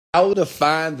How to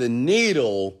find the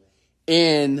needle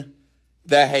in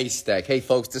the haystack. Hey,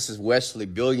 folks, this is Wesley,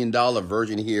 $1 billion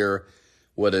virgin here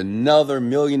with another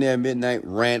Millionaire Midnight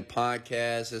Rant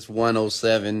podcast. It's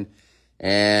 107,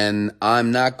 and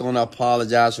I'm not going to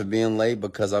apologize for being late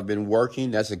because I've been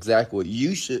working. That's exactly what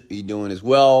you should be doing as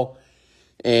well.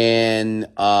 And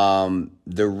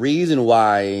the reason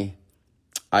why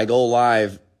I go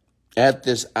live at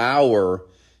this hour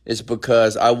is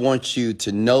because I want you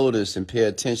to notice and pay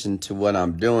attention to what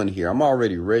I'm doing here. I'm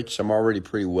already rich. I'm already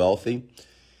pretty wealthy.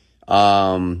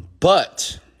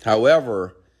 But,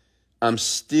 however, I'm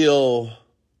still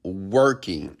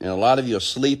working. And a lot of you are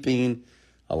sleeping.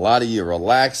 A lot of you are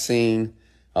relaxing.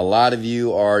 A lot of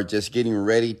you are just getting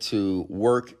ready to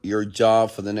work your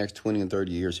job for the next 20 and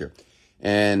 30 years here.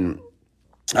 And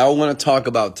I want to talk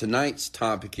about tonight's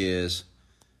topic is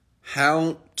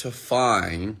how to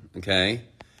find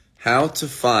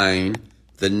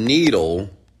the needle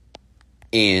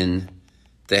in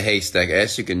the haystack.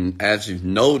 As you've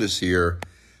noticed here,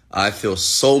 I feel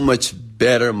so much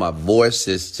better. My voice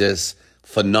is just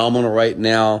phenomenal right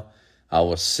now. I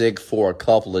was sick for a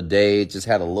couple of days, just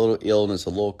had a little illness, a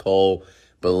little cold.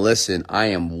 But listen, I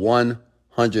am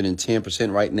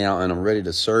 110% right now, and I'm ready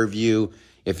to serve you.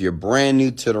 If you're brand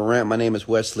new to the rant, my name is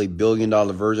Wesley, $1 billion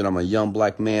virgin. I'm a young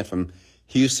black man from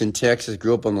Houston, Texas.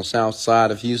 Grew up on the south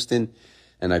side of Houston,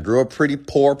 and I grew up pretty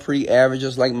poor, pretty average,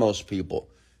 just like most people.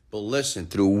 But listen,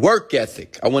 through work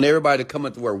ethic, I want everybody to come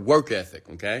at the word work ethic,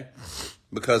 okay?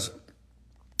 Because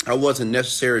I wasn't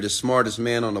necessarily the smartest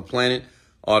man on the planet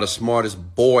or the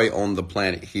smartest boy on the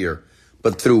planet here.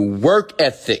 But through work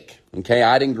ethic, okay,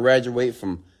 I didn't graduate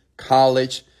from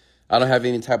college. I don't have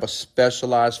any type of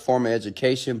specialized form of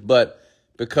education, but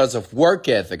because of work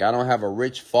ethic, I don't have a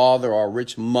rich father or a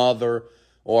rich mother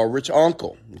or a rich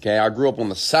uncle, okay? I grew up on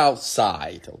the south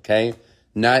side, okay?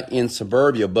 Not in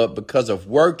suburbia, but because of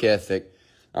work ethic,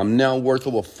 I'm now worth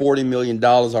over $40 million.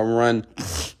 I run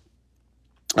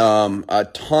a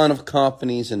ton of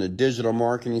companies in the digital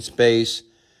marketing space.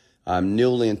 I'm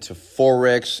newly into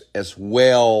Forex as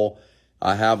well.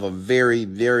 I have a very,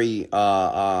 very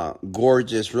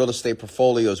gorgeous real estate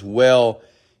portfolio as well.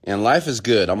 And life is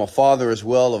good. I'm a father as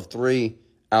well of 3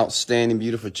 outstanding,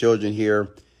 beautiful children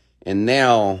here. And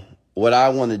now what I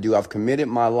want to do, I've committed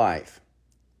my life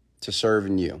to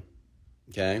serving you.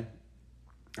 Okay?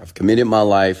 I've committed my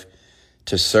life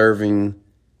to serving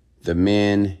the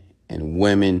men and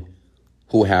women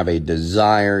who have a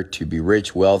desire to be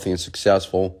rich, wealthy, and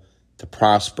successful, to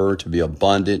prosper, to be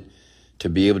abundant, to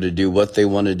be able to do what they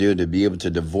want to do, to be able to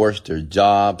divorce their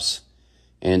jobs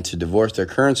and to divorce their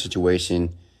current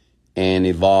situation and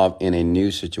evolve in a new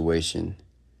situation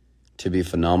to be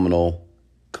phenomenal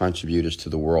contributors to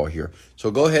the world here. So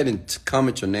go ahead and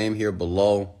comment your name here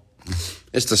below.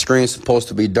 It's the screen supposed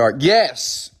to be dark.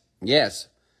 Yes.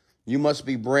 You must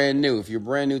be brand new. If you're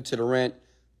brand new to the rant,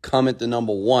 comment the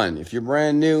number 1. If you're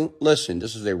brand new, listen,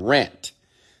 this is a rant,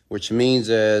 which means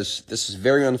this is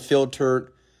very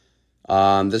unfiltered.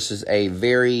 This is a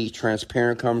very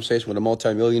transparent conversation with a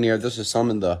multimillionaire. This is some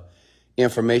of the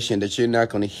information that you're not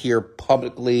going to hear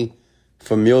publicly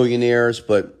from millionaires.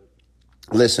 But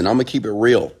listen, I'm going to keep it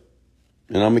real,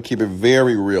 and I'm going to keep it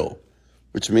very real,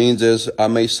 which means I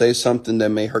may say something that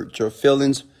may hurt your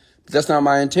feelings, but that's not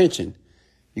my intention.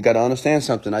 You got to understand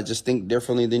something. I just think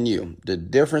differently than you. The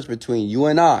difference between you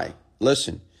and I,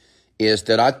 listen, is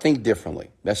that I think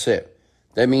differently. That's it.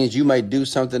 That means you may do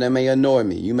something that may annoy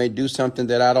me. You may do something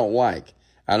that I don't like.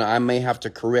 I may have to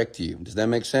correct you. Does that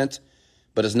make sense?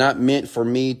 But it's not meant for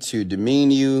me to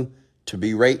demean you, to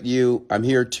berate you. I'm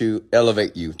here to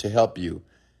elevate you, to help you.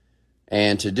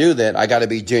 And to do that, I got to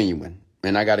be genuine,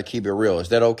 and I got to keep it real. Is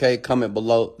that okay? Comment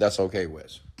below. That's okay,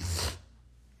 Wes.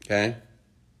 Okay?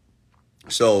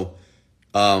 So,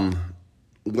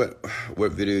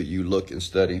 what video you look and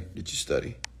study did you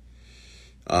study?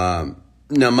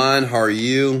 Now, mine, how are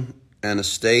you?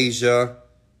 Anastasia,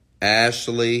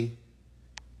 Ashley,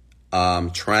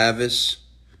 Travis.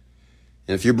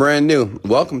 And if you're brand new,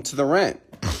 welcome to the rant.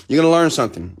 You're going to learn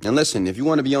something. And listen, if you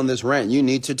want to be on this rant, you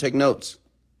need to take notes.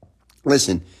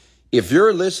 Listen, if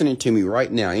you're listening to me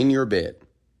right now in your bed,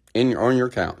 on your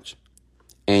couch,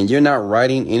 and you're not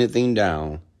writing anything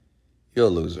down, you're a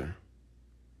loser.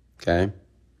 Okay?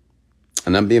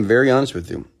 And I'm being very honest with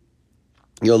you.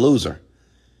 You're a loser.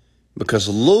 Because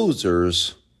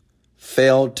losers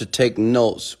fail to take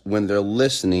notes when they're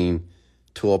listening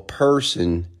to a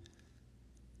person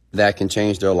that can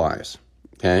change their lives.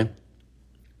 Okay?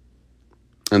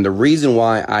 And the reason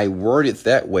why I word it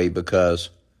that way, because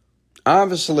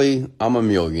obviously I'm a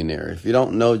millionaire. If you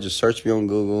don't know, just search me on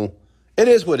Google. It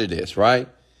is what it is, right?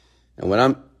 And when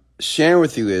I'm sharing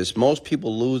with you is most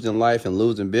people lose in life and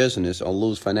lose in business or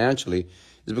lose financially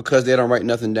is because they don't write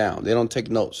nothing down. They don't take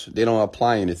notes. They don't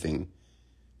apply anything.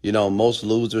 Most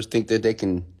losers think that they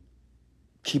can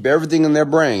keep everything in their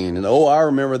brain and, I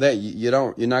remember that.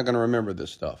 You're not going to remember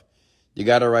this stuff. You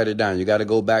got to write it down. You got to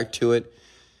go back to it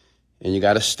and you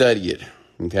got to study it.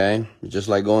 Okay. Just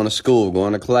like going to school,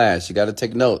 going to class, you got to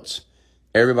take notes.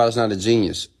 Everybody's not a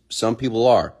genius. Some people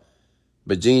are,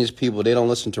 but genius people, they don't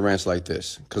listen to rants like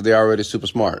this because they're already super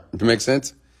smart. Does that make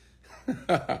sense?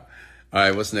 All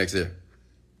right. What's next here?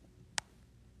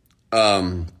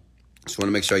 Just want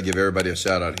to make sure I give everybody a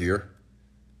shout out here.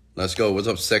 Let's go. What's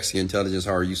up, Sexy Intelligence?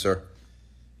 How are you, sir?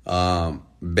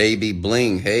 Baby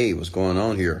Bling. Hey, what's going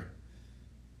on here?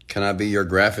 Can I be your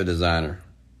graphic designer?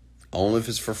 Only if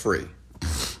it's for free.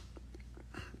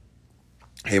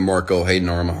 Hey, Marco. Hey,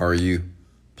 Norma. How are you?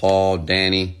 Paul,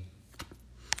 Danny,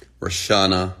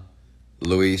 Rashana,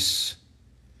 Luis.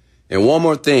 And one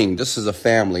more thing. This is a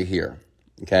family here.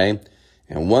 Okay?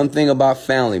 And one thing about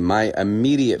family, my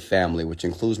immediate family, which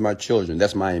includes my children,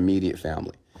 that's my immediate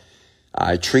family.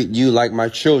 I treat you like my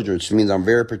children, which means I'm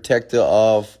very protective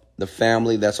of the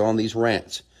family that's on these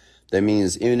rants. That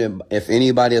means if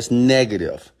anybody is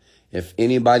negative, if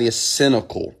anybody is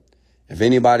cynical, if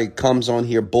anybody comes on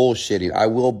here bullshitting, I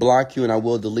will block you and I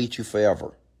will delete you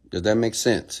forever. Does that make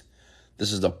sense?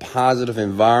 This is a positive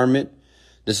environment.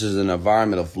 This is an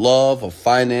environment of love, of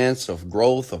finance, of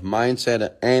growth, of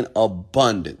mindset, and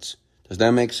abundance. Does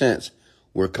that make sense?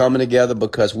 We're coming together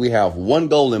because we have one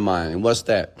goal in mind. And what's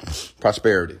that?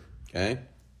 Prosperity. Okay?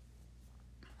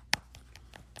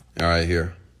 All right,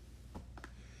 here.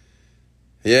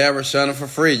 Yeah, Rashana, for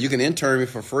free. You can intern me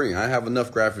for free. I have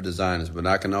enough graphic designers, but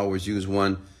I can always use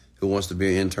one who wants to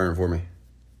be an intern for me.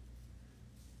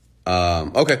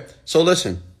 Okay, so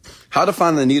listen. How to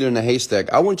find the needle in the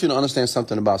haystack. I want you to understand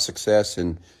something about success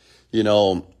and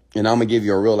I'm going to give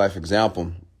you a real life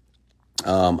example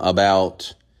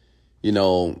about,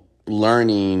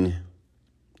 learning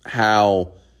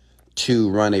how to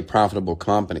run a profitable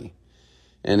company.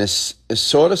 And it's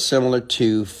sort of similar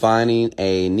to finding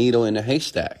a needle in a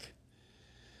haystack.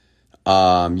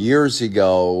 Years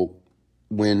ago,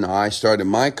 when I started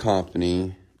my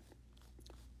company,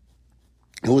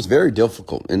 it was very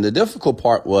difficult. And the difficult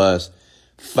part was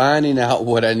finding out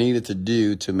what I needed to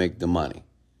do to make the money.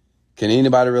 Can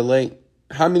anybody relate?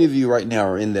 How many of you right now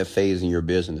are in that phase in your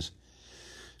business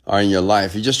or in your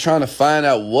life? You're just trying to find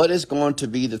out what is going to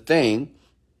be the thing,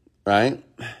 right,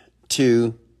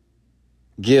 to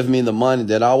give me the money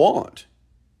that I want,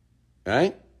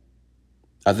 right?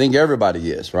 I think everybody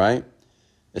is, right?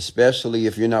 Especially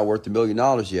if you're not worth $1 billion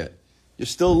yet. You're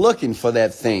still looking for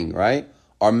that thing, right?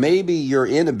 Or maybe you're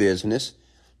in a business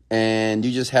and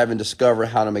you just haven't discovered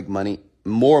how to make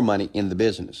more money in the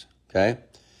business, okay?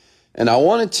 And I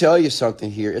want to tell you something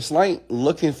here. It's like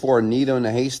looking for a needle in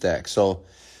a haystack. So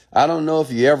I don't know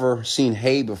if you ever seen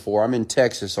hay before. I'm in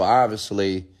Texas, so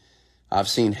obviously I've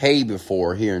seen hay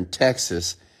before here in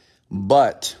Texas.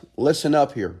 But listen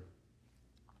up here.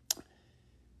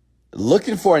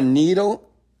 Looking for a needle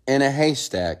in a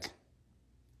haystack,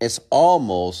 it's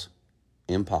almost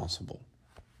impossible.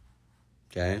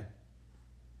 Okay?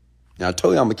 Now, I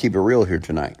told you I'm going to keep it real here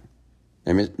tonight.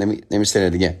 Let me say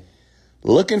that again.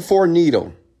 Looking for a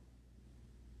needle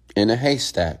in a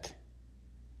haystack,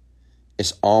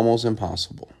 it's almost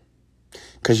impossible.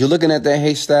 Because you're looking at that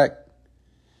haystack,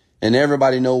 and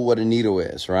everybody know what a needle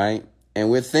is, right? And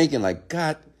we're thinking like,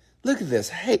 God, look at this.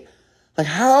 Hey, like,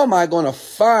 how am I going to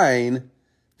find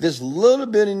this little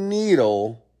bitty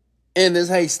needle in this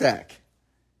haystack,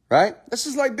 right? This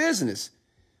is like business.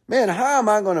 Man, how am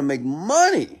I going to make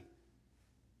money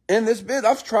in this business?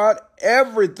 I've tried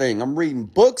everything. I'm reading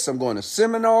books. I'm going to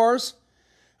seminars.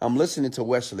 I'm listening to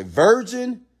Wesley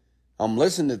Virgin. I'm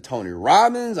listening to Tony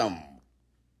Robbins.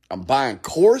 I'm buying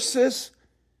courses.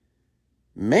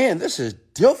 Man, this is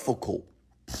difficult.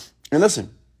 And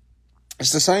listen,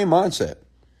 it's the same mindset.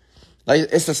 Like,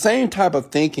 it's the same type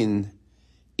of thinking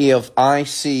if I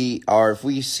see, or if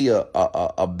we see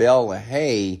a bale of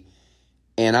hay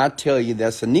and I tell you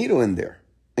that's a needle in there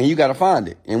and you got to find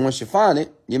it. And once you find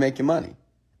it, you make your money.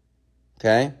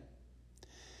 Okay?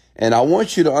 And I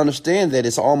want you to understand that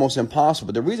it's almost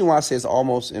impossible. The reason why I say it's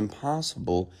almost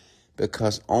impossible,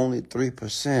 because only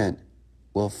 3%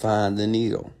 will find the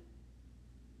needle.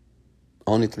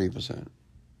 Only 3%.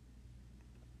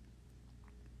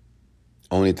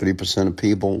 Only 3% of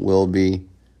people will be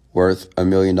worth $1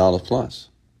 million plus.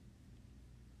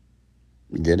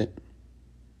 You get it?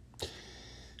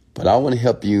 But I want to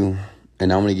help you,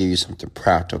 and I want to give you something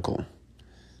practical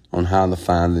on how to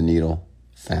find the needle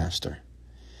faster.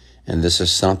 And this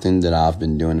is something that I've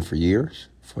been doing for years,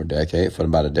 for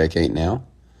about a decade now.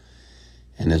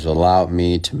 And it's allowed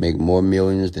me to make more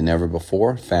millions than ever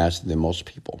before, faster than most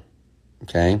people.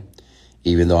 Okay?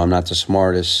 Even though I'm not the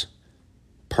smartest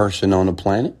person on the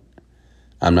planet,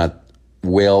 I'm not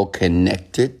well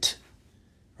connected,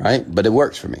 right? But it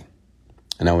works for me.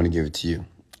 And I want to give it to you.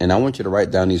 And I want you to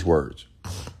write down these words.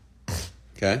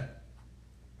 Okay?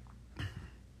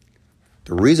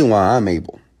 The reason why I'm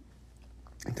able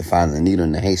to find the needle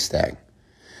in the haystack,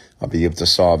 I'll be able to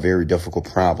solve very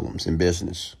difficult problems in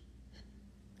business.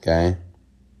 Okay?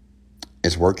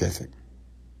 It's work ethic.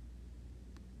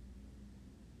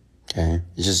 Okay?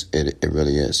 It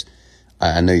really is.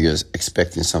 I know you're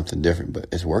expecting something different, but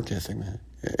it's work ethic, man.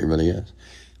 It really is.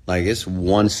 Like, it's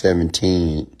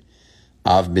 1:17.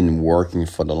 I've been working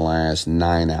for the last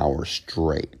 9 hours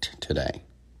straight today.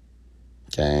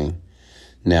 Okay?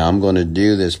 Now, I'm going to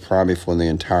do this probably for the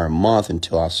entire month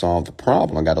until I solve the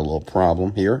problem. I got a little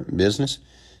problem here in business.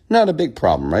 Not a big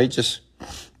problem, right?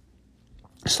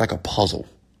 It's like a puzzle.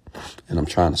 And I'm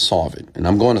trying to solve it. And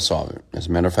I'm going to solve it. As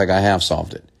a matter of fact, I have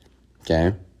solved it.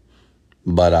 Okay?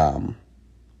 But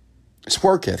it's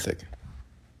work ethic.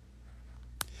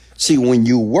 See, when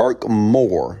you work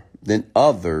more than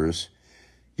others,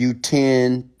 you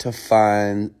tend to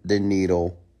find the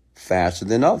needle faster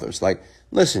than others. Like,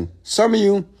 listen, some of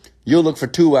you'll look for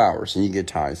 2 hours and you get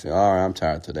tired. Say, all right, I'm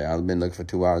tired today. I've been looking for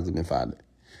 2 hours and didn't find it.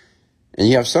 And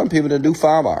you have some people that do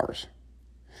 5 hours.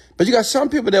 But you got some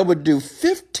people that would do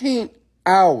 15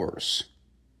 hours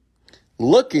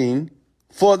looking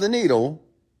for the needle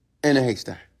in a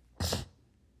haystack.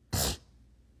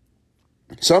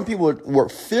 Some people would work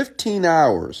 15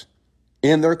 hours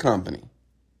in their company,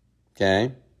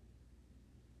 okay,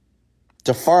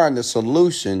 to find the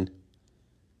solution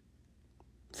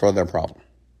for their problem.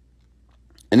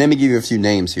 And let me give you a few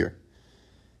names here,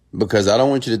 because I don't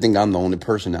want you to think I'm the only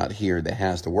person out here that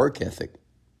has the work ethic,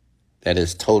 that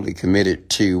is totally committed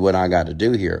to what I got to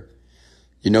do here.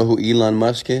 You know who Elon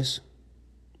Musk is?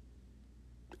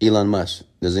 Elon Musk.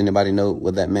 Does anybody know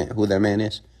who that man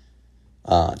is?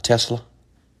 Tesla,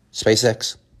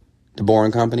 SpaceX, the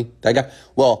Boring Company, that guy.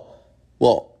 Well,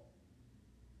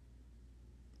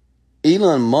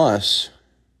 Elon Musk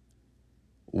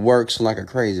works like a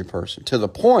crazy person, to the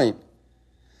point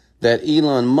that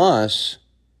Elon Musk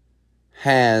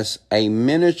has a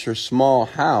miniature small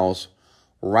house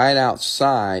right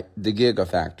outside the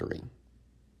Gigafactory,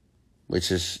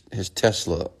 which is his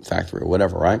Tesla factory or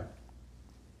whatever, right?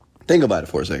 Think about it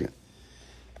for a second.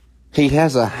 He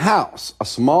has a house, a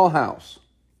small house,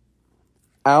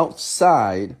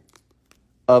 outside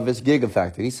of his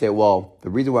Gigafactory. He said, well, the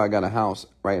reason why I got a house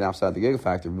right outside the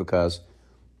Gigafactory is because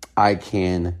I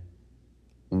can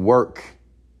work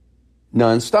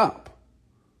nonstop.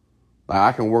 Like,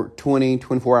 I can work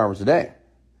 24 hours a day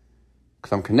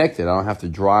because I'm connected. I don't have to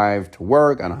drive to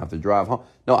work. I don't have to drive home.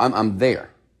 No, I'm there.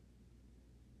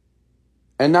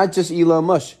 And not just Elon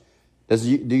Musk. Do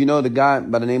you know the guy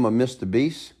by the name of Mr.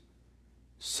 Beast?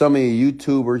 Some of you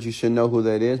YouTubers, you should know who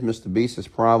that is. Mr. Beast is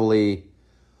probably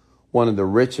one of the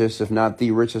richest, if not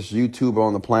the richest YouTuber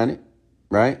on the planet,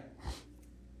 right?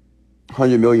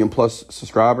 100 million plus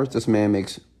subscribers. This man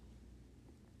makes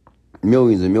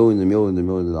millions and millions and millions and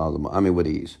millions of dollars a month. I mean, with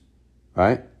ease,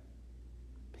 right?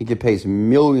 He could pay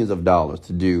millions of dollars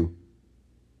to do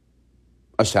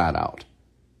a shout out.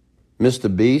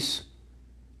 Mr. Beast,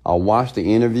 I watched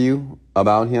the interview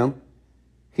about him.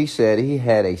 He said he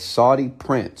had a Saudi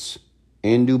prince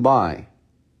in Dubai.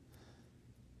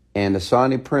 And the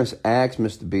Saudi prince asked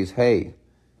Mr. Beast, hey,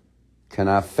 can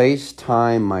I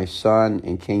FaceTime my son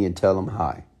and can you tell him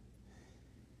hi?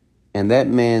 And that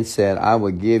man said, I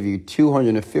would give you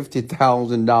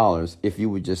 $250,000 if you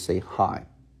would just say hi.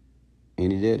 And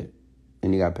he did it.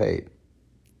 And he got paid.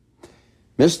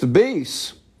 Mr.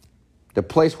 Beast, the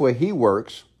place where he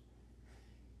works,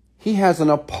 he has an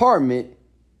apartment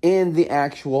in the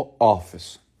actual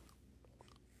office.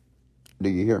 Do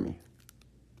you hear me?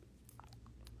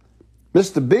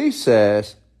 Mr. Beast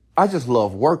says, I just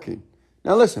love working.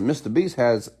 Now listen, Mr. Beast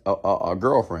has a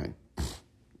girlfriend. I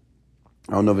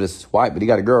don't know if this is white, but he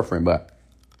got a girlfriend. But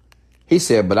he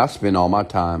said, but I spend all my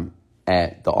time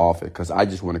at the office because I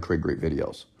just want to create great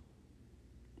videos.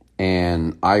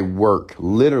 And I work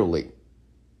literally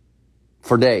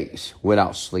for days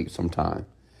without sleep sometimes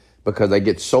because I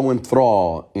get so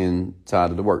enthralled inside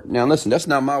of the work. Now listen, that's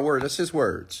not my word. That's his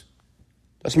words.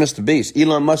 That's Mr. Beast.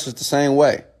 Elon Musk is the same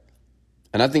way.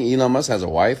 And I think Elon Musk has a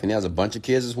wife and he has a bunch of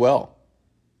kids as well.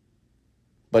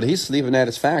 But he's sleeping at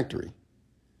his factory.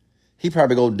 He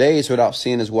probably go days without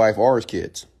seeing his wife or his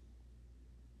kids.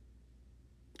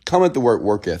 Come at the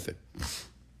work ethic.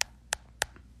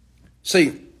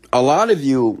 See, a lot of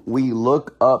you, we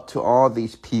look up to all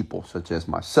these people, such as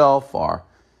myself or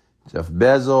Jeff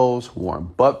Bezos, Warren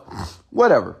Buffett,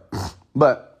 whatever.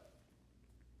 But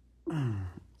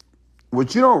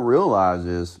what you don't realize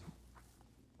is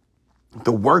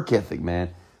the work ethic,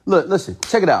 man. Look, listen,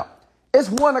 check it out. It's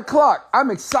 1 o'clock. I'm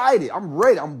excited. I'm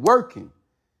ready. I'm working.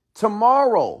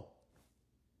 Tomorrow,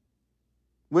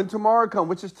 when tomorrow comes,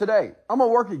 which is today, I'm going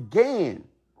to work again.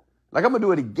 Like, I'm going to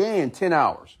do it again, 10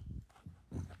 hours.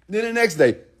 Then the next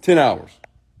day, 10 hours.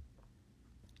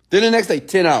 Then the next day,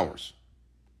 10 hours.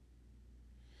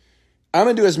 I'm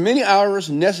going to do as many hours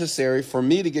necessary for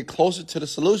me to get closer to the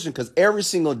solution, because every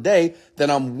single day that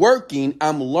I'm working,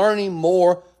 I'm learning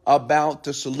more about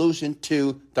the solution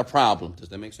to the problem. Does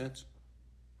that make sense?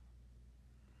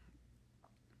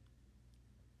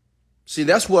 See,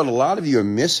 that's what a lot of you are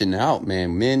missing out,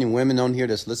 man. Men and women on here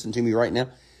that's listening to me right now.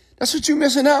 That's what you're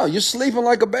missing out. You're sleeping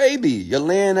like a baby. You're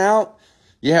laying out.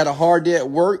 You had a hard day at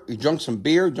work. You drunk some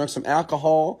beer, drunk some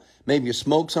alcohol. Maybe you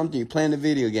smoked something. You're playing a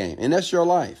video game. And that's your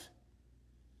life.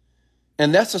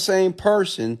 And that's the same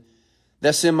person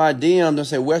that's in my DMs and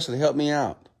say, Wesley, help me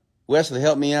out. Wesley,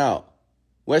 help me out.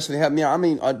 Wesley, help me out. I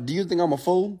mean, do you think I'm a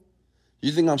fool? Do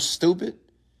you think I'm stupid?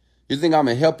 You think I'm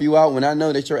going to help you out when I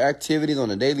know that your activities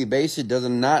on a daily basis does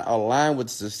not align with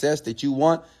the success that you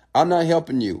want? I'm not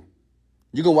helping you.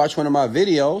 You can watch one of my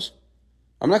videos.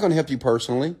 I'm not going to help you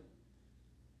personally.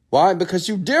 Why? Because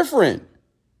you're different.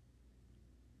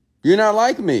 You're not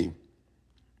like me.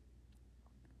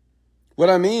 What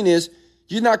I mean is,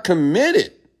 you're not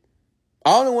committed.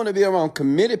 I don't want to be around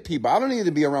committed people. I don't need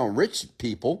to be around rich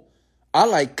people. I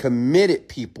like committed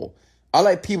people. I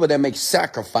like people that make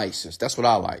sacrifices. That's what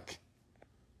I like.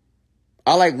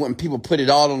 I like when people put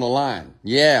it all on the line.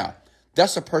 Yeah,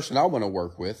 that's a person I want to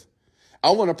work with.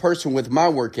 I want a person with my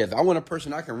work ethic. I want a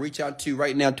person I can reach out to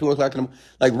right now, 2 o'clock in the morning.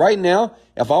 Like right now,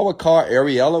 if I would call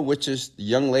Ariella, which is the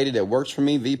young lady that works for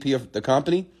me, VP of the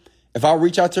company, if I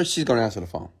reach out to her, she's going to answer the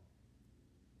phone.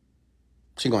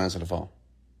 She's going to answer the phone.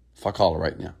 If I call her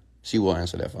right now, she will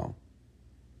answer that phone.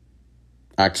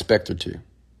 I expect her to.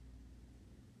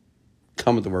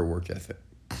 Come with the word work ethic.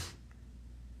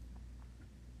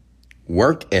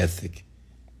 Work ethic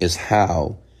is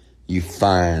how you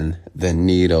find the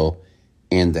needle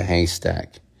in the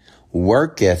haystack.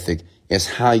 Work ethic is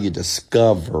how you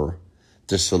discover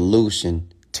the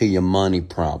solution to your money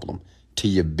problem, to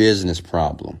your business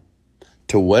problem,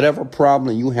 to whatever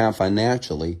problem you have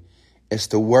financially. It's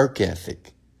the work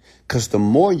ethic. Because the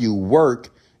more you work,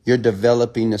 you're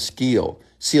developing a skill.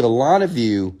 See, a lot of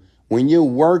you, when you're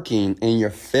working and you're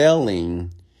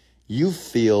failing, you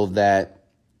feel that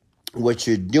what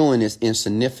you're doing is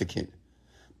insignificant.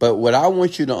 But what I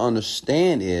want you to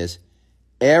understand is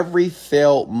every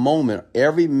failed moment,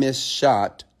 every missed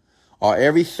shot, or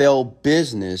every failed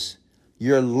business,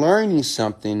 you're learning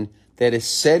something that is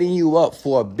setting you up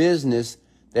for a business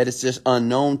that is just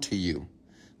unknown to you.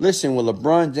 Listen, with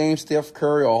LeBron James, Steph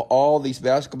Curry, or all these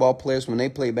basketball players, when they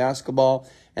play basketball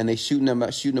and they shooting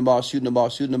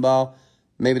the ball,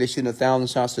 maybe they're shooting 1,000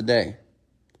 shots a day.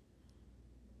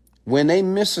 When they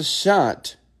miss a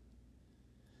shot,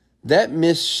 that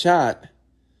missed shot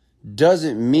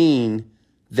doesn't mean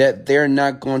that they're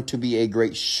not going to be a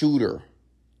great shooter.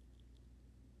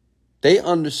 They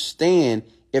understand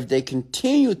if they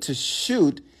continue to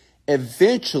shoot,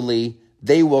 eventually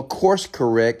they will course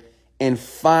correct and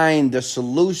find the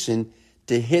solution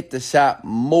to hit the shot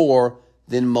more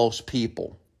than most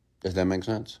people. Does that make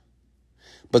sense?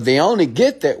 But they only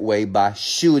get that way by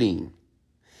shooting.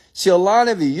 See, a lot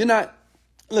of you,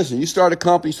 you start a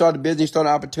company, you start a business, you start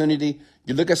an opportunity,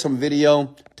 you look at some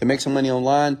video to make some money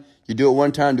online, you do it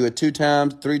 1 time, do it 2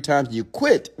 times, 3 times, you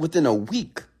quit within a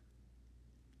week.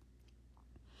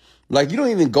 Like, you don't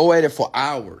even go at it for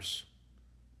hours.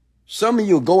 Some of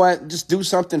you go at, just do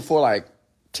something for like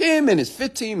 10 minutes,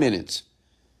 15 minutes.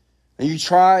 And you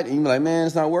try it and you're like, man,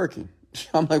 it's not working.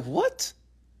 I'm like, what?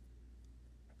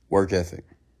 Work ethic.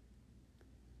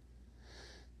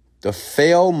 The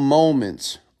fail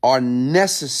moments are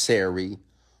necessary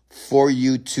for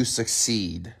you to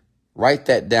succeed. Write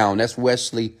that down. That's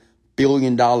Wesley, $1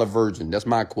 billion virgin. That's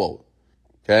my quote.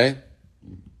 Okay?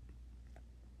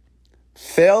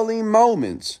 Failing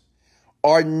moments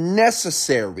are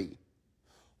necessary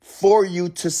for you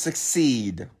to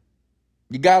succeed.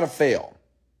 You got to fail.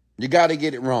 You got to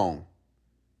get it wrong.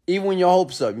 Even when your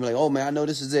hopes up, you're like, oh man, I know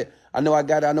this is it. I know I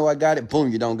got it.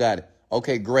 Boom, you don't got it.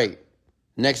 Okay, great.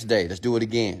 Next day, let's do it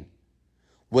again.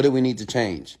 What do we need to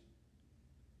change?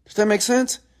 Does that make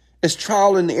sense? It's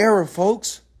trial and error,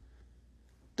 folks.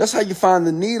 That's how you find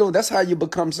the needle. That's how you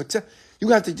become successful. You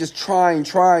have to just try and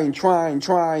try and try and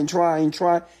try and try and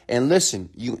try. And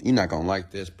listen, you're not going to like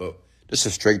this, but this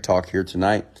is straight talk here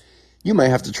tonight. You may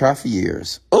have to try for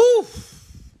years. Ooh,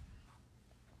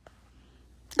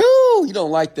 you don't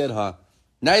like that, huh?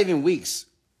 Not even weeks,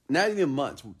 not even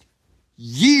months,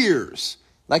 years.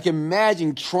 Like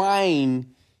imagine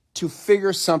trying to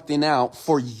figure something out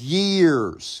for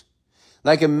years.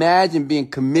 Like imagine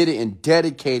being committed and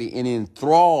dedicated and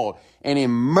enthralled and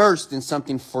immersed in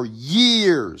something for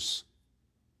years.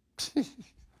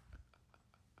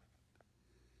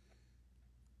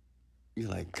 You're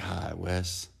like, God,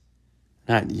 Wes,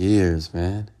 not years,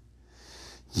 man.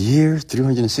 Years,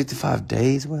 365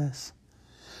 days, Wes.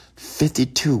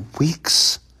 52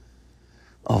 weeks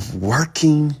of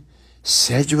working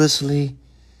sedulously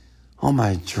on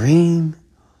my dream,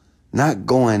 not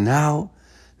going out,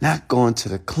 not going to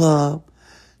the club,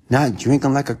 not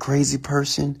drinking like a crazy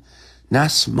person,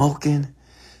 not smoking,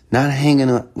 not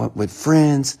hanging up with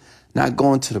friends, not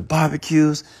going to the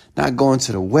barbecues, not going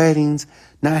to the weddings,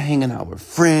 not hanging out with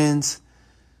friends.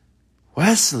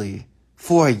 Wesley,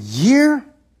 for a year,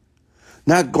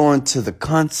 not going to the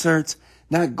concerts,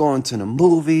 not going to the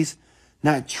movies,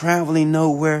 not traveling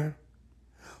nowhere.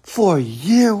 For a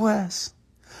year, Wes.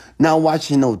 Not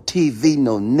watching no TV,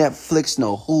 no Netflix,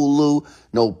 no Hulu,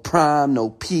 no Prime, no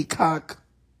Peacock.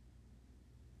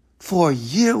 For a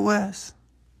year, Wes.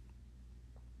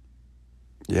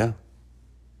 Yeah.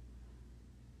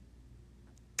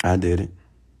 I did it.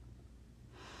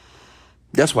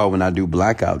 That's why when I do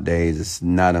blackout days, it's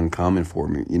not uncommon for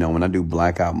me. You know, when I do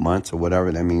blackout months or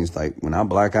whatever, that means like when I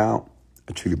black out,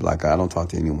 I truly black out. I don't talk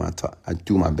to anyone. I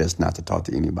do my best not to talk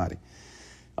to anybody.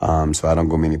 So I don't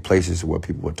go many places where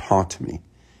people would talk to me.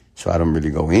 So I don't really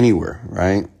go anywhere,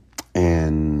 right?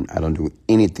 And I don't do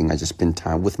anything. I just spend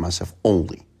time with myself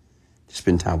only. Just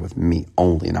spend time with me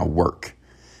only. And I work.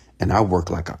 And I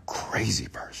work like a crazy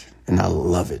person. And I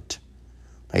love it.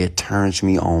 Like it turns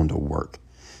me on to work.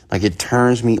 Like it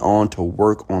turns me on to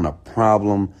work on a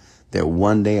problem that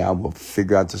one day I will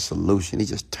figure out the solution. It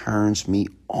just turns me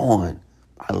on.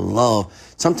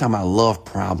 Sometimes I love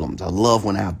problems. I love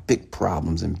when I have big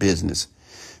problems in business,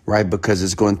 right? Because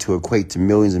it's going to equate to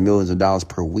millions and millions of dollars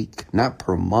per week, not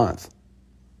per month,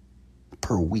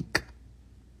 per week.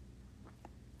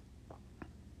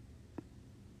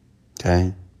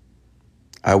 Okay.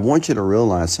 I want you to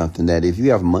realize something, that if you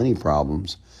have money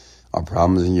problems or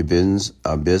problems in your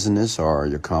business or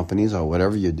your companies or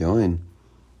whatever you're doing,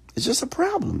 it's just a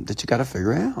problem that you got to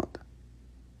figure out.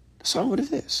 That's all what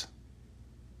it is.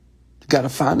 You got to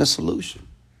find a solution.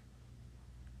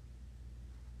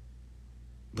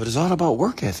 But it's all about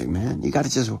work ethic, man. You got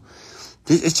to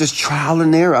it's just trial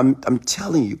and error. I'm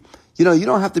telling you, you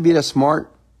don't have to be that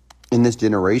smart in this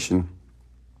generation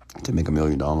to make $1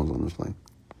 million on this plane.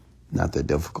 Not that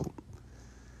difficult.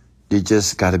 You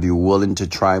just got to be willing to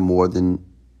try more than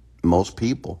most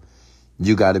people.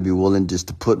 You got to be willing just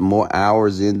to put more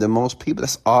hours in than most people.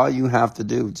 That's all you have to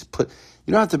do.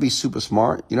 You don't have to be super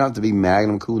smart. You don't have to be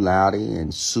Magnum cum laude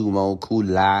and summa cum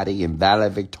laude and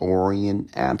valedictorian.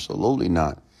 Absolutely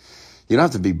not. You don't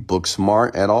have to be book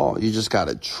smart at all. You just got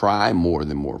to try more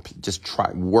than more people. Just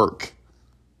work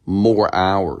more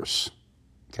hours.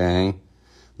 Okay?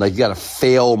 Like you got to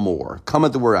fail more. Come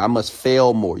at the word, I must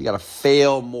fail more. You got to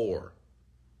fail more.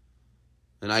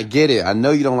 And I get it. I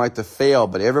know you don't like to fail,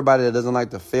 but everybody that doesn't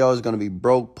like to fail is going to be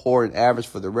broke, poor, and average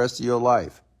for the rest of your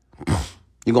life.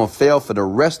 You're going to fail for the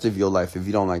rest of your life if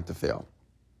you don't like to fail.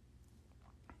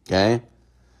 Okay?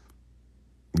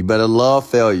 You better love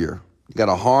failure. You got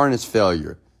to harness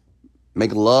failure.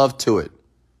 Make love to it.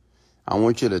 I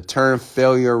want you to turn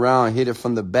failure around, hit it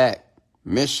from the back.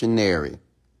 Missionary.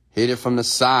 Hit it from the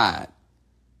side.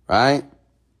 Right?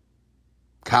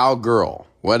 Cowgirl.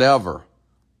 Whatever.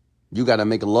 You got to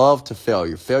make love to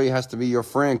failure. Failure has to be your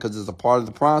friend because it's a part of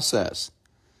the process.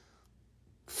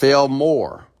 Fail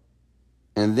more.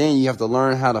 And then you have to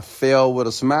learn how to fail with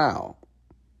a smile.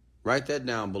 Write that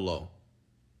down below.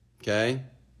 Okay?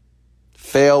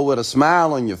 Fail with a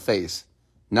smile on your face,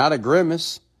 not a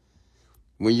grimace.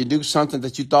 When you do something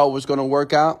that you thought was going to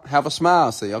work out, have a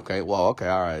smile. Say, okay, all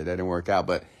right, that didn't work out.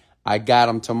 But I got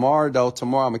them tomorrow, though.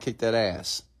 Tomorrow I'm going to kick that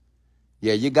ass.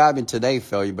 Yeah, you got me today,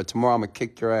 failure, but tomorrow I'm going to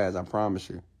kick your ass, I promise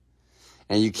you.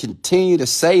 And you continue to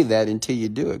say that until you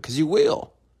do it, because you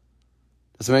will.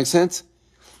 Does that make sense?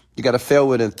 You got to fail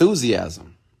with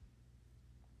enthusiasm.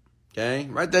 Okay?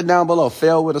 Write that down below.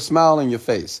 Fail with a smile on your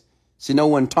face. See, no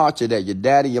one taught you that. Your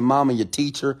daddy, your mama, your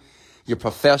teacher, your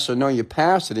professor, no, your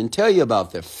pastor didn't tell you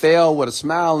about that. Fail with a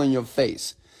smile on your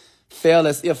face. Fail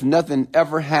as if nothing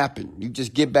ever happened. You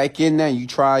just get back in there and you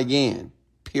try again,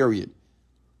 period.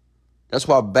 That's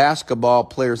why basketball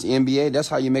players, NBA, that's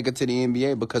how you make it to the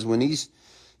NBA, because when these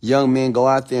young men go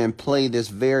out there and play this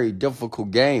very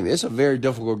difficult game, it's a very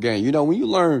difficult game. You know, when you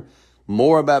learn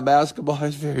more about basketball,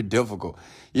 it's very difficult.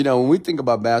 You know, when we think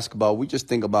about basketball, we just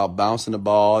think about bouncing the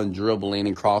ball and dribbling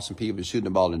and crossing people and shooting the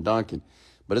ball and dunking.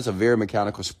 But it's a very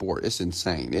mechanical sport. It's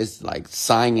insane. It's like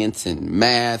science and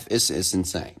math. It's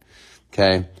insane.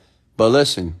 Okay? But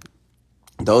listen,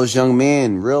 those young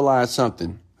men realize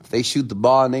something. If they shoot the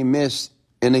ball and they miss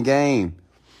in the game,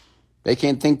 they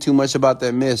can't think too much about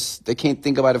that miss. They can't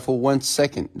think about it for 1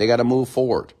 second. They got to move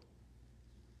forward.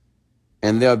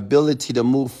 And their ability to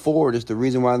move forward is the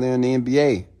reason why they're in the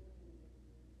NBA.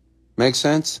 Make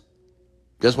sense?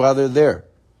 That's why they're there.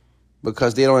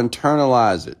 Because they don't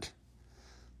internalize it.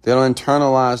 They don't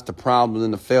internalize the problems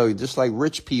and the failure. Just like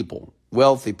rich people,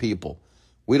 wealthy people.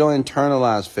 We don't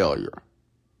internalize failure.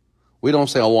 We don't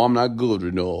say, oh, I'm not good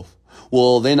enough.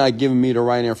 Well, they're not giving me the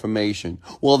right information.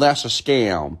 Well, that's a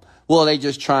scam. Well, they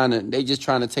just trying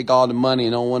to take all the money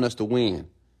and don't want us to win.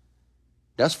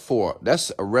 That's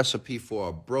a recipe for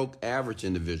a broke average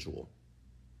individual.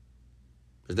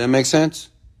 Does that make sense?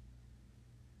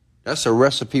 That's a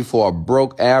recipe for a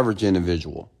broke average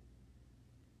individual.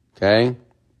 Okay?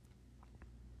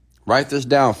 Write this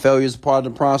down. Failure is part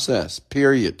of the process.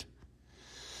 Period.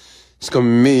 It's going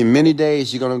to be many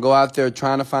days you're going to go out there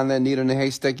trying to find that needle in the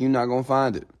haystack. You're not going to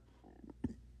find it.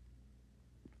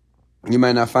 You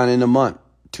might not find it in a month,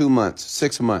 2 months,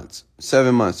 6 months,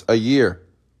 7 months, a year.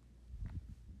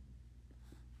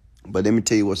 But let me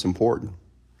tell you what's important.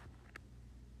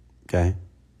 Okay?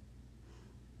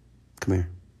 Come here.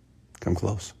 Come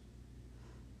close.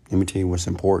 Let me tell you what's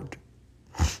important.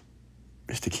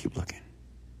 It's to keep looking.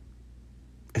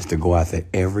 It's to go out there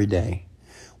every day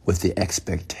with the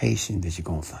expectation that you're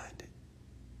going to find it.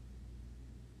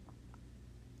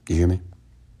 You hear me?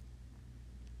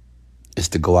 It's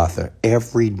to go out there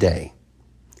every day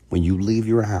when you leave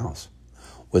your house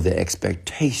with the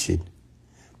expectation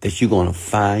that you're going to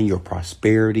find your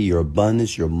prosperity, your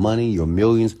abundance, your money, your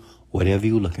millions, whatever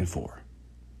you're looking for.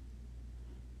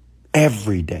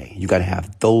 Every day, you got to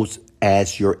have those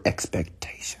as your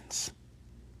expectations.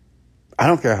 I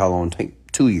don't care how long it takes,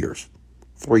 2 years,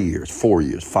 3 years, 4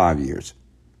 years, 5 years.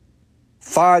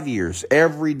 5 years,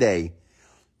 every day,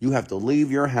 you have to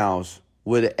leave your house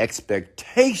with an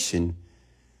expectation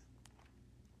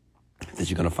that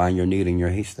you're going to find your needle in your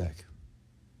haystack.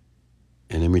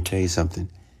 And let me tell you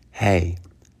something. Hey,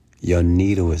 your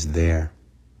needle is there.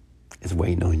 It's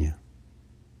waiting on you.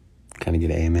 Can I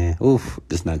get an amen? Oof,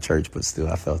 it's not church, but still,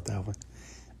 I felt that one.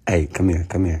 Hey, come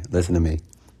here. Listen to me.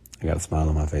 I got a smile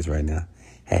on my face right now.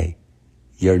 Hey,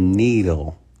 your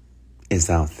needle is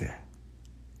out there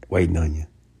waiting on you.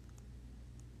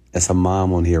 There's a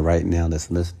mom on here right now that's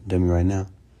listening to me right now.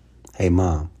 Hey,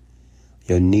 mom,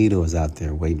 your needle is out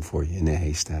there waiting for you in that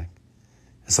haystack.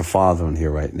 There's a father on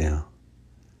here right now.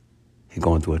 He's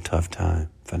going through a tough time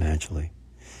financially.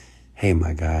 Hey,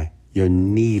 my guy, your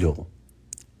needle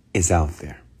is out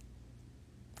there.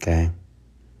 Okay?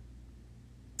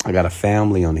 I got a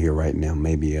family on here right now,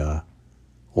 maybe a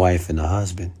wife and a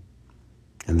husband,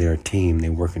 and they're a team.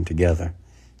 They're working together.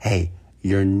 Hey,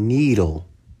 your needle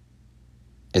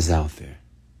is out there.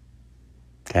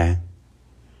 Okay?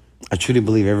 I truly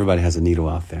believe everybody has a needle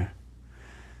out there.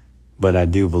 But I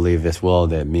do believe as well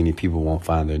that many people won't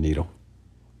find their needle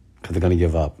because they're going to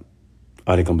give up.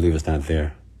 Or they're going to believe it's not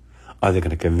there. Or they're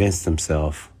going to convince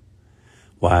themselves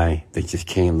why they just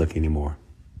can't look anymore.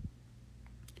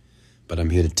 But I'm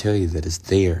here to tell you that it's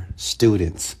there.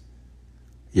 Students,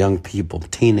 young people,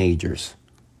 teenagers.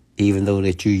 Even though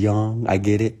that you're young, I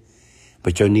get it.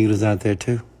 But your needle's out there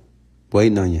too,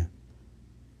 waiting on you.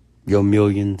 Your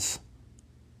millions,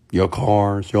 your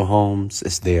cars, your homes,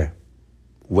 it's there,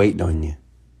 waiting on you.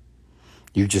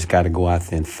 You just got to go out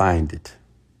there and find it.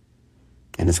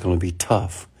 And it's going to be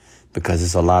tough because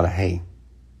it's a lot of hay.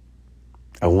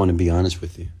 I want to be honest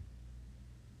with you.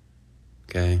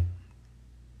 Okay?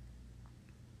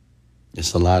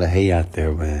 It's a lot of hay out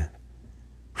there, man.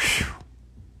 Whew.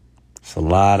 It's a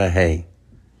lot of hay.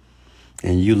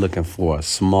 And you looking for a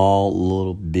small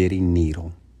little bitty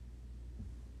needle.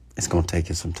 It's going to take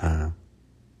you some time.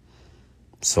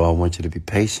 So I want you to be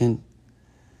patient.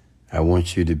 I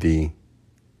want you to be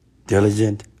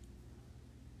diligent.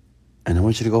 And I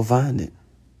want you to go find it.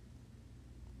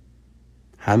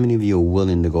 How many of you are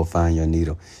willing to go find your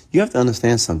needle? You have to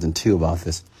understand something, too, about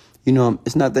this. You know,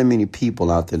 it's not that many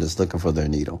people out there that's looking for their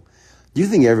needle. Do you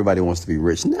think everybody wants to be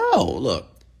rich? No, look,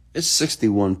 it's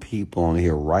 61 people on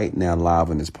here right now live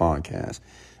on this podcast.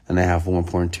 and they have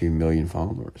 1.2 million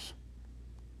followers.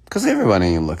 Because everybody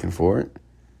ain't looking for it.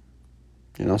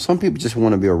 You know, some people just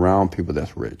want to be around people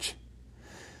that's rich.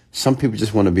 Some people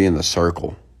just want to be in the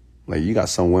circle. Like, you got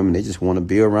some women, they just want to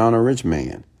be around a rich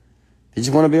man. They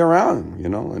just want to be around him, you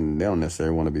know, and they don't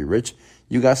necessarily want to be rich.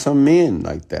 You got some men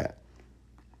like that.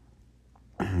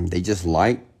 They just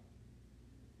like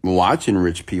watching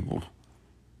rich people,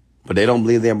 but they don't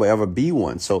believe there will ever be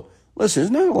one. So, listen,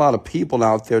 there's not a lot of people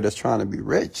out there that's trying to be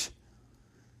rich,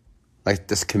 like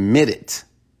that's committed.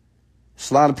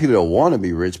 There's a lot of people that want to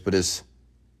be rich, but it's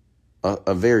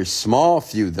a very small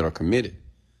few that are committed.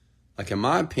 Like, in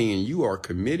my opinion, you are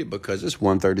committed because it's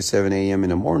 1:37 a.m.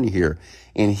 in the morning here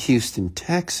in Houston,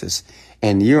 Texas,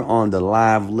 and you're on the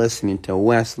live listening to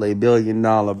Wesley Billion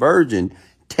Dollar Virgin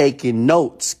taking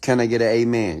notes. Can I get an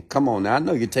amen? Come on now. I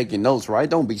know you're taking notes, right?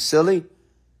 Don't be silly.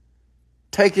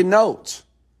 Taking notes.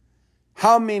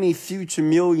 How many future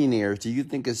millionaires do you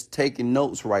think is taking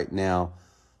notes right now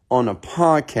on a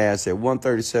podcast at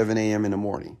 1:37 a.m. in the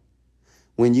morning?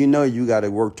 When you know you got to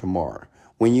work tomorrow.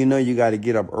 When you know you got to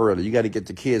get up early. You got to get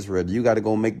the kids ready. You got to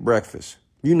go make breakfast.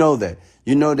 You know that.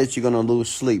 You know that you're going to lose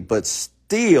sleep. But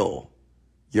still,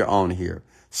 you're on here.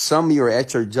 Some of you are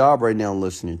at your job right now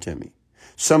listening to me.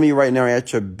 Some of you right now are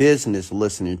at your business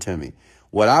listening to me.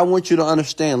 What I want you to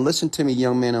understand, listen to me,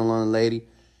 young man and young lady.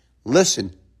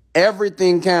 Listen,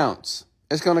 everything counts.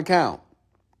 It's going to count.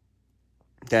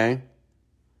 Okay?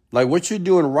 Like what you're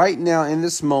doing right now in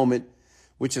this moment,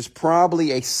 which is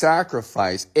probably a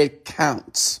sacrifice, it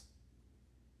counts.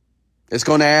 It's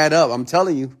going to add up. I'm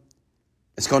telling you,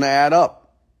 it's going to add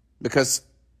up because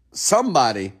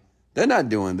somebody, they're not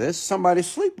doing this. Somebody's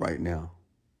asleep right now.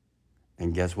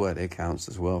 And guess what? It counts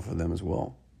as well for them as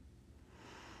well.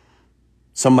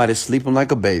 Somebody's sleeping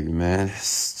like a baby, man.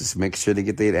 Just make sure they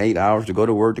get their 8 hours to go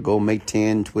to work, to go make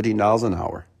 $10, $20 an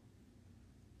hour.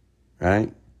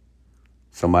 Right?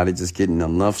 Somebody just getting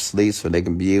enough sleep so they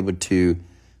can be able to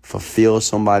fulfill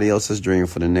somebody else's dream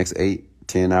for the next 8,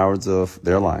 10 hours of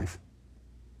their life.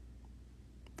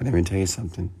 But let me tell you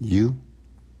something. You,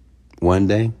 one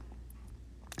day,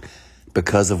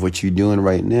 because of what you're doing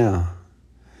right now,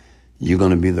 you're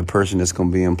going to be the person that's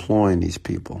going to be employing these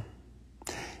people.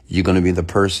 You're going to be the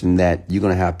person that you're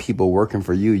going to have people working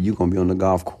for you. You're going to be on the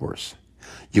golf course.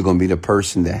 You're going to be the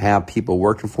person that have people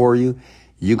working for you.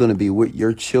 You're going to be with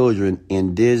your children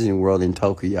in Disney World in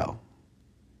Tokyo.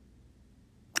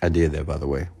 I did that, by the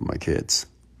way, with my kids.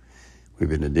 We've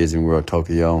been to Disney World,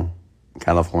 Tokyo,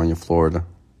 California, Florida,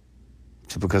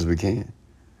 just because we can.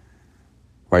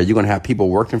 Right? You're going to have people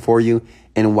working for you.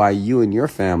 And while you and your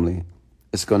family,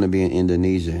 it's going to be in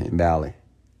Indonesia, in Bali.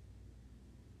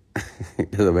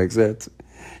 Does that make sense?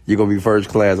 You're going to be first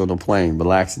class on the plane,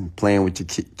 relaxing, playing with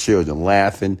your children,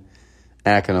 laughing,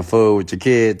 acting a fool with your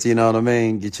kids, you know what I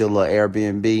mean? Get your little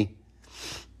Airbnb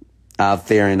out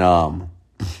there in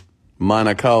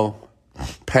Monaco,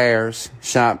 Paris,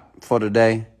 shop for the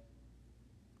day.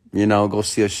 You know, go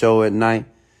see a show at night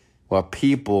while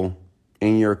people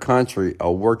in your country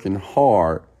are working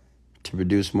hard to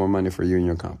produce more money for you and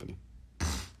your company.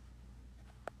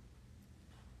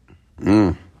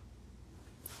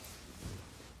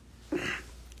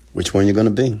 Which one you going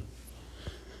to be?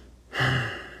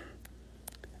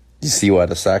 You see why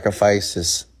the sacrifice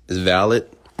is valid?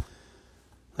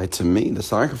 Like, to me, the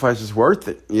sacrifice is worth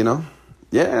it, you know?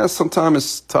 Yeah, sometimes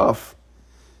it's tough.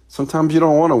 Sometimes you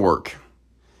don't want to work.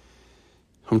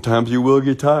 Sometimes you will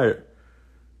get tired.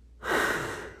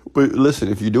 But listen,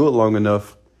 if you do it long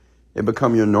enough, it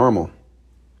becomes your normal.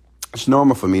 It's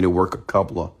normal for me to work a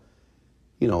couple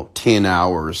of, 10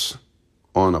 hours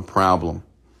on a problem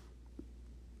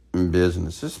in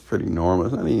business. It's pretty normal.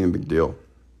 It's not even a big deal.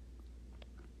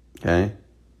 Okay?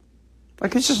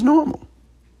 Like, it's just normal.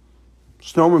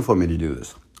 It's normal for me to do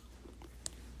this.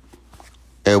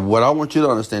 And what I want you to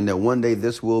understand, that one day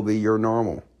this will be your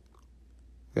normal.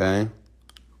 Okay?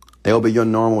 It'll be your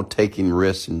normal, taking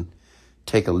risks and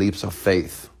taking leaps of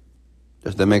faith.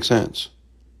 Does that make sense?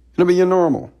 It'll be your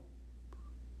normal.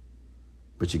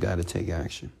 But you got to take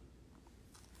action.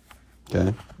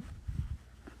 Okay?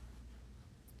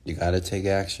 You got to take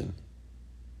action.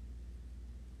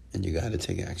 And you got to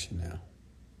take action now.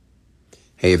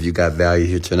 Hey, if you got value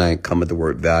here tonight, come at the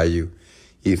word value.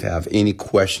 If you have any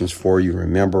questions for you,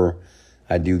 remember,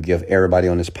 I do give everybody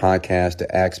on this podcast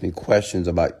to ask me questions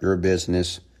about your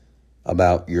business,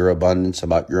 about your abundance,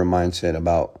 about your mindset,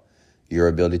 about your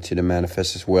ability to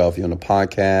manifest as well. If you're on the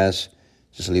podcast,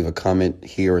 just leave a comment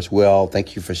here as well.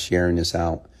 Thank you for sharing this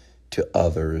out to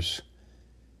others,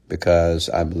 because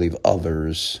I believe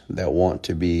others that want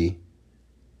to be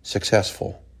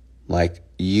successful like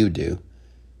you do,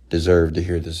 deserve to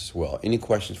hear this as well. Any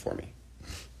questions for me?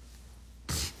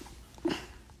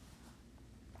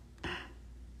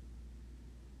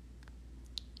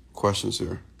 Questions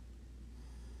here?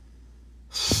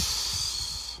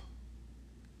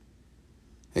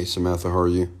 Hey, Samantha, how are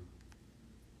you?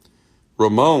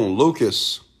 Ramon,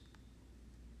 Lucas,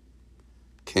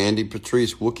 Candy,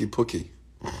 Patrice, Wookie Pookie,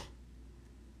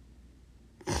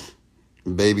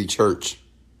 Baby Church,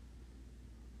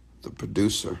 the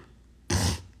producer.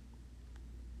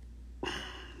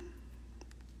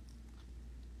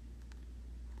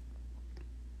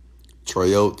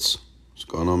 Trey Oates. What's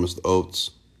going on, Mr.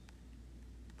 Oates?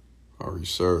 How are you,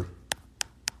 sir?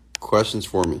 Questions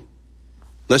for me?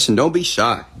 Listen, don't be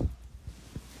shy.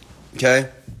 Okay?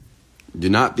 Do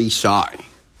not be shy.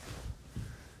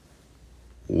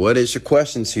 What is your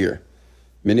questions here?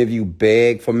 Many of you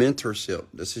beg for mentorship.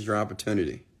 This is your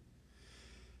opportunity.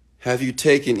 Have you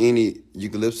taken any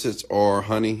eucalyptus or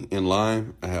honey and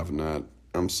lime? I have not.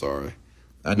 I'm sorry.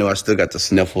 I know I still got the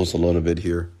sniffles a little bit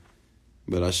here,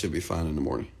 but I should be fine in the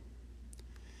morning.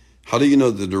 How do you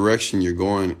know the direction you're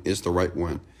going is the right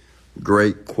one?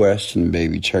 Great question,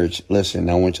 baby church. Listen,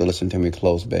 I want you to listen to me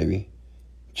close, baby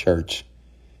church.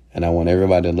 And I want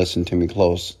everybody to listen to me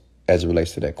close as it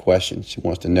relates to that question. She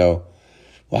wants to know,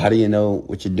 well, how do you know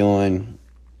what you're doing,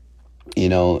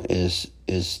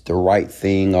 is the right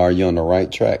thing? Are you on the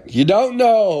right track? You don't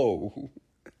know.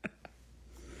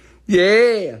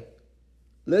 Yeah.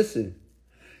 Listen,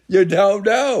 you don't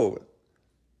know.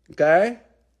 Okay?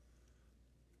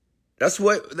 That's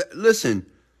what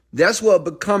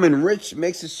becoming rich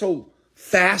makes it so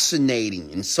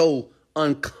fascinating and so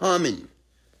uncommon.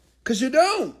 Because you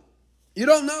don't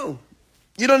know.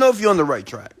 You don't know if you're on the right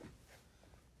track.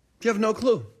 You have no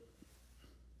clue.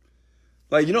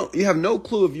 You have no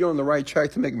clue if you're on the right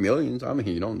track to make millions. I mean,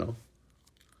 you don't know.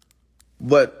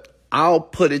 But I'll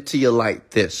put it to you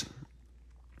like this.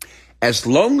 As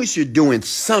long as you're doing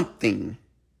something,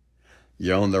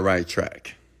 you're on the right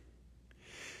track.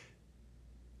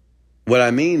 What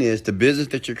I mean is the business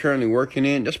that you're currently working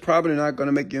in, that's probably not going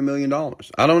to make you $1 million.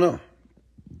 I don't know.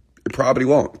 It probably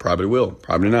won't. Probably will.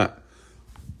 Probably not.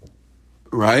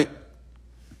 Right?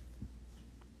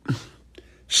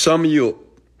 Some of you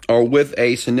are with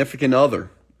a significant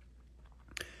other.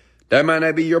 That might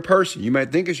not be your person. You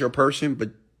might think it's your person, but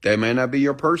that might not be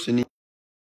your person.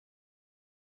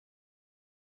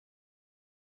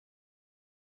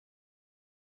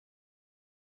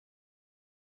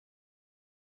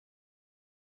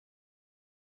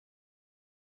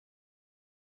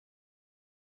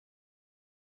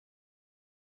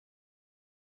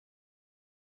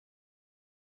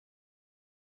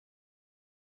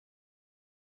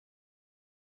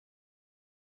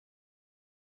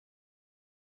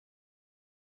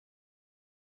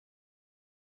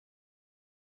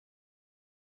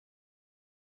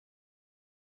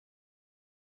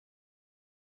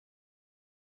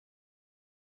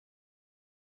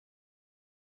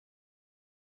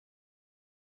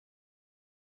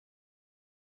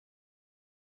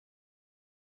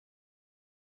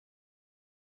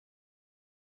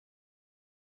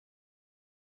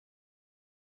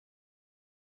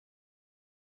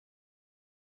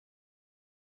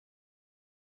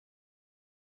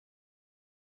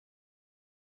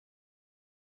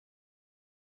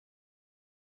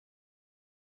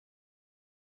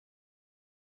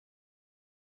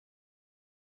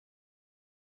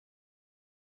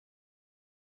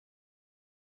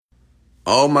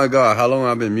 Oh my God, how long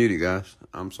have I been muted, guys?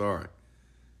 I'm sorry.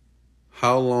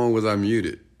 How long was I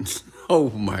muted? Oh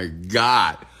my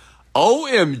God.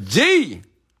 OMG.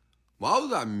 Why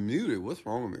was I muted? What's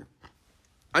wrong with me?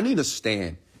 I need a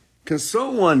stand. Can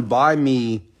someone buy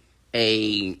me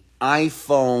a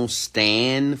iPhone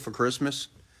stand for Christmas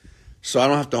so I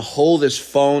don't have to hold this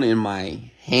phone in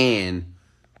my hand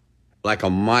like a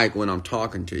mic when I'm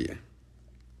talking to you?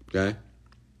 Okay?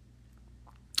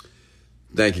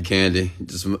 Thank you, Candy.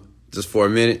 Just for a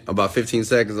minute, about 15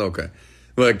 seconds? Okay.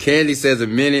 Well, Candy says a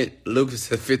minute, Lucas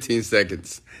says 15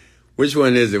 seconds. Which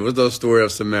one is it? What's the story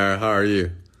of Samara? How are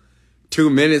you? 2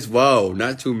 minutes? Whoa,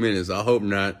 not 2 minutes. I hope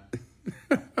not.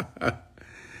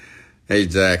 Hey,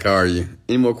 Jack, how are you?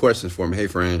 Any more questions for me? Hey,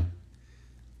 friend.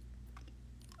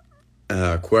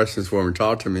 Questions for me.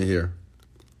 Talk to me here.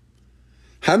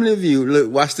 How many of you, look,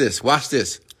 watch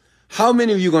this. How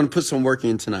many of you are going to put some work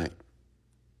in tonight?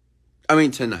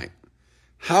 Tonight.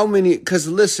 How many? Because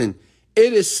listen,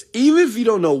 it is, even if you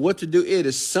don't know what to do, it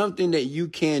is something that you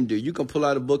can do. You can pull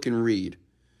out a book and read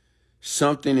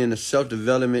something in the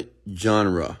self-development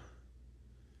genre.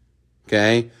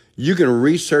 Okay? You can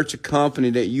research a company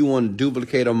that you want to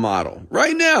duplicate a model.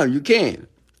 Right now, you can.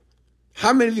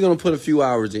 How many of you going to put a few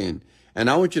hours in? And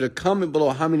I want you to comment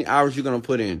below how many hours you're going to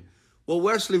put in. Well,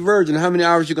 Wesley Virgin, how many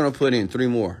hours you going to put in? 3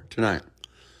 more tonight.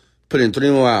 Put in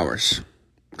 3 more hours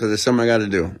because there's something I got to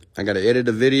do. I got to edit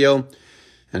the video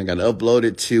and I got to upload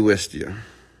it to Wistia.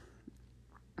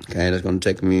 Okay, that's going to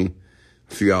take me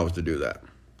a few hours to do that.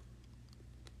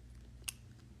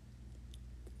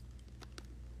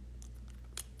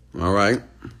 All right.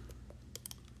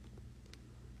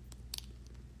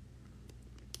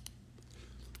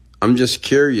 I'm just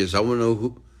curious. I want to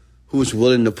know who's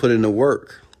willing to put in the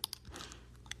work.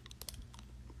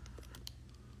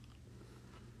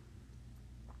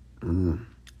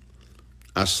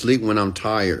 I sleep when I'm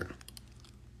tired.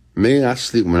 Me, I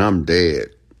sleep when I'm dead.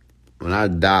 When I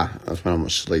die, that's when I'm going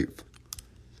to sleep.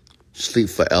 Sleep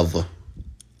forever.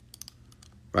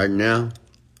 Right now,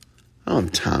 I don't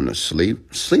have time to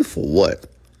sleep. Sleep for what?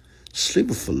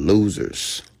 Sleep for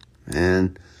losers,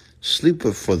 man. Sleep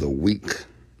for the weak.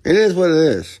 It is what it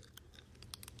is.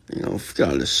 You know, forget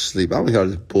all this sleep. I don't hear all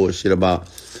this bullshit about,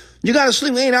 you got to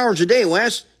sleep 8 hours a day,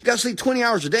 Wes. You got to sleep 20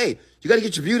 hours a day. You got to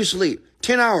get your beauty sleep.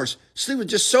 10 hours. Sleep is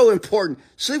just so important.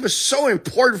 Sleep is so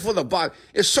important for the body.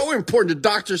 It's so important. The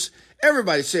doctors,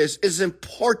 everybody says it's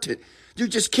important. You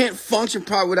just can't function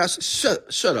properly without,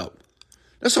 shut up.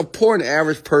 Let's support an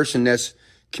average person that's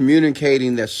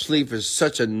communicating that sleep is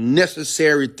such a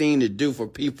necessary thing to do for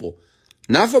people.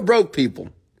 Not for broke people.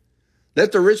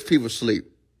 Let the rich people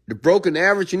sleep. The broken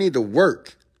average, you need to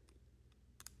work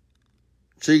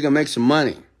so you can make some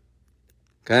money.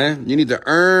 Okay? You need to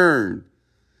earn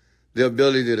the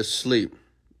ability to sleep.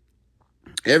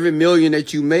 Every million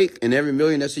that you make and every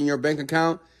million that's in your bank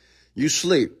account, you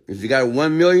sleep. If you got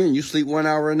 1 million, you sleep 1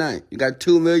 hour a night. You got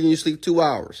 2 million, you sleep 2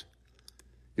 hours.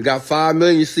 You got 5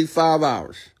 million, you sleep 5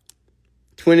 hours.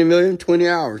 20 million, 20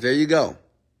 hours. There you go.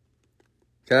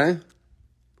 Okay?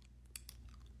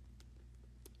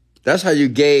 That's how you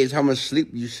gauge how much sleep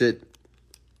you should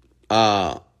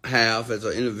have as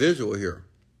an individual here.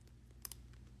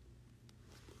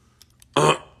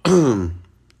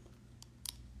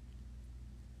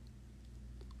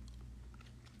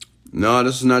 No,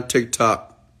 this is not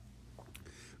TikTok.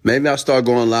 Maybe I'll start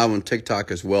going live on TikTok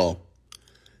as well,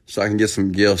 so I can get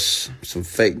some gifts, some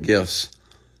fake gifts.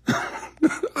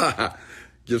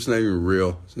 Gifts not even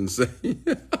real. It's insane.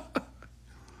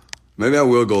 Maybe I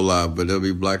will go live, but they'll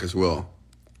be black as well.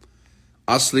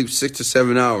 I sleep 6 to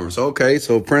 7 hours. Okay,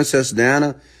 so Princess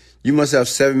Diana, you must have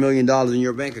 $7 million in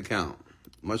your bank account.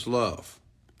 Much love.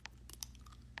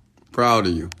 Proud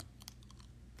of you.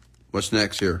 What's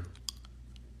next here?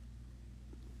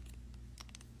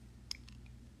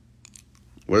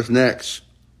 What's next?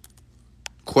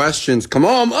 Questions. Come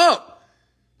on, I'm up.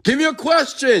 Give me a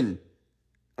question.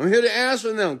 I'm here to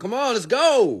answer them. Come on, let's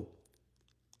go.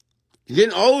 You're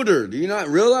getting older. Do you not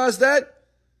realize that?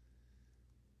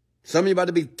 Some of you about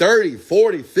to be 30,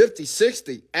 40, 50,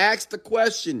 60. Ask the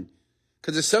question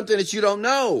because it's something that you don't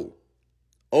know.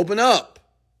 Open up.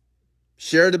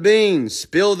 Share the beans.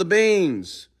 Spill the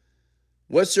beans.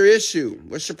 What's your issue?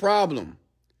 What's your problem?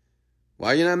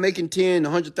 Why are you not making $10,000,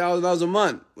 $100,000 a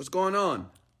month? What's going on?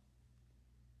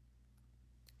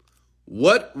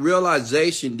 What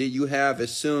realization did you have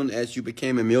as soon as you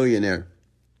became a millionaire?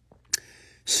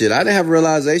 Shit, I didn't have a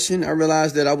realization. I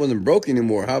realized that I wasn't broke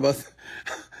anymore. How about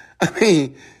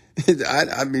that?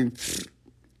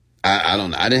 I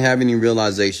don't know. I didn't have any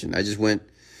realization. I just went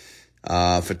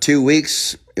for 2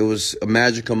 weeks. It was a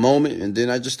magical moment. And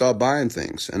then I just started buying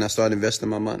things. And I started investing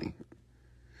my money.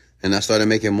 And I started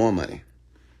making more money.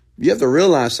 You have to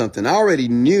realize something. I already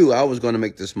knew I was going to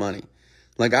make this money.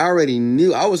 Like I already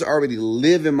knew. I was already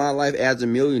living my life as a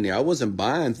millionaire. I wasn't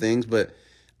buying things, but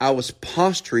I was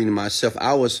posturing myself.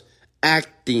 I was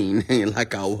acting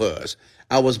like I was.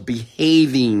 I was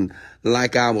behaving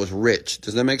like I was rich.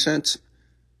 Does that make sense?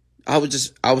 I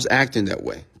was acting that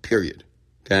way, period.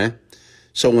 Okay.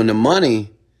 So when the money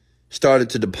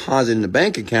started to deposit in the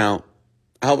bank account,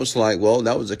 I was like, well,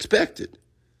 that was expected.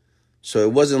 So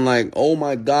it wasn't like, oh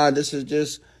my God, this is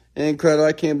just incredible.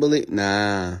 I can't believe.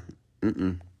 Nah. I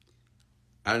didn't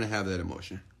have that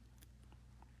emotion.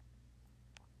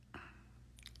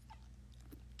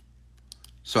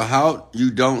 So how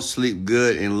you don't sleep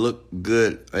good and look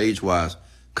good age-wise?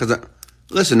 Because,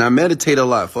 listen, I meditate a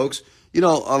lot, folks. You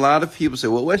know, a lot of people say,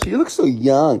 well, Wesley, you look so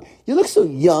young. You look so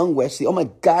young, Wesley. Oh, my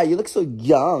God, you look so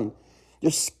young.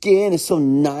 Your skin is so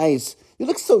nice. You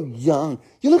look so young.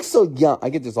 You look so young. I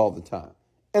get this all the time.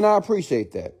 And I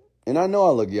appreciate that. And I know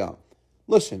I look young.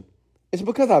 Listen, it's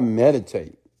because I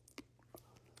meditate.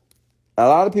 A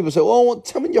lot of people say, oh, well,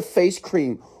 tell me your face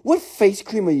cream. What face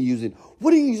cream are you using?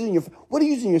 What are you using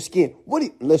in your skin?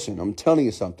 Listen, I'm telling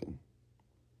you something.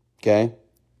 Okay?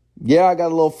 Yeah, I got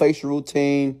a little facial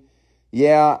routine.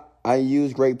 Yeah, I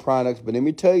use great products. But let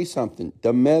me tell you something.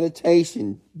 The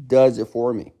meditation does it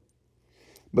for me.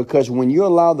 Because when you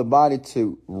allow the body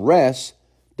to rest,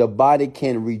 the body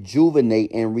can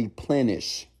rejuvenate and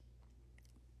replenish.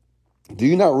 Do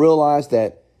you not realize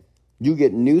that you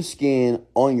get new skin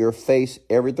on your face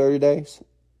every 30 days?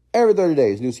 Every 30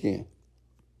 days, new skin.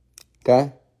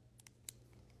 Okay?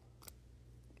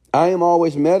 I am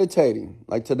always meditating.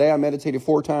 Like today, I meditated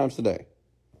 4 times today.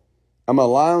 I'm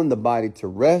allowing the body to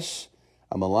rest.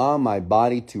 I'm allowing my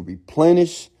body to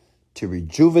replenish, to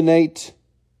rejuvenate,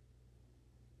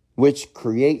 which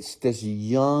creates this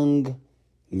young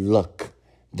look,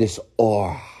 this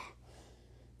aura.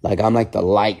 Like I'm like the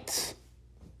light.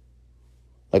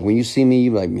 Like when you see me,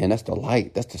 you're like, man, that's the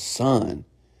light. That's the sun.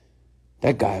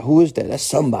 That guy, who is that? That's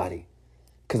somebody.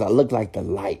 Because I look like the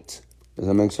light. Does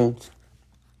that make sense?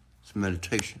 It's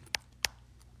meditation.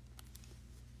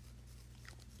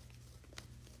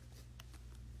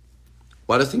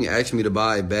 Why does he ask me to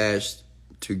buy a badge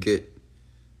to get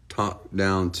talked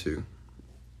down to?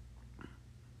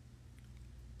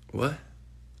 What?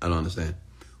 I don't understand.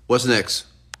 What's next?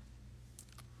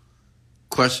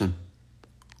 Question.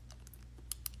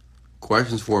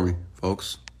 Questions for me,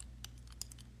 folks.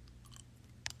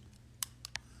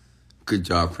 Good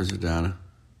job, Princess Diana.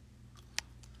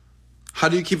 How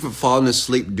do you keep from falling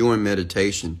asleep during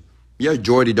meditation? Yeah,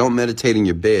 Jordy, don't meditate in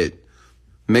your bed.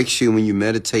 Make sure when you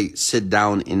meditate, sit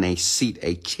down in a seat,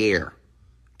 a chair,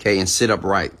 okay, and sit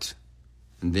upright,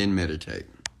 and then meditate.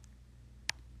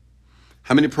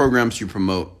 How many programs you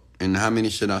promote, and how many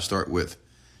should I start with?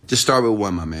 Just start with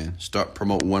one, my man.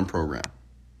 Promote one program.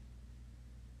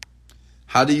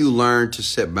 How do you learn to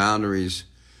set boundaries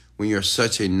when you're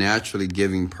such a naturally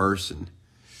giving person?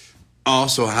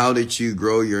 Also, how did you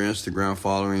grow your Instagram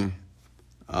following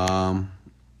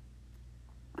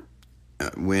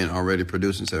when already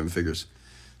producing 7 figures?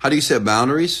 How do you set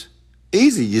boundaries?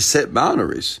 Easy. You set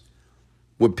boundaries.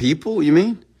 With people, you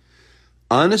mean?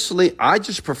 Honestly, I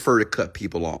just prefer to cut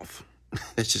people off.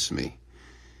 That's just me.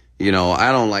 You know,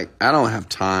 I don't have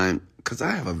time because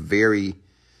I have a very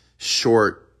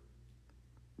short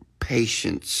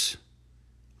patience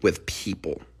with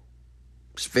people.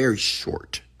 It's very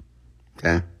short.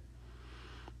 Okay?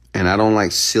 And I don't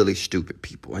like silly, stupid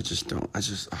people. I just don't.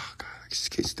 Oh God, I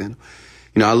just can't stand them.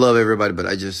 You know, I love everybody, but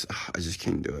I just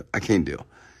can't do it. I can't deal.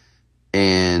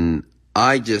 And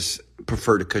I just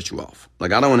prefer to cut you off.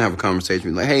 Like, I don't want to have a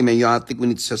conversation like, hey, man, I think we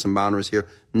need to set some boundaries here.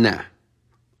 Nah.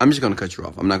 I'm just going to cut you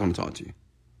off. I'm not going to talk to you.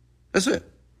 That's it.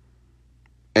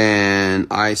 And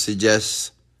I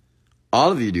suggest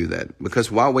all of you do that,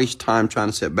 because why waste time trying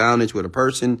to set boundaries with a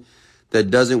person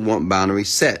that doesn't want boundaries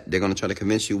set? They're going to try to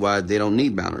convince you why they don't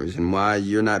need boundaries and why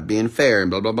you're not being fair and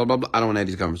blah, blah, blah, blah, blah. I don't want to have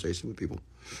these conversations with people.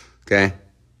 Okay?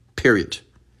 Period.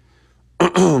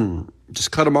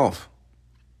 Just cut them off.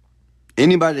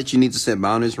 Anybody that you need to set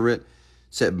boundaries with,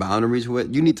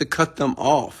 you need to cut them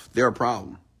off. They're a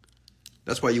problem.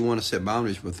 That's why you want to set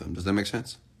boundaries with them. Does that make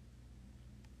sense?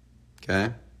 Okay?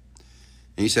 And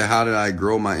you say, how did I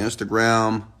grow my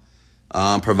Instagram?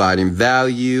 Providing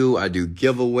value. I do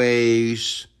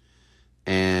giveaways.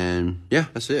 And yeah,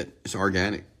 that's it. It's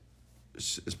organic.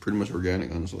 It's pretty much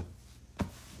organic, honestly.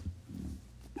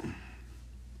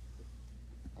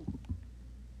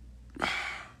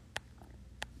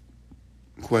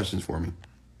 Questions for me?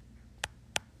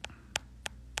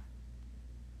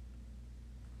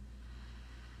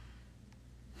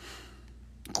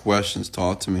 Questions,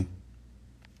 talk to me.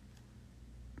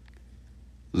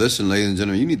 Listen, ladies and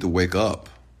gentlemen, you need to wake up.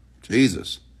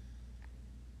 Jesus.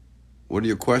 What are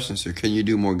your questions, sir? Can you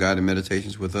do more guided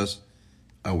meditations with us?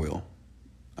 I will.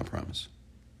 I promise.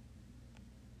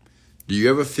 Do you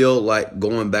ever feel like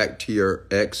going back to your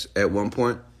ex at one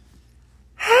point?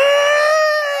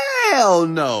 Hell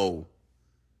no.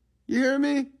 You hear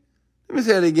me? Let me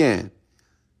say it again.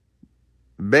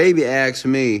 Baby asked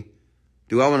me,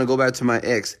 do I want to go back to my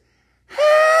ex?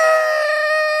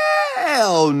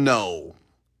 Hell no.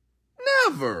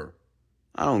 Never.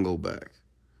 I don't go back.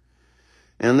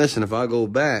 And listen, if I go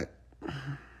back,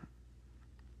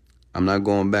 I'm not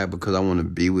going back because I want to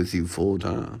be with you full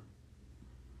time.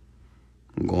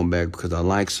 I'm going back because I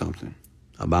like something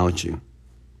about you.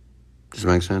 Does that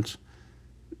make sense?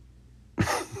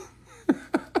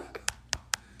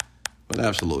 But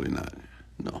absolutely not.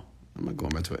 No. I'm not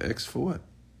going back to an ex for what?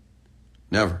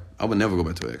 Never. I would never go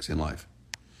back to an ex in life.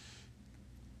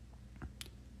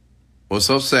 What's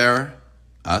up, Sarah?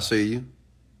 I see you.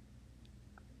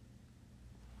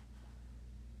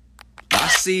 I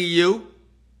see you.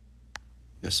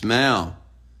 Yes, ma'am.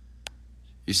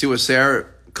 You see what Sarah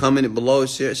commented below.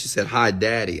 She said, "Hi,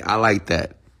 Daddy." I like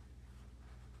that.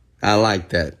 I like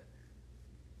that.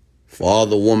 For all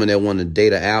the women that want to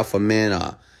date an alpha man,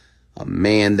 a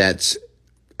man that's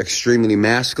extremely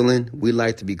masculine, we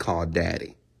like to be called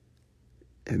daddy.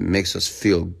 It makes us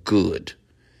feel good.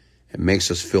 It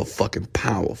makes us feel fucking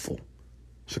powerful.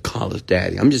 So call us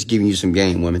daddy. I'm just giving you some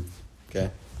game, women. Okay?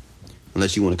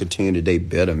 Unless you want to continue to date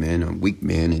better men or weak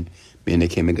men and men that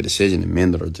can't make a decision and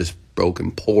men that are just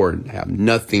broken, poor, and have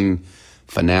nothing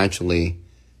financially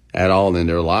at all in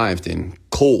their life, then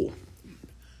cool.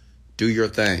 Do your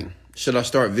thing. Should I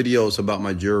start videos about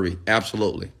my jewelry?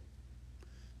 Absolutely.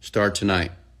 Start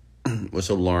tonight. What's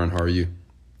up, Lauren? How are you?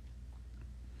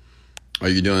 Are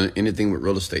you doing anything with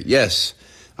real estate? Yes.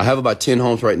 I have about 10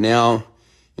 homes right now.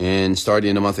 And starting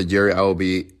in the month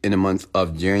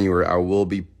of January, I will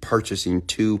be purchasing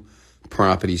 2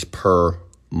 properties per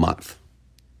month.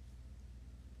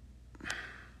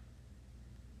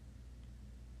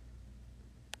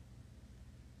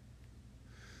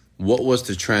 What was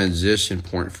the transition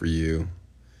point for you?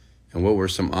 And what were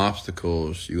some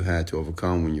obstacles you had to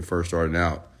overcome when you first started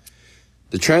out?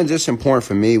 The transition point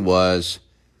for me was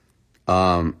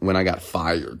when I got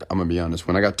fired. I'm going to be honest.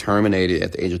 When I got terminated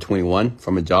at the age of 21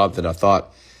 from a job that I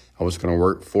thought I was going to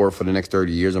work for the next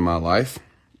 30 years of my life.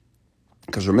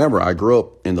 Because remember, I grew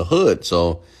up in the hood,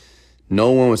 so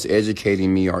no one was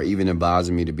educating me or even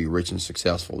advising me to be rich and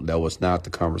successful. That was not the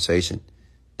conversation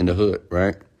in the hood,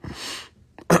 right?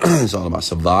 It's all about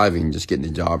surviving, just getting a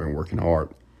job and working hard.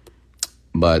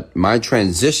 But my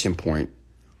transition point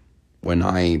when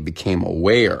I became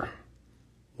aware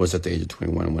was at the age of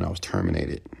 21 when I was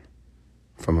terminated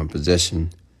from a position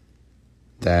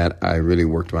that I really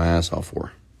worked my ass off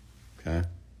for. Okay?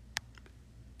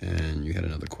 And you had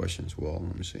another question as well.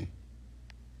 Let me see.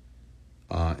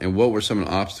 And what were some of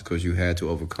the obstacles you had to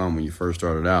overcome when you first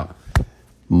started out?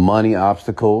 Money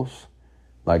obstacles.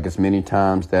 Like as many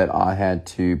times that I had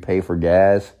to pay for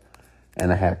gas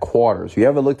and I had quarters. You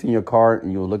ever looked in your car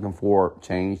and you were looking for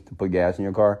change to put gas in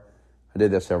your car? I did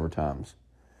that several times.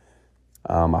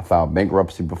 I filed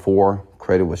bankruptcy before.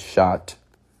 Credit was shot.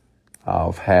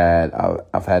 I've had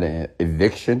an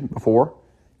eviction before.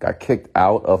 Got kicked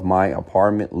out of my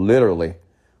apartment, literally,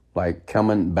 like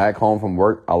coming back home from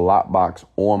work, a lockbox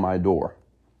on my door.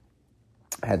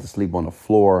 I had to sleep on the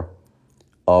floor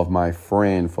of my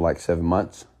friend for like 7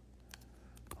 months.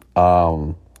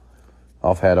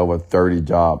 I've had over 30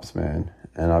 jobs, man,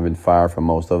 and I've been fired from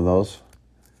most of those.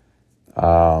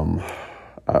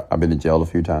 I've been to jail a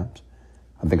few times.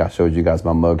 I think I showed you guys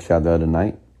my mugshot the other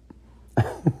night.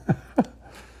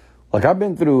 Like I've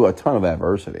been through a ton of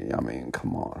adversity. I mean,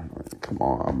 come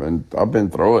on. I've been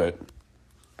through it.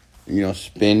 You know,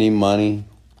 spending money,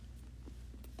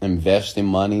 investing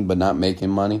money, but not making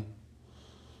money.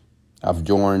 I've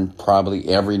joined probably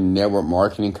every network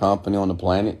marketing company on the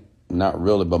planet. Not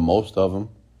really, but most of them.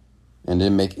 And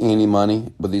didn't make any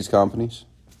money with these companies.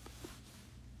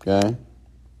 Okay?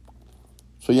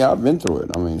 So, yeah, I've been through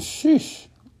it. I mean, sheesh.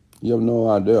 You have no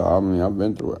idea. I mean, I've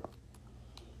been through it.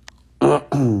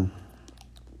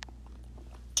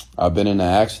 I've been in an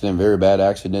accident, very bad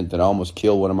accident, that almost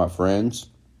killed one of my friends.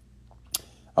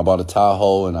 I bought a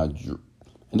Tahoe, and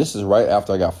this is right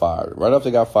after I got fired. Right after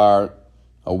I got fired,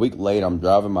 a week later, I'm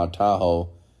driving my Tahoe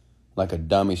like a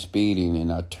dummy speeding,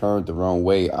 and I turned the wrong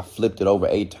way. I flipped it over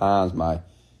 8 times. My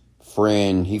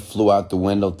friend, he flew out the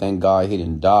window. Thank God he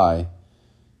didn't die,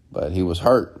 but he was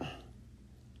hurt,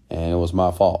 and it was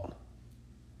my fault.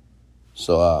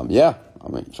 So, yeah, I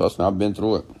mean, trust me, I've been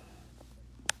through it.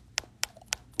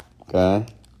 Okay?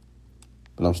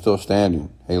 But I'm still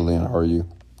standing. Hey, Lynn, how are you?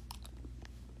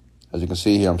 As you can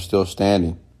see here, I'm still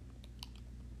standing.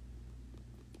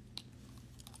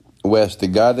 Wes, the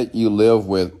guy that you live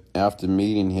with, after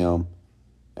meeting him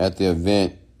at the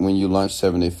event when you launched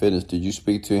 7 Day Fitness, did you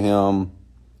speak to him,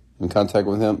 in contact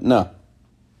with him? No.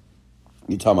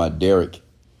 You talking about Derek?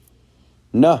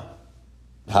 No.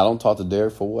 I don't talk to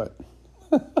Derek for what?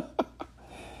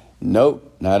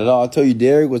 Nope, not at all. I told you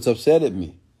Derek was upset at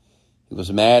me. He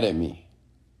was mad at me.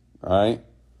 All right?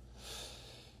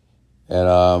 And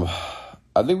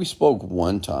I think we spoke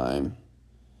one time.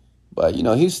 But, you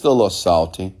know, he's still a little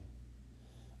salty.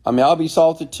 I mean, I'll be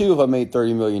salty too if I made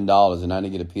 $30 million and I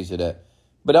didn't get a piece of that.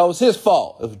 But that was his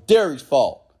fault. It was Derek's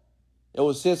fault. It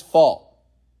was his fault.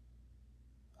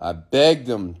 I begged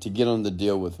him to get on the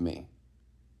deal with me.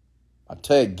 I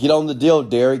tell you, get on the deal,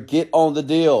 Derek. Get on the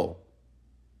deal.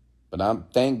 But I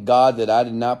thank God that I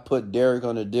did not put Derek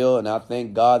on the deal, and I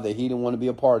thank God that he didn't want to be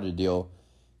a part of the deal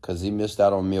because he missed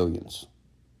out on millions.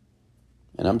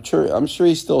 And I'm sure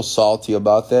he's still salty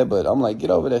about that, but I'm like, get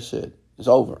over that shit. It's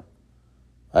over.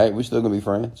 Right? We still gonna be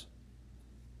friends.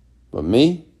 But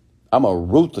me, I'm a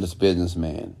ruthless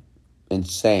businessman.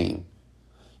 Insane.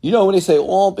 You know when they say,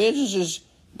 "Oh, business,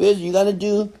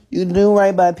 you do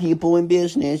right by people in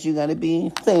business. You gotta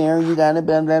be fair. You gotta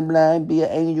blah blah blah. Be an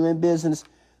angel in business."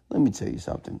 Let me tell you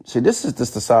something. See, this is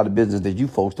just the side of business that you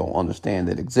folks don't understand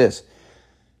that exists.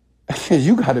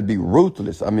 You gotta be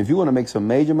ruthless. I mean, if you want to make some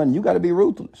major money, you gotta be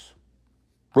ruthless.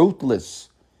 Ruthless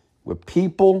with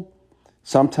people.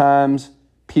 Sometimes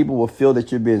people will feel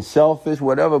that you're being selfish,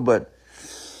 whatever, but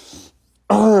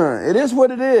it is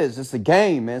what it is. It's a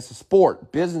game, man. It's a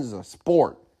sport. Business is a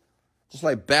sport. Just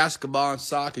like basketball and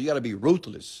soccer, you got to be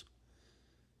ruthless.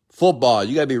 Football,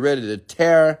 you got to be ready to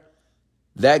tear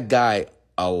that guy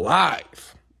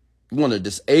alive. You want to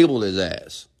disable his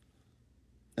ass.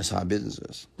 That's how business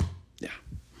is. Yeah.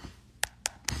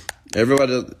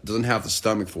 Everybody doesn't have the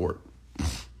stomach for it.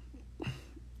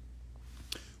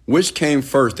 Which came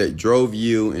first that drove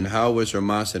you, and how was your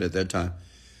mindset at that time?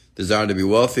 Desire to be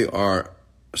wealthy or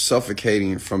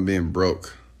suffocating from being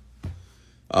broke?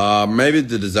 Maybe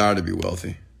the desire to be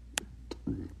wealthy.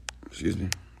 Excuse me.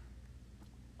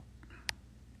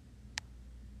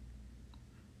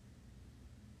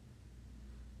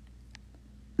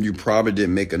 You probably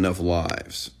didn't make enough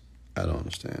lives. I don't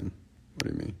understand. What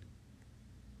do you mean?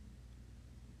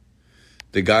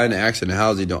 The guy in the accident,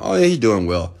 how's he doing? Oh, yeah, he's doing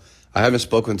well. I haven't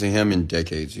spoken to him in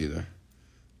decades either.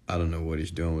 I don't know what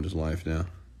he's doing with his life now.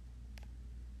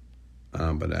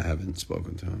 But I haven't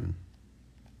spoken to him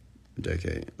in a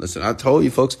decade. Listen, I told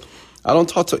you folks, I don't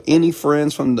talk to any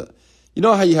friends from the, you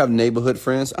know how you have neighborhood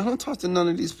friends? I don't talk to none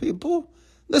of these people.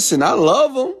 Listen, I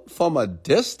love them from a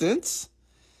distance.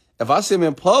 If I see them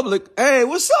in public, hey,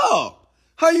 what's up?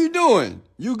 How you doing?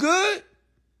 You good?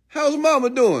 How's mama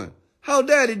doing? How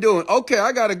daddy doing? Okay,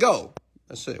 I gotta go.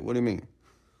 That's it. What do you mean?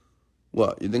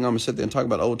 What, you think I'm going to sit there and talk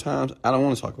about old times? I don't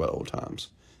want to talk about old times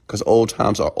because old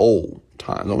times are old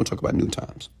times. I want to talk about new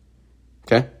times.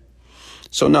 Okay?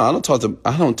 So no, I don't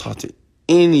talk to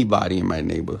anybody in my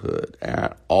neighborhood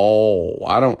at all.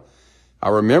 I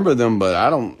remember them, but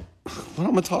what am I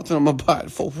going to talk to them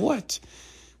about? For what?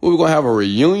 We're going to have a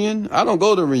reunion? I don't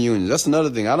go to reunions. That's another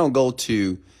thing. I don't go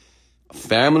to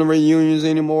family reunions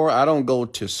anymore. I don't go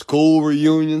to school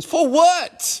reunions. For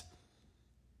what?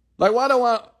 Like, why don't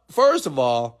I? First of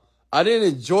all, I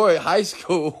didn't enjoy high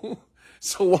school,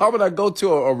 so why would I go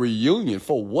to a reunion?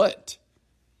 For what?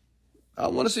 I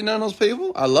don't want to see none of those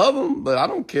people. I love them, but I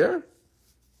don't care.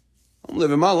 I'm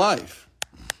living my life.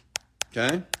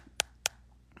 Okay?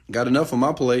 Got enough on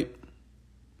my plate.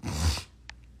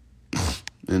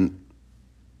 And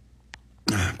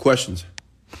questions.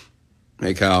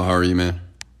 Hey, Kyle, how are you, man?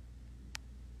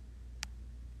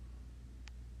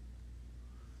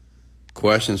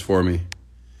 Questions for me.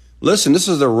 Listen, this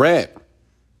is the rant.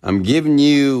 I'm giving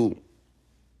you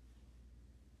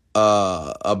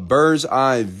a bird's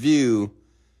eye view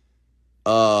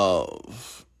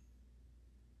of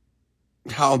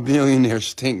how millionaires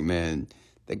stink, man.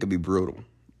 They could be brutal,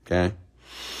 okay?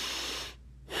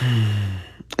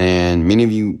 And many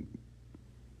of you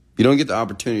don't get the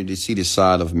opportunity to see the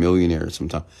side of millionaires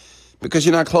sometimes because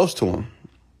you're not close to them,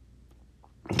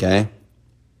 okay?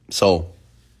 So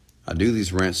I do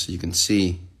these rants so you can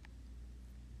see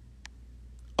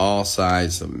all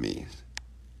sides of me,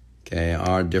 okay,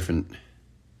 are different.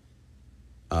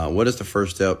 What is the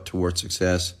first step towards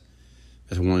success?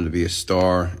 As wanting to be a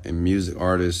star and music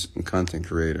artist and content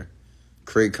creator.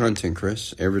 Create content,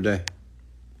 Chris, every day.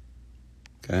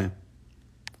 Okay?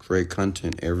 Create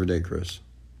content every day, Chris.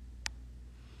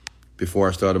 Before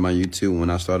I started my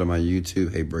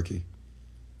YouTube, hey, Bricky.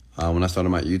 When I started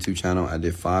my YouTube channel, I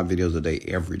did 5 videos a day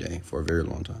every day for a very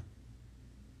long time.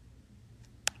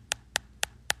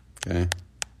 Okay.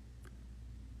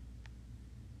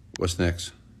 What's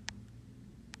next?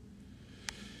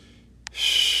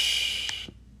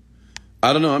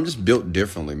 I don't know. I'm just built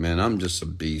differently, man. I'm just a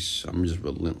beast. I'm just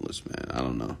relentless, man. I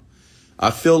don't know.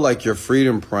 I feel like your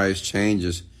freedom price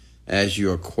changes as you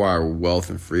acquire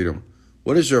wealth and freedom.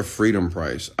 What is your freedom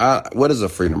price? What is a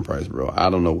freedom price, bro?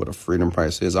 I don't know what a freedom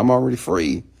price is. I'm already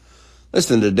free.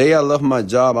 Listen, the day I left my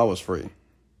job, I was free.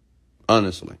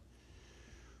 Honestly.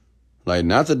 Like,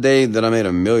 not the day that I made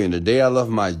 $1 million. The day I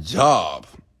left my job,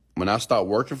 when I stopped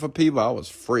working for people, I was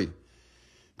free.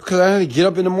 Because I didn't get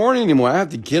up in the morning anymore. I have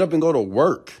to get up and go to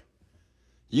work.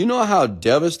 You know how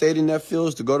devastating that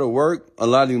feels to go to work? A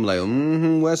lot of you are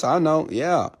like, Wes, I know.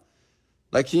 Yeah.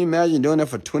 Like, can you imagine doing that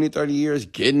for 20, 30 years,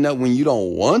 getting up when you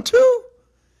don't want to?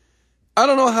 I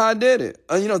don't know how I did it.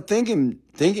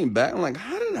 Thinking back, I'm like,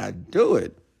 how did I do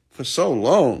it for so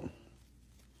long?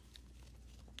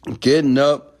 Getting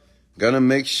up, Gonna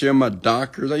make sure my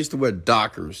Dockers, I used to wear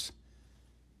Dockers.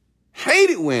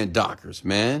 Hated wearing Dockers,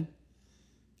 man.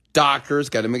 Dockers,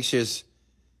 gotta make sure it's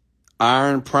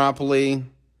ironed properly.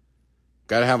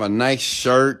 Gotta have a nice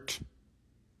shirt.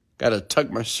 Gotta tuck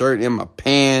my shirt in my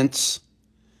pants.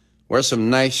 Wear some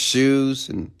nice shoes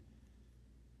and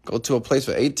go to a place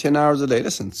for 8-10 hours a day.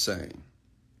 That's insane.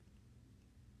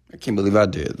 I can't believe I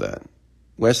did that.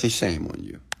 Wesley, shame on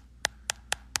you.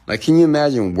 Like, can you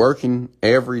imagine working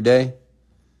every day?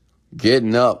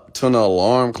 Getting up, turning the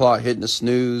alarm clock, hitting the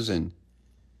snooze, and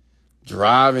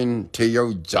driving to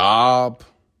your job,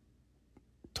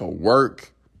 to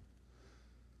work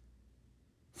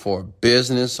for a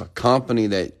business, a company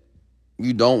that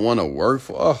you don't want to work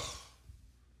for.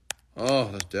 Oh,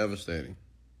 that's devastating.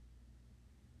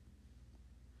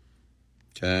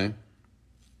 Okay.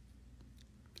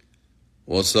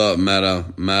 What's up,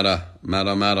 Meta?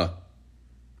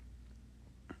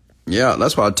 Yeah,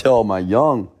 that's why I tell my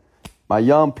young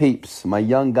peeps, my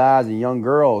young guys and young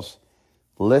girls,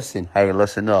 listen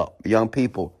up, young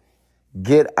people,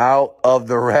 get out of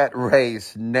the rat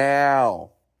race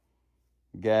now.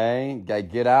 Okay?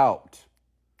 Get out.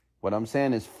 What I'm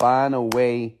saying is find a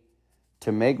way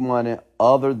to make money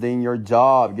other than your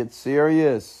job. Get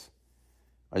serious.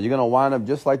 Are you going to wind up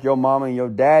just like your mama and your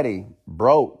daddy,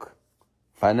 broke,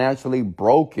 financially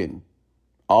broken,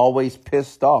 always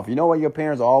pissed off? You know why your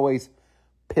parents are always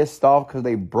pissed off? Because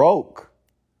they broke.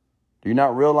 Do you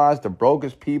not realize the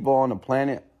brokest people on the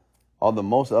planet are the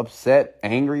most upset,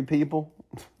 angry people?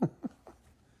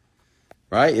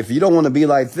 Right? If you don't want to be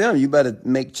like them, you better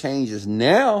make changes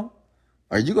now,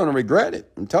 or you're going to regret it.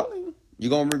 I'm telling you, you're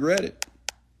going to regret it.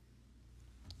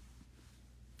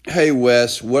 Hey,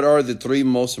 Wes, what are the 3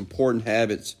 most important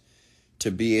habits to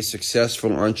be a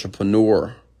successful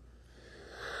entrepreneur?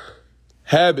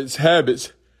 Habits.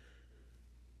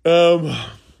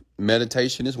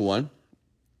 Meditation is 1.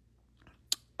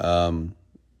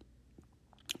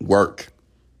 Work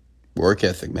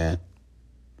ethic, man.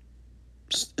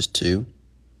 It's 2.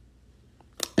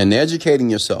 And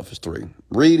educating yourself is 3.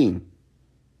 Reading,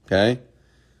 okay?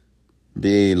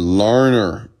 Be a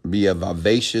learner. Be a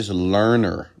vivacious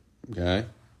learner, okay?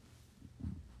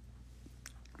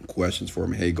 Questions for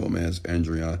me. Hey, Gomez,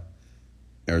 Adriana,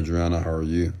 how are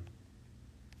you?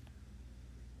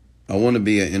 I want to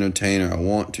be an entertainer. I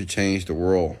want to change the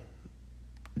world.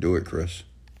 Do it, Chris.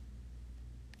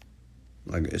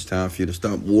 Like, it's time for you to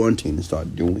stop wanting and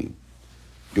start doing.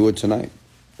 Do it tonight.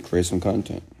 Create some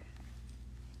content.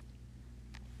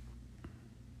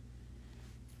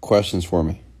 Questions for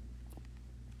me.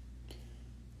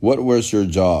 What was your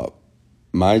job?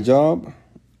 My job?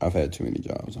 I've had too many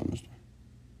jobs, honestly.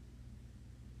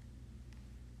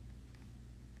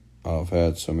 I've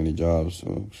had so many jobs,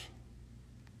 folks.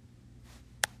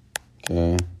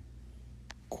 Okay.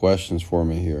 Questions for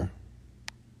me here.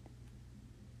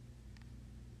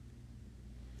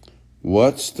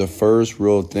 What's the first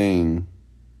real thing?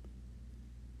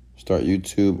 Start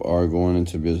YouTube or going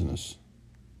into business?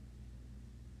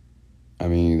 I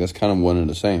mean, that's kind of one and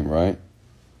the same, right?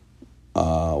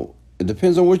 It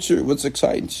depends on what's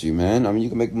exciting to you, man. I mean, you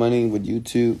can make money with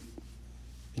YouTube.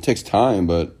 It takes time,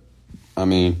 but I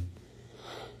mean,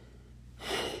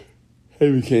 hey,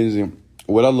 Mackenzie,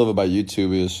 what I love about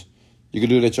YouTube is you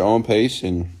can do it at your own pace,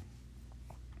 and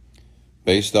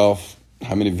based off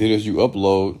how many videos you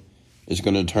upload, it's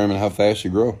going to determine how fast you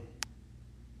grow.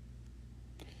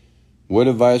 What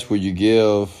advice would you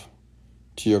give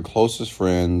to your closest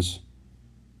friends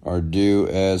or do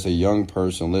as a young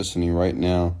person listening right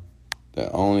now that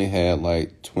only had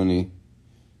like 10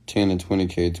 and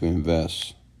 20K to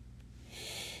invest?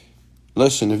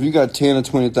 Listen, if you got $10,000 or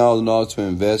 $20,000 to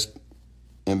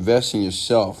invest in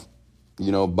yourself.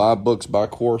 You know, buy books, buy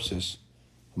courses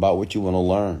about what you want to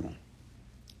learn.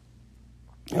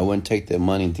 I wouldn't take that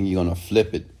money and think you're going to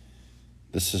flip it.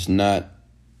 This is not,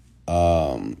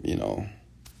 you know,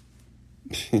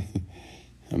 I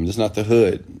mean, it's not the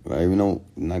hood, right? You know,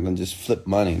 I'm not going to just flip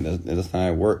money. That's not how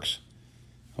it works.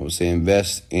 I would say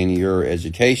invest in your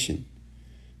education.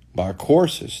 Buy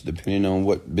courses, depending on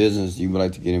what business you would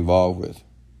like to get involved with.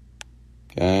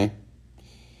 Okay?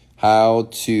 How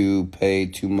to pay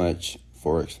too much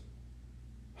Forex.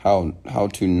 How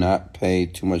to not pay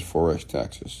too much Forex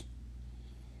taxes.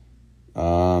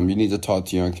 You need to talk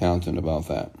to your accountant about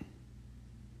that.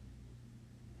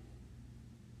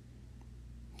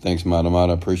 Thanks, Mata.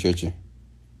 Appreciate you.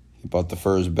 He bought the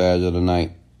first badge of the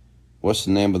night. What's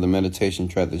the name of the meditation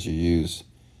track that you use?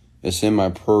 It's in my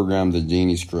program, the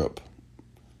Genie Script.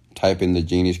 Type in the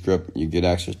Genie Script. You get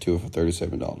access to it for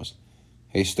 $37.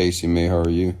 Hey, Stacy May, how are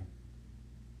you?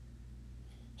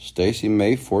 Stacy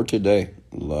made for today.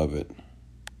 Love it.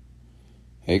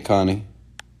 Hey, Connie.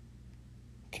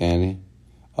 Candy.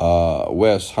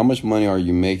 Wes, how much money are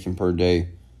you making per day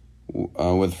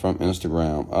with from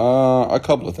Instagram? A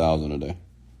couple of thousand a day.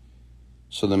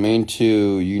 So the main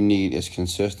two you need is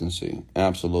consistency.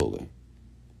 Absolutely.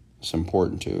 It's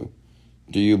important too.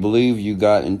 Do you believe you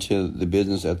got into the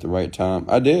business at the right time?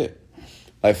 I did.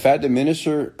 Like Fat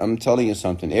Diminisher, I'm telling you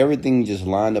something. Everything just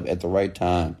lined up at the right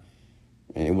time.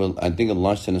 And it was, I think it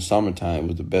launched in the summertime. It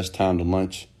was the best time to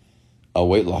launch a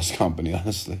weight loss company,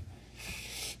 honestly.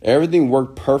 Everything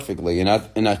worked perfectly. And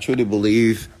I truly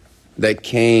believe that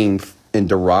came and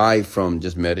derived from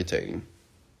just meditating.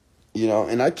 You know,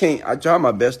 and I try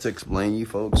my best to explain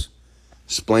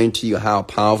to you how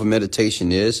powerful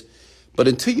meditation is. But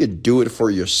until you do it for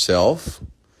yourself,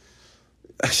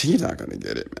 you're not going to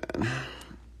get it, man.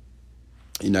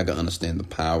 You're not going to understand the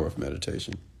power of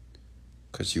meditation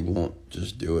because you won't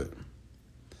just do it.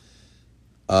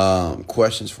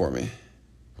 Questions for me?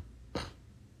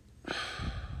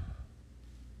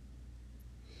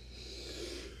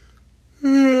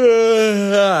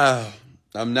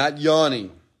 I'm not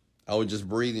yawning. I was just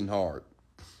breathing hard.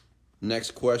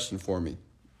 Next question for me.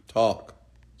 Talk.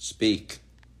 Speak.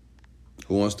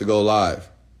 Who wants to go live?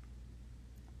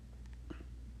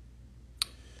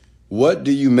 What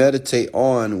do you meditate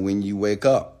on when you wake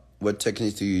up? What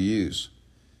techniques do you use?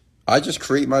 I just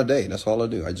create my day. That's all I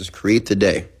do. I just create the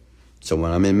day. So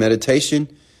when I'm in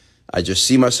meditation, I just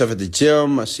see myself at the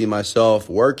gym. I see myself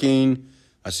working.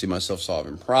 I see myself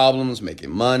solving problems,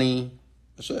 making money.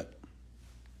 That's it.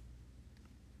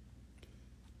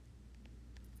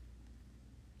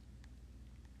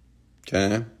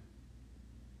 Okay.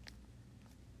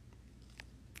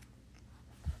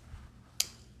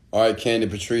 All right, Candy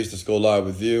Patrice, let's go live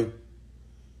with you.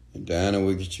 And Diana,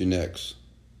 we'll get you next.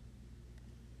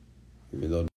 Even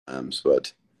though times,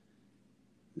 but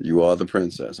you are the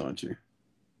princess, aren't you?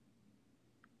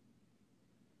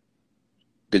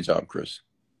 Good job, Chris.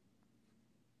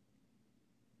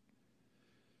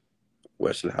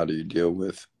 Wesley, how do you deal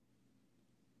with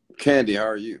Candy? How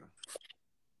are you?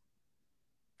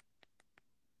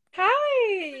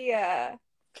 Hi.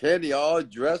 Candy, all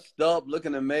dressed up,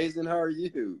 looking amazing. How are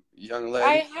you, young I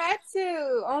lady? had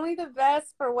to. Only the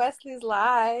best for Wesley's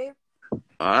Live.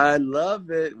 I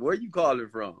love it. Where you calling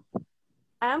from?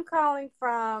 I'm calling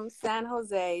from San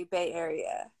Jose, Bay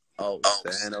Area. Oh,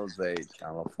 San Jose,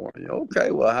 California.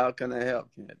 Okay, well, how can I help,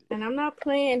 Candy? And I'm not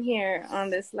playing here on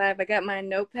this live. I got my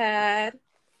notepad,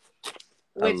 I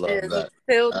which love is that.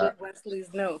 filled I, with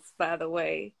Wesley's notes, by the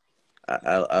way.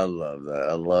 I love that.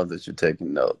 I love that you're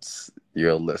taking notes. You're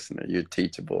a listener. You're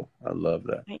teachable. I love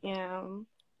that. I am.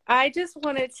 I just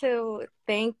wanted to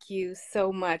thank you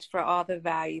so much for all the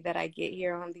value that I get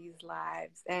here on these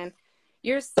lives. And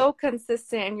you're so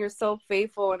consistent and you're so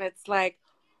faithful. And it's like,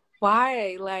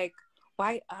 why? Like,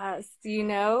 why us, you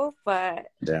know? But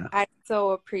Yeah. I so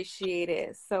appreciate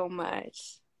it so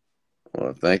much.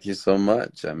 Well, thank you so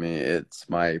much. I mean, it's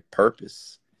my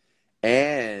purpose.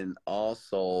 And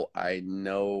also, I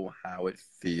know how it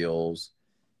feels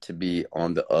to be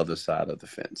on the other side of the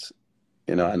fence.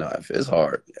 You know, I know it's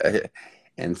hard.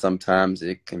 And sometimes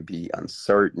it can be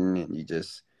uncertain and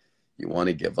you want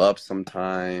to give up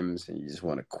sometimes and you just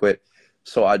want to quit.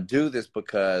 So I do this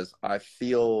because I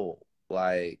feel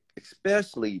like,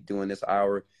 especially during this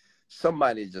hour,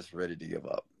 somebody's just ready to give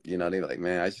up. You know, they're like,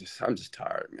 man, I'm just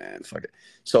tired, man. Fuck it.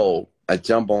 So I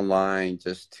jump online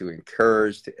just to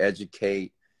encourage, to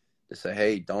educate, to say,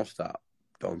 hey, don't stop.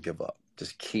 Don't give up.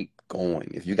 Just keep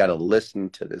going. If you got to listen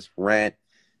to this rant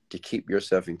to keep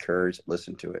yourself encouraged,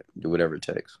 listen to it. Do whatever it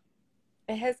takes.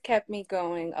 It has kept me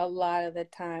going a lot of the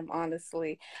time,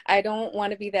 honestly. I don't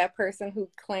want to be that person who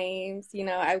claims,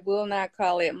 I will not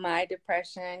call it my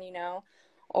depression,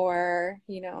 or,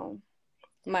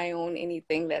 my own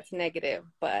anything that's negative.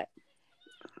 But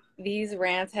these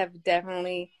rants have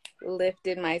definitely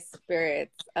lifted my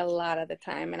spirits a lot of the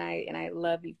time. And I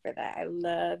love you for that. I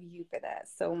love you for that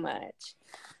so much.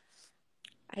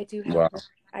 I do have Wow.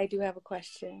 I do have a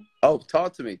question. Oh,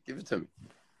 talk to me. Give it to me.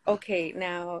 Okay,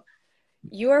 now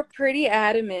you're pretty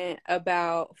adamant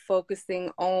about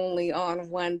focusing only on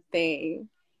one thing.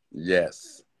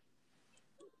 Yes.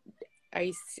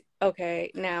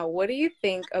 Okay? Now, what do you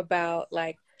think about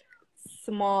like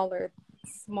smaller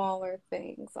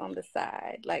things on the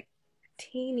side, like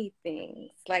teeny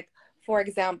things? Like, for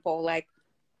example, like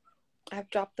I've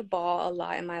dropped the ball a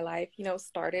lot in my life,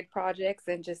 started projects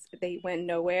and just they went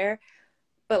nowhere.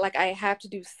 But like I have to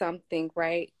do something,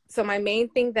 right? So my main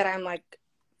thing that I'm like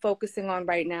focusing on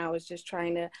right now is just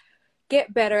trying to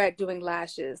get better at doing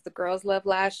lashes. The girls love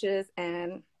lashes,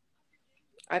 and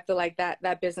I feel like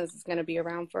that business is going to be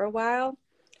around for a while.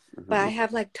 But I Mm-hmm.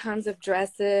 have like tons of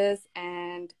dresses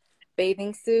and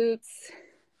bathing suits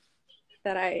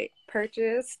that I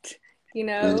purchased,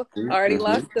 Mm-hmm. already Mm-hmm.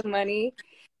 lost the money.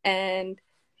 And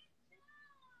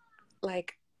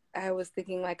like I was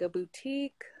thinking like a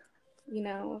boutique,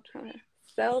 trying to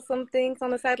sell some things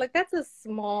on the side. Like that's a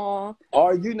small,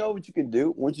 Or you know what you can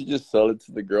do? Once you just sell it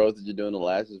to the girls that you're doing the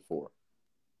lashes for.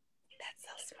 that's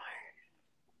so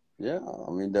smart. Yeah,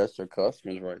 I mean that's your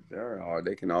customers right there. Or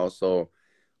they can also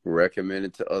recommend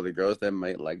it to other girls that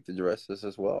might like the dresses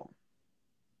as well.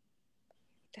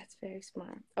 That's very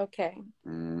smart. Okay.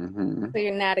 Hmm. So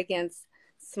you're not against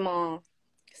smaller.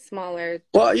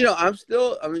 Well, I'm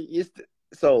still. I mean,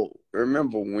 so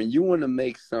remember when you want to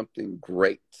make something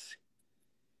great,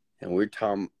 and we're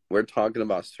talking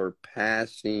about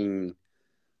surpassing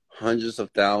hundreds of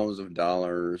thousands of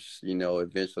dollars.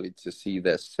 Eventually to see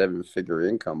that seven-figure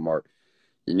income mark,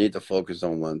 you need to focus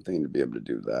on one thing to be able to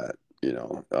do that.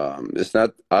 It's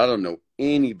not. I don't know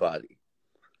anybody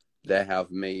that have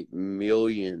made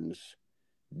millions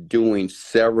doing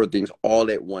several things all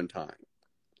at one time.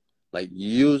 Like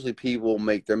usually people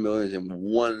make their millions in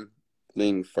one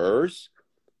thing first.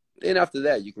 Then after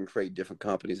that, you can create different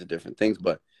companies and different things.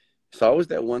 But it's always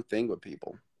that one thing with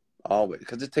people, always,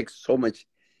 because it takes so much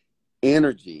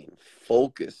energy and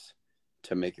focus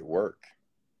to make it work.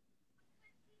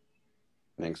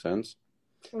 Make sense?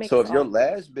 So Makes if your all.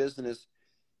 last business,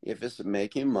 if it's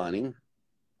making money,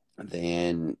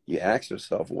 then you ask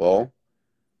yourself, well,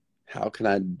 how can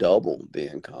I double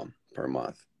the income per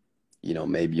month?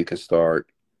 Maybe you can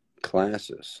start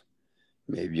classes.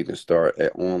 Maybe you can start an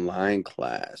online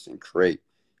class and create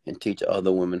and teach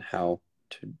other women how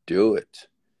to do it,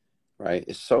 right?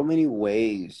 It's so many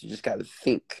ways. You just got to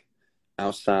think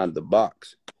outside the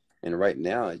box. And right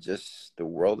now, the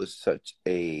world is such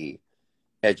a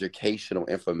educational,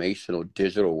 informational,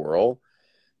 digital world.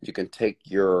 You can take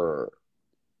your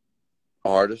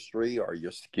artistry or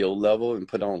your skill level and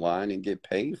put it online and get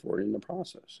paid for it in the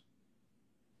process.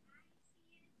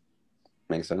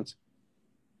 Make sense?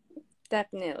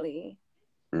 Definitely.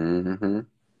 Mm-hmm.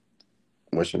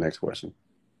 What's your next question?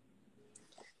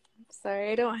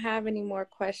 Sorry, I don't have any more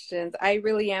questions. I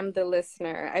really am the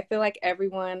listener. I feel like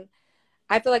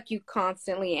you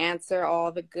constantly answer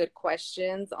all the good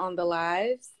questions on the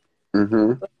lives.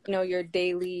 Mm-hmm. Your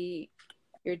daily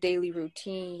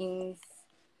routines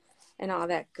and all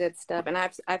that good stuff. And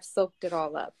I've soaked it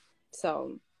all up.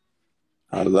 So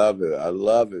I love it. I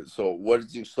love it. So, what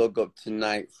did you soak up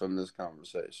tonight from this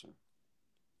conversation?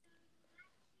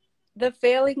 the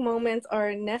failing moments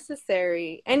are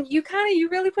necessary. And you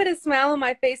really put a smile on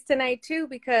my face tonight too,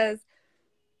 because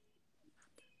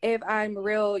if I'm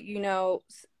real,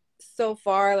 so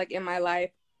far like in my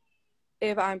life,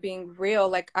 if I'm being real,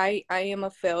 like I am a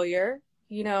failure,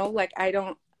 like I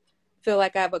don't feel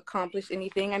like I've accomplished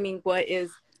anything. I mean, what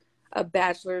is a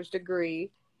bachelor's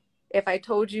degree? If I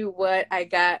told you what I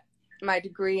got my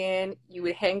degree in, you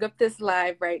would hang up this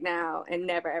live right now and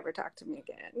never ever talk to me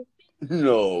again.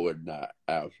 No, we're not.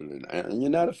 Absolutely not. And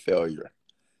you're not a failure.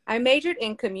 I majored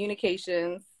in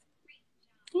communications.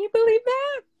 Can you believe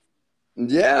that?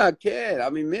 Yeah, I can. I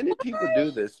mean, many people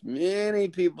do this. Many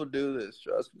people do this.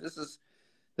 Trust me. This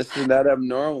is not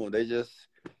abnormal. They just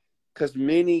because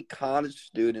many college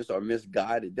students are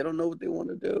misguided. They don't know what they want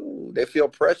to do. They feel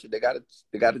pressure.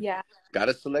 Yeah.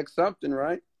 Gotta select something,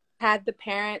 right? Had the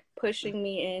parent pushing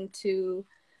me into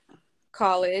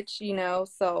college,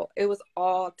 so it was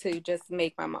all to just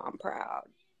make my mom proud.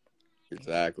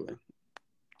 Exactly.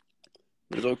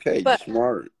 It's okay. You're But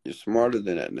smart. You're smarter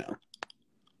than that now.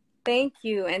 thank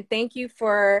you. And thank you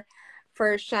for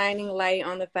shining light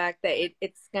on the fact that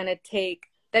it's gonna take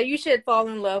that you should fall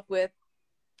in love with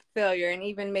failure and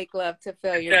even make love to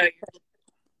failure because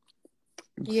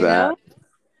you know Exactly.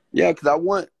 Yeah, because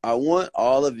I want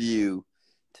all of you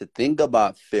to think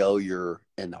about failure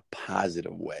in a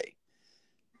positive way.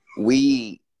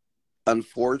 We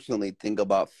unfortunately think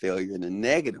about failure in a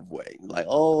negative way, like,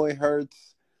 oh, it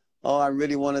hurts. Oh, I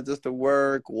really wanted this to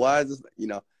work. Why is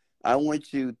this? I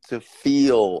want you to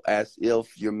feel as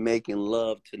if you're making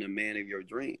love to the man of your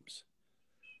dreams.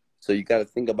 So you got to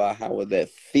think about how would that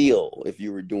feel if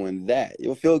you were doing that. It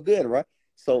would feel good, right?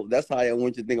 So that's how I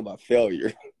want you to think about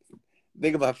failure.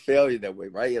 Think about failure that way,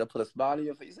 right? You gotta put a smile on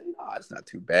your face. Say, no, it's not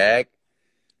too bad.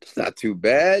 It's not too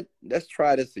bad. Let's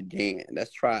try this again.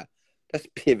 Let's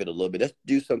pivot a little bit. Let's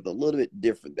do something a little bit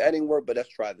different. That didn't work, but let's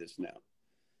try this now.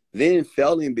 Then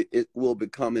failing, it will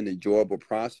become an enjoyable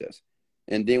process.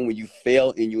 And then when you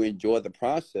fail and you enjoy the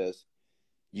process,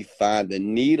 you find the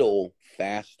needle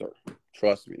faster.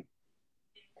 Trust me.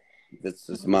 This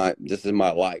is my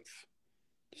life.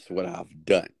 This is what I've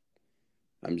done.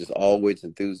 I'm just always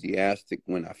enthusiastic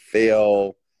when I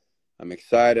fail. I'm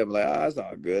excited. I'm like, it's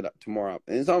all good. Tomorrow.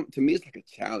 And to me, it's like a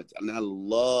challenge. I mean, I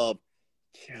love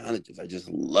challenges. I just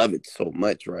love it so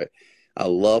much, right? I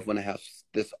love when I have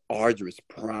this arduous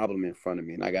problem in front of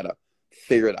me and I got to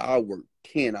figure it out. I'll work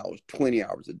 10 hours, 20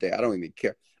 hours a day. I don't even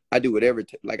care. I do whatever it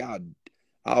takes. Like,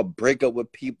 I'll break up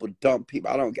with people, dump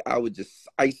people. I would just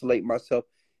isolate myself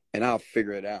and I'll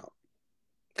figure it out.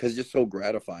 Because it's just so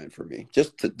gratifying for me.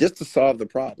 Just to solve the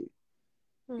problem.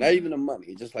 Not even the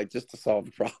money, just to solve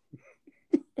the problem.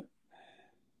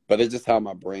 But it's just how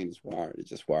my brain is wired. It's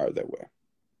just wired that way.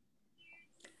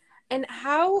 And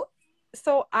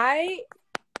so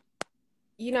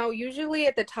usually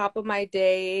at the top of my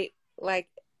day, like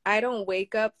I don't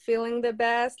wake up feeling the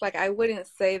best. Like I wouldn't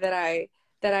say that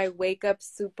I wake up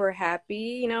super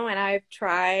happy, and I've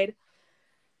tried,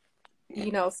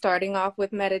 starting off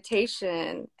with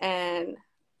meditation, and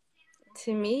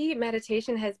to me,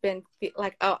 meditation has been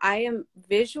like, oh, I am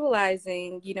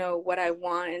visualizing, what I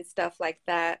want and stuff like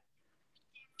that.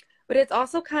 But it's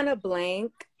also kind of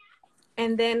blank.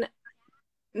 And then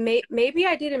maybe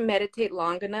I didn't meditate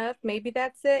long enough. Maybe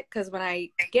that's it. Because when I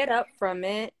get up from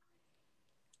it,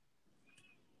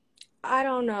 I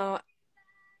don't know.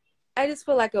 I just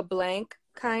feel like a blank,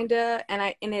 kind of.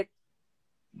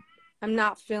 I'm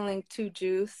not feeling too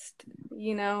juiced.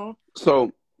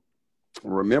 So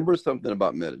remember something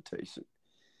about meditation.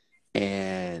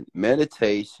 And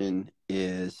meditation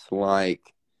is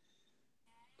like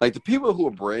the people who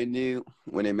are brand new,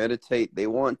 when they meditate, they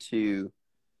want to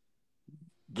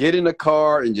get in a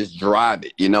car and just drive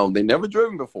it. They never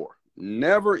driven before,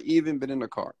 never even been in a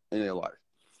car in their life.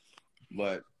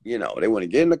 But, they want to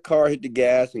get in the car, hit the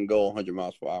gas, and go 100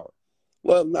 miles per hour.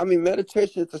 Well, I mean,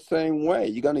 meditation is the same way.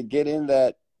 You're going to get in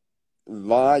that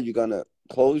vibe. You're going to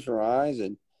close your eyes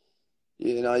and,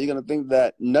 you're going to think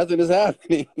that nothing is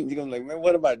happening. You're going to be like, man,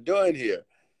 what am I doing here?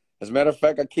 As a matter of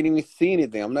fact, I can't even see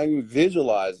anything. I'm not even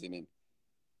visualizing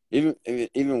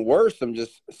it. Even worse, I'm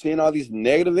just seeing all these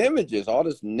negative images. All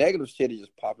this negative shit is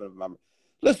just popping up in my mind.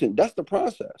 Listen, that's the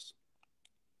process.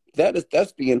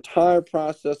 That's the entire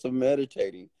process of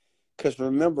meditating. Because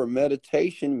remember,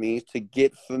 meditation means to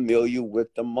get familiar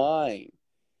with the mind.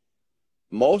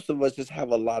 Most of us just have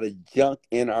a lot of junk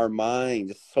in our mind.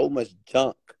 There's so much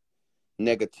junk.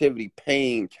 Negativity,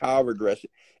 pain, child regression.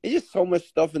 It's just so much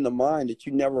stuff in the mind that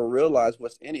you never realize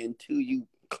what's in it until you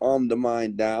calm the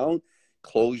mind down,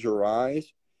 close your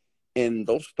eyes, and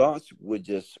those thoughts would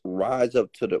just rise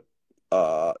up to the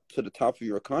top of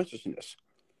your consciousness.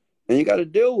 And you got to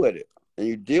deal with it. And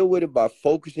you deal with it by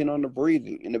focusing on the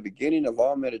breathing. In the beginning of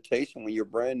all meditation, when you're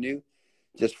brand new,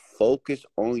 just focus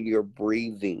on your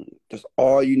breathing. That's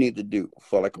all you need to do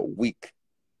for like a week.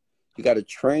 You got to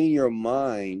train your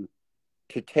mind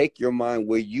to take your mind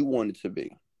where you want it to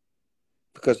be.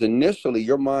 Because initially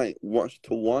your mind wants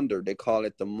to wander. They call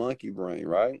it the monkey brain,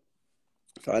 right?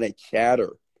 So all that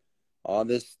chatter, all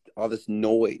this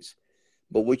noise.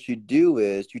 But what you do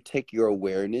is you take your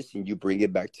awareness and you bring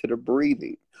it back to the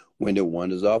breathing. When it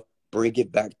wanders off, bring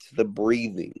it back to the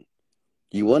breathing.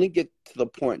 You want to get to the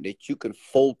point that you can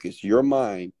focus your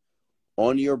mind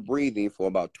on your breathing for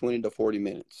about 20 to 40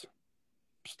 minutes.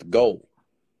 It's the goal.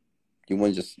 You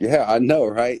want to yeah, I know,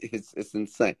 right? It's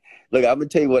insane. Look, I'm going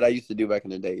to tell you what I used to do back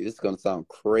in the day. This is going to sound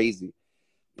crazy,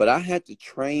 but I had to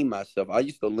train myself. I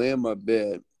used to lay in my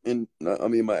bed,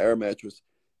 my air mattress,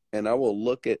 and I will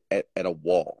look at a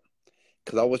wall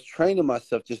because I was training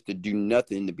myself just to do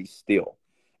nothing, to be still.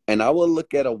 And I will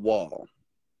look at a wall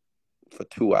for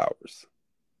 2 hours.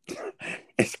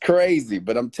 It's crazy,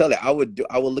 but I'm telling you,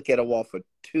 I would look at a wall for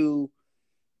 2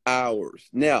 hours.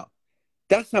 Now,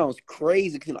 that sounds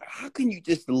crazy. Like, how can you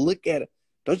just look at it?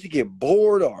 Don't you get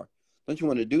bored or don't you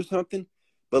want to do something?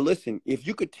 But listen, if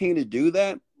you continue to do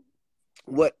that,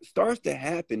 what starts to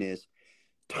happen is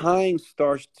time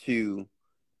starts to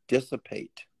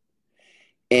dissipate.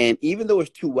 And even though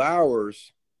it's 2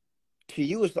 hours, to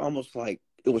you, it's almost like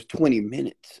it was 20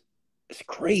 minutes. It's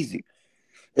crazy.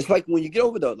 It's like when you get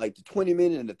over the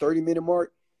 20-minute and the 30-minute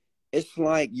mark, it's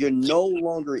like you're no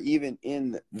longer even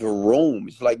in the room.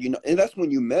 It's like, and that's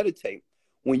when you meditate.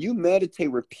 When you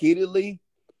meditate repeatedly,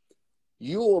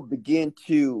 you will begin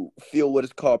to feel what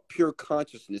is called pure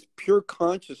consciousness. Pure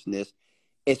consciousness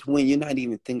is when you're not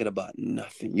even thinking about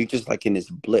nothing. You're just like in this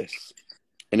bliss.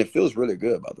 And it feels really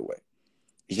good, by the way.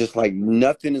 It's just like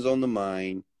nothing is on the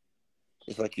mind.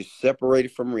 It's like you're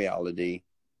separated from reality.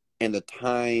 And the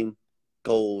time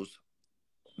goes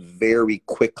very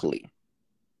quickly.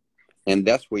 And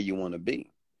that's where you want to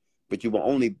be. But you will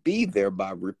only be there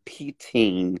by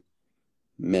repeating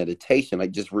meditation,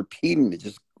 like just repeating it,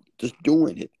 just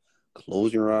doing it.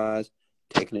 Close your eyes,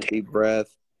 taking a deep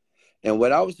breath. And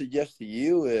what I would suggest to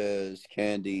you is,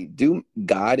 Candy, do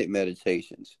guided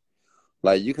meditations.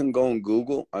 Like you can go on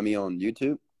on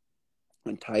YouTube,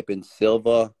 and type in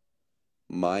Silva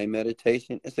Mind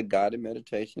Meditation. It's a guided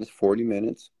meditation. It's 40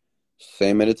 minutes.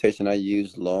 Same meditation I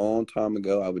used a long time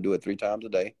ago. I would do it 3 times a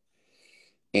day.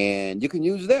 And you can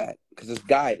use that because it's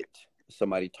guided.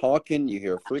 Somebody talking, you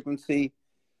hear a frequency,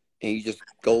 and you just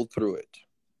go through it.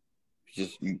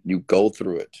 You go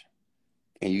through it.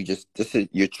 And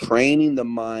you're training the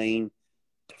mind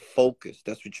to focus.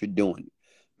 That's what you're doing.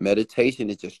 Meditation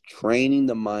is just training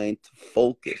the mind to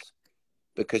focus,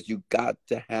 because you got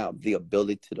to have the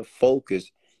ability to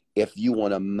focus if you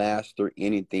want to master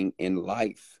anything in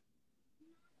life.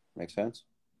 Make sense?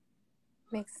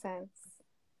 Makes sense.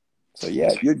 So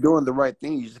yeah, you're doing the right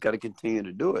thing. You just got to continue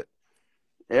to do it.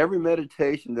 Every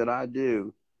meditation that I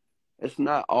do, it's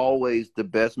not always the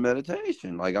best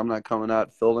meditation. Like I'm not coming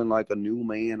out feeling like a new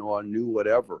man or a new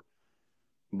whatever,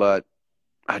 but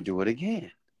I do it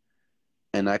again.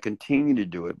 And I continue to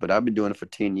do it. But I've been doing it for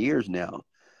 10 years now.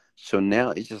 So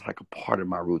now it's just like a part of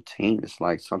my routine. It's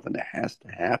like something that has to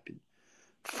happen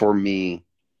for me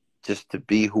just to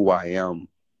be who I am,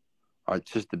 or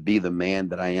just to be the man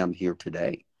that I am here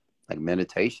today. Like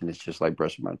meditation is just like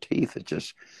brushing my teeth.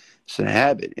 It's a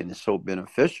habit, and it's so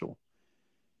beneficial.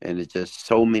 And it's just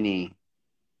so many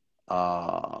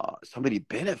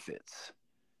benefits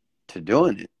to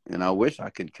doing it. And I wish I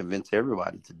could convince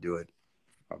everybody to do it,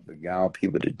 or beguile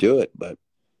people to do it. But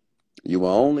you will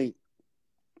only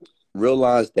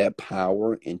realize that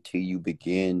power until you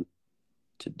begin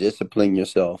to discipline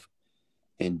yourself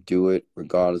and do it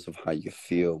regardless of how you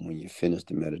feel when you finish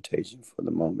the meditation for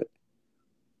the moment.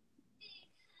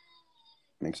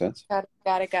 Make sense? Got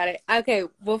it. Okay,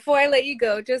 before I let you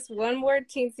go, just one more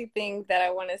teensy thing that I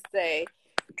want to say.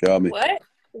 Tell me.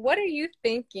 What are you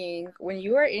thinking when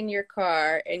you are in your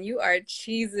car and you are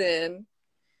cheesing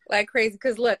like crazy?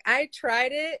 Because look, I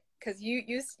tried it because you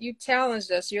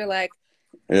challenged us. You're like,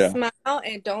 smile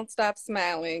and don't stop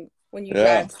smiling when you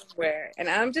drive somewhere. And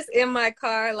I'm just in my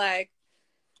car like,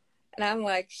 and I'm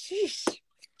like, sheesh.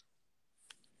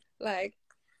 Like,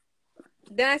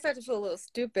 then I start to feel a little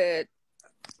stupid.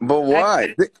 But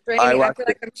why? I feel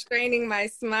like I'm straining my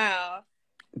smile.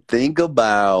 Think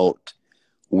about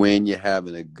when you're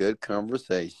having a good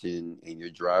conversation and you're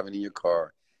driving in your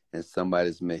car and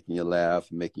somebody's making you laugh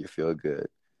and making you feel good.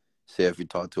 Say if you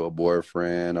talk to a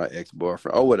boyfriend or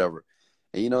ex-boyfriend or whatever,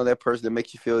 and you know that person that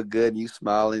makes you feel good and you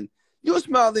smiling, you'll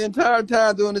smile the entire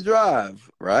time during the drive,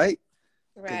 right?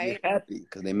 Because you're happy,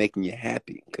 because they're making you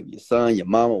happy, because your son, your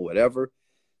mama, whatever.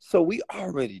 So we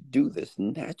already do this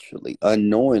naturally,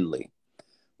 unknowingly.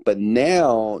 But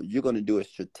now you're going to do it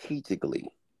strategically,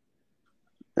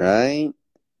 right?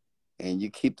 And you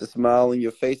keep the smile on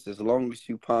your face as long as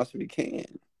you possibly can.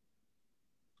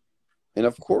 And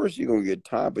of course, you're going to get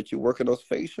tired, but you're working those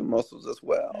facial muscles as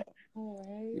well.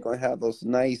 Right. You're going to have those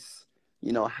nice,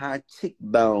 high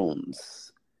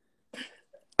cheekbones.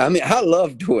 I mean, I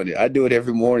love doing it. I do it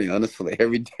every morning, honestly,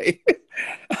 every day.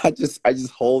 I just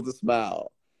hold the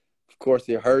smile. Of course,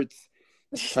 it hurts.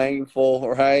 It's painful,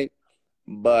 right?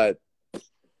 But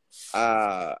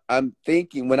I'm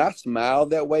thinking when I smile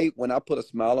that way, when I put a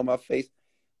smile on my face,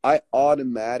 I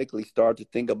automatically start to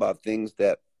think about things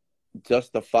that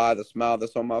justify the smile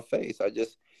that's on my face.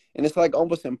 And it's like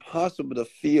almost impossible to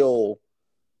feel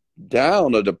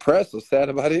down or depressed or sad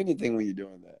about anything when you're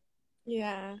doing that.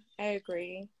 Yeah, I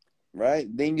agree. Right?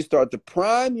 Then you start to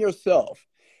prime yourself,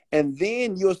 and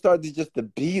then you'll start to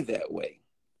be that way.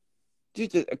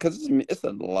 Because it's a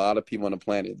lot of people on the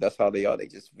planet. That's how they are. They're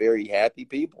just very happy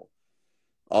people.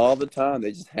 All the time,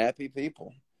 they're just happy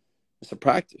people. It's a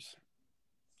practice.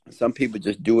 Some people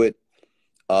just do it,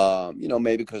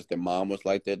 maybe because their mom was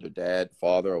like that, their dad,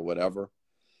 father, or whatever.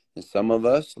 And some of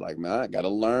us, like, man, I had to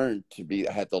learn to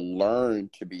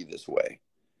be this way.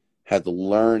 Had to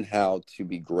learn how to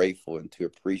be grateful and to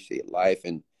appreciate life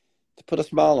and to put a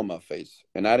smile on my face.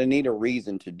 And I didn't need a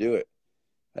reason to do it.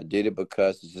 I did it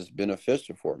because it's just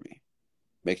beneficial for me.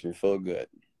 Makes me feel good.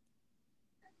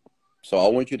 So I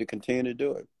want you to continue to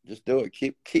do it. Just do it.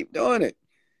 Keep doing it.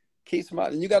 Keep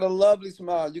smiling. You got a lovely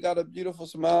smile. You got a beautiful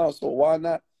smile. So why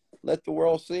not let the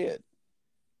world see it?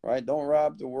 Right? Don't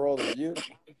rob the world of you.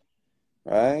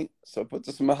 Right? So put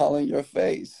the smile on your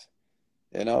face.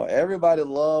 Everybody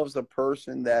loves a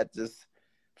person that just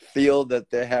feel that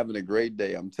they're having a great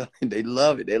day. I'm telling you, they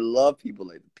love it. They love people.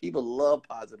 People love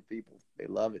positive people. They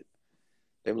love it.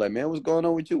 They're like, man, what's going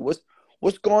on with you?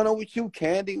 What's going on with you,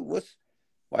 Candy? Why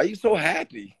are you so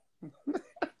happy?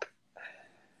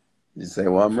 You say,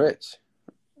 well, I'm rich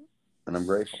and I'm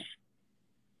grateful.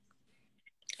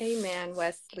 Amen,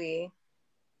 Wesley.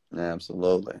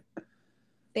 Absolutely.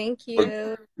 Thank Well,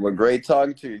 you. well, great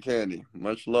talking to you, Candy.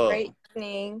 Much love. Great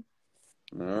evening.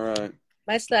 All right.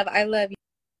 Much love. I love you.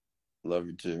 Love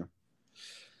you too.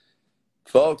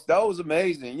 Folks, that was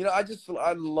amazing. You know, I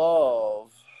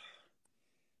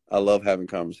love having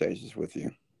conversations with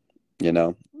you, you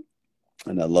know,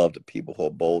 and I love the people who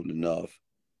are bold enough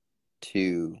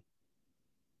to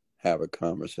have a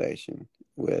conversation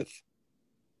with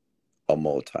a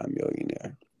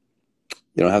multimillionaire.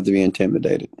 You don't have to be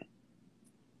intimidated,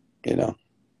 you know.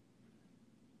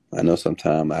 I know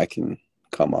sometimes I can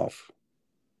come off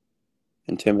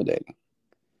intimidating.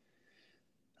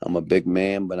 I'm a big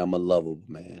man, but I'm a lovable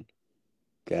man.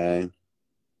 Okay?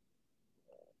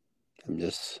 I'm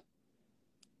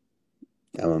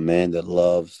a man that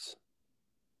loves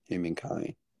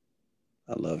humankind.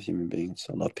 I love human beings.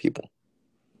 I love people.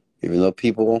 Even though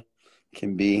people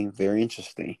can be very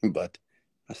interesting, but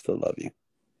I still love you.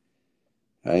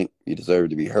 Right? You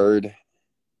deserve to be heard.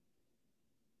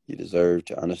 You deserve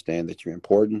to understand that you're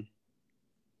important.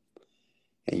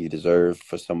 And you deserve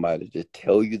for somebody to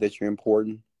tell you that you're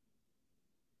important,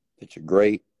 that you're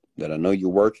great, that I know you're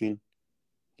working.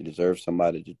 You deserve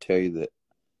somebody to tell you that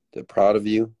they're proud of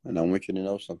you. And I want you to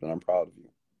know something. I'm proud of you.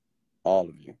 All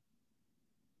of you.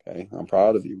 Okay? I'm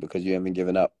proud of you because you haven't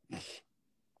given up.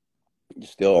 You're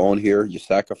still on here. You're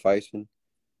sacrificing.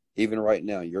 Even right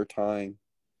now, your time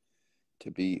to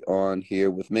be on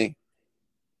here with me.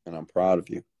 And I'm proud of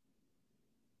you.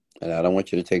 And I don't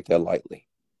want you to take that lightly.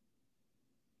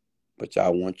 But I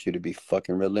want you to be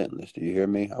fucking relentless. Do you hear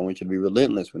me? I want you to be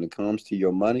relentless when it comes to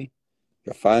your money,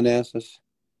 your finances,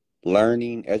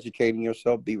 learning, educating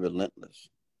yourself. Be relentless.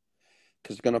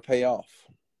 Because it's going to pay off.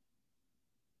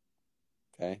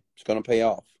 Okay? It's going to pay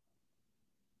off.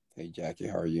 Hey, Jackie,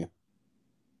 how are you?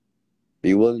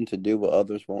 Be willing to do what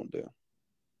others won't do.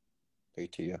 Hey,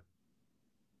 Tia.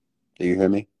 Do you hear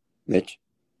me? Mitch?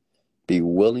 Be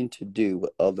willing to do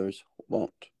what others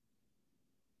won't.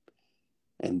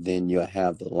 And then you'll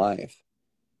have the life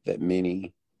that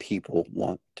many people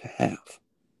want to have.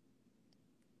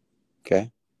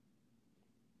 Okay?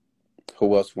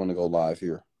 Who else want to go live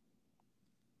here?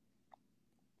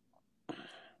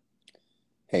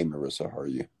 Hey, Marissa, how are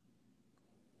you?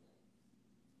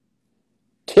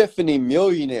 Tiffany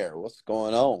Millionaire, what's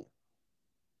going on?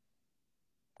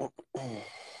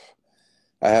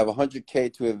 I have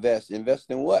 100K to invest.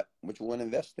 Invest in what? What you want to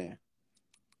invest in?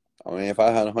 I mean, if I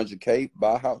had 100K,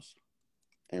 buy a house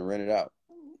and rent it out.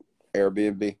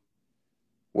 Airbnb.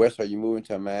 Wes, are you moving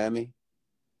to Miami?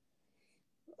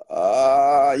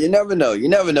 You never know. You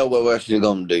never know what Wes is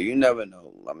gonna do. You never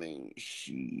know. I mean,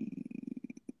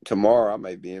 tomorrow I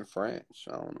may be in France.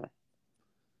 I don't know.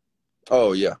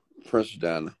 Oh yeah, Princess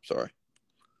Diana. Sorry,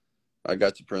 I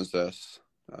got you, Princess.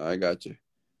 I got you.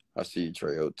 I see you,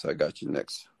 Trey Oates. I got you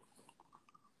next.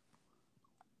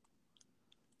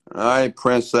 All right,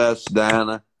 Princess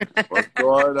Diana. What's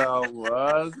going on?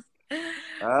 What's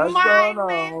My going on?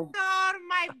 mentor,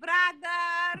 my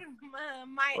brother,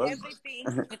 my What's everything.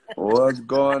 what's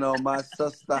going on, my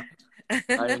sister?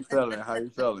 How you feeling? How you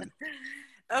feeling?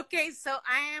 Okay, so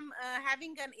I am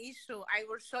having an issue. I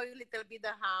will show you a little bit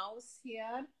the house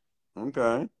here.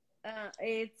 Okay.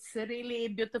 It's really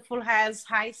beautiful, has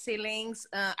high ceilings.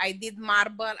 I did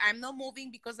marble. I'm not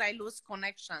moving because I lose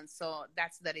connection. So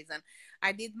that's the reason.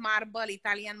 I did marble,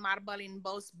 Italian marble in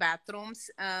both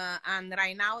bathrooms. And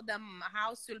right now the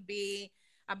house will be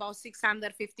about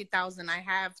 650,000. I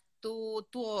have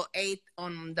 208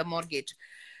 on the mortgage.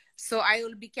 So I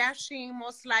will be cashing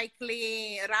most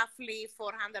likely roughly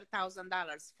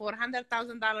 $400,000.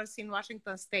 $400,000 in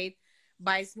Washington State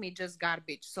buys me just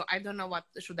garbage. So I don't know what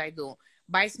should I do.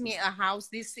 Buys me a house.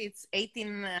 This it's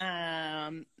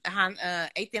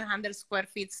 1,800 square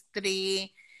feet,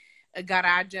 three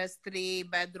garages, three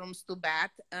bedrooms, two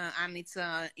bath, and it's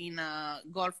in a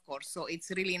golf course. So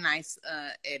it's really nice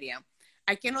area.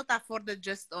 I cannot afford it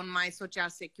just on my social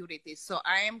security. So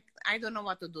I don't know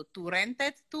what to do, to rent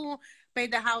it, to pay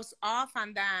the house off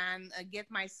and then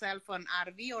get myself an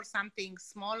RV or something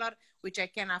smaller, which I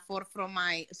can afford from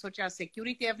my social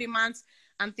security every month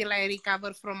until I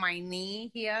recover from my knee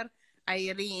here.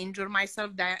 I re-injure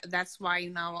myself. That's why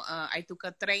now I took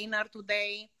a trainer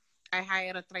today. I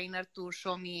hired a trainer to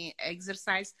show me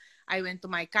exercise. I went to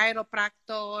my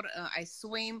chiropractor. I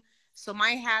swim. So my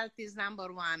health is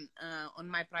number one on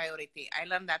my priority. I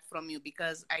learned that from you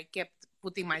because I kept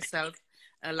putting myself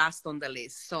last on the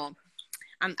list. So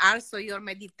and also you're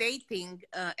meditating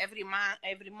every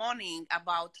morning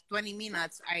about 20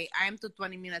 minutes. I am to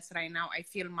 20 minutes right now. I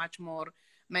feel much more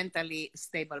mentally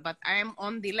stable, but I am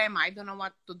on dilemma. I don't know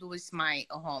what to do with my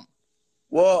home.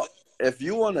 Well, if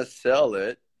you want to sell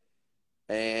it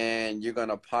and you're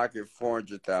gonna pocket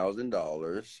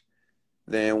 $400,000,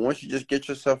 then once you just get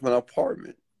yourself an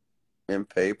apartment and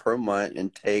pay per month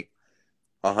and take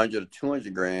 100 or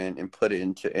 200 grand and put it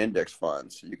into index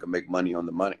funds so you can make money on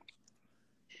the money.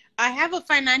 I have a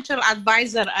financial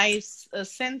advisor. I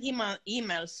sent him an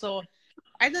email, so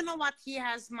I don't know what he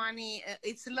has money.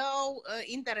 It's low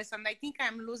interest, and I think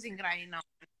I'm losing right now.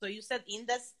 So you said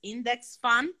index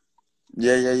fund?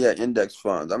 Yeah. Index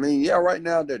funds. I mean, yeah, right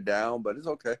now they're down, but it's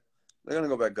okay. They're gonna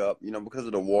go back up, because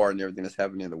of the war and everything that's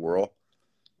happening in the world.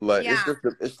 Like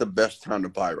it's the best time to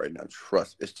buy right now.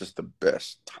 Trust, it's just the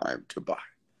best time to buy.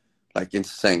 Like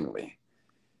insanely.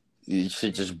 You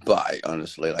should just buy,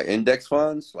 honestly. Like index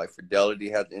funds, like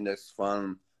Fidelity has an index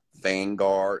fund,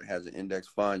 Vanguard has an index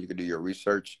fund. You can do your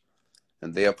research,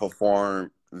 and they have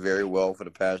performed very well for the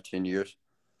past 10 years.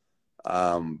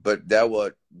 But that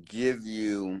would give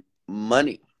you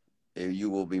money if you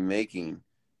will be making,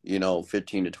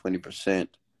 15 to 20%.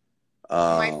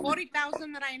 My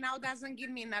 40,000 right now doesn't give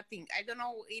me nothing. I don't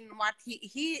know in what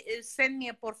he sent me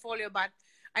a portfolio, but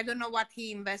I don't know what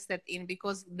he invested in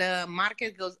because the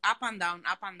market goes up and down,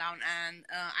 and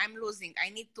I'm losing. I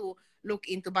need to look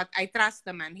into, but I trust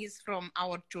the man. He's from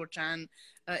our church, and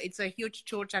it's a huge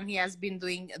church, and he has been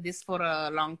doing this for a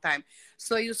long time.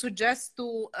 So you suggest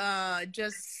to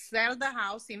just sell the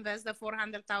house, invest the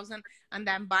 400,000, and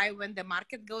then buy when the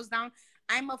market goes down.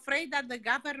 I'm afraid that the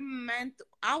government,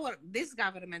 this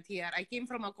government here, I came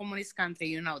from a communist country,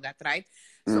 you know that, right?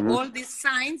 So all these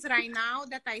signs right now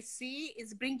that I see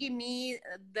is bringing me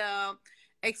the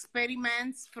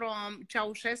experiments from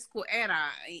Ceausescu era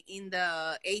in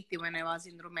the 80s when I was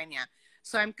in Romania.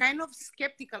 So I'm kind of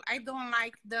skeptical. I don't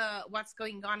like what's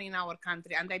going on in our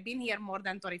country. And I've been here more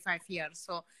than 25 years.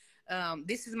 So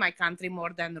this is my country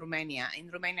more than Romania.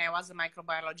 In Romania, I was a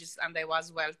microbiologist and I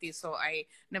was wealthy, so I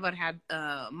never had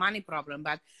a money problem.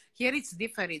 But here it's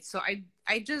different. So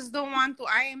I just don't want to.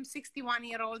 I am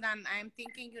 61-year-old and I'm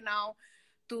thinking,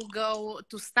 to go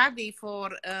to study for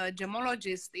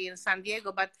gemologist in San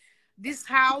Diego. But this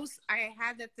house, I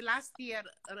had it last year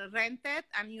rented,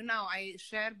 and I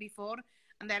shared before,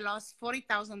 and I lost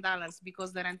 $40,000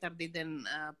 because the renter didn't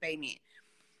pay me.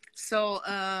 So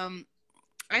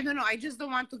I don't know. I just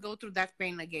don't want to go through that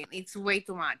pain again. It's way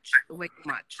too much. Way too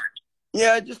much.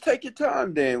 Yeah, just take your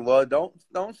time then. Well,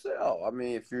 don't sell. I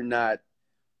mean, if you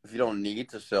don't need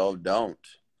to sell, don't.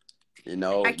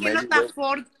 I cannot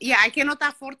afford. Yeah, I cannot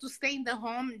afford to stay in the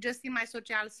home just in my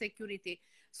social security.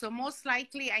 So most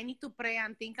likely, I need to pray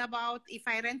and think about if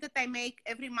I rent it, I make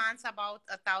every month about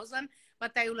 1,000,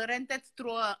 but I will rent it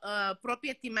through a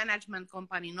property management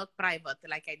company, not private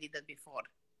like I did it before.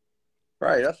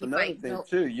 Right, that's another thing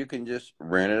too. You can just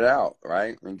rent it out,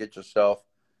 right, and get yourself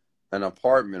an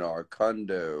apartment or a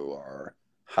condo or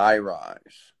high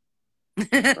rise.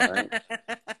 Right?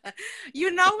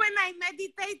 When I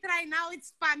meditate right now,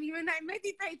 it's funny. When I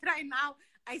meditate right now,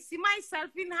 I see myself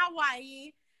in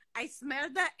Hawaii. I smell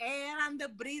the air and the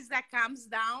breeze that comes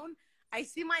down. I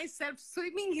see myself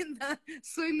swimming in the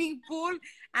swimming pool,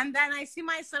 and then I see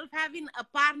myself having a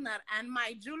partner and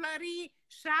my jewelry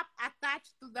shop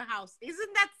attached to the house.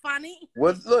 Isn't that funny?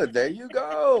 Well, look, there you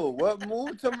go. What,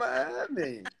 move to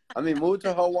Miami? Move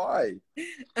to Hawaii.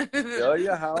 Sell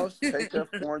your house, take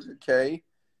that $400K.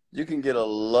 You can get a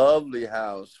lovely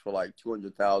house for like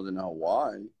 $200,000 in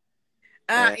Hawaii.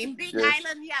 In Big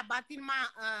Island, yeah, but in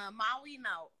Maui,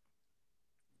 no.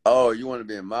 Oh, you want to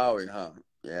be in Maui, huh?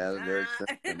 Yeah, that's very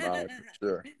expensive in Maui for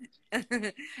sure.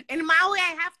 In Maui,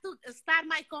 I have to start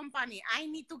my company. I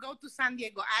need to go to San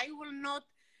Diego. I will not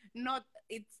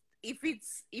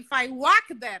if I work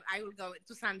there, I will go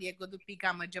to San Diego to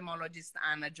become a gemologist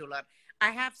and a jeweler. I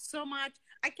have so much.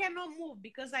 I cannot move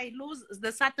because I lose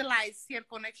the satellite here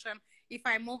connection. If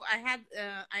I move,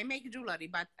 I make jewelry,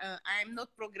 but I'm not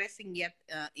progressing yet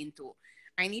into.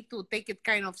 I need to take it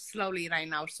kind of slowly right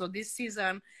now. So this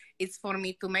season, it's for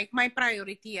me to make my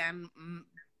priority and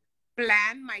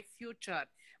plan my future,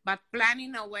 but plan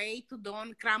in a way to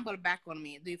don't crumble back on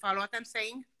me. Do you follow what I'm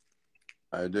saying?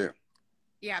 I do.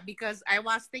 Yeah, because I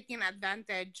was taking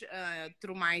advantage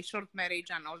through my short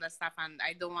marriage and all that stuff, and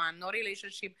I don't want no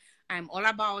relationship. I'm all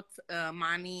about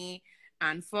money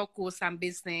and focus on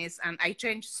business, and I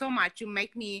changed so much. You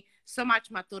make me so much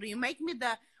mature. You make me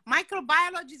the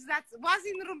microbiologist that was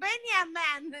in Romania,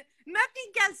 man.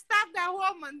 Nothing can stop that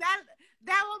woman.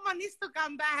 That woman needs to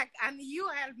come back, and you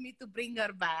help me to bring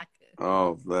her back.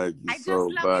 Oh, thank you I so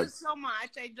just love much. you so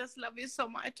much. I just love you so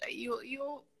much.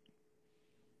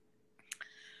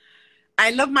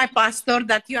 I love my pastor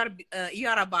that you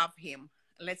are above him.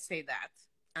 Let's say that,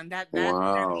 and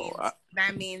Wow.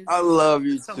 that means I love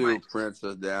you so too, much.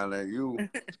 Princess Diana.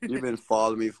 You've been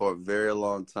following me for a very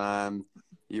long time.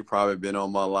 You've probably been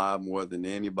on my live more than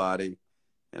anybody,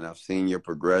 and I've seen your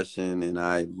progression, and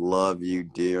I love you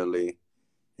dearly.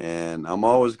 And I'm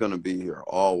always gonna be here.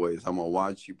 Always, I'm gonna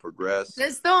watch you progress.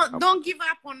 Just don't give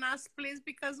up on us, please,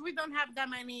 because we don't have that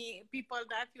many people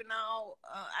that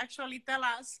actually tell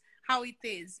us how it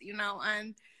is,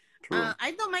 and True.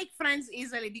 I don't make friends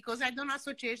easily because I don't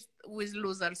associate with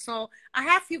losers. So I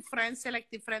have few friends,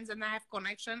 selective friends, and I have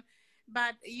connection.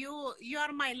 But you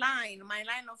are my line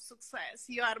of success.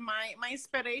 You are my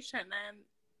inspiration, and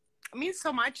it means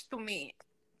so much to me.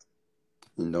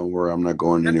 And don't worry, I'm not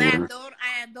going And anywhere.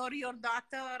 I adore your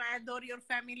daughter. I adore your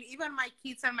family. Even my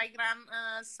kids and my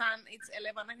grandson, it's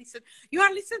 11. And he said, "You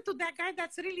are listening to that guy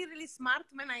that's really, really smart."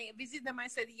 When I visit them, I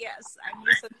said, "Yes, I'm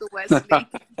listening to Wesley."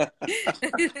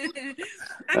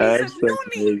 And he said,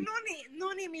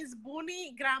 Nuni means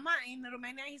Buni, grandma in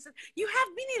Romania. He said, "You have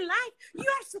been in life. You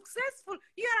are successful.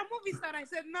 You are a movie star." I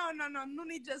said, No,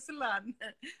 Nuni just learn.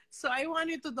 So I want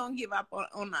you to don't give up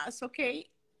on us, okay?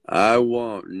 I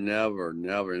won't. Never,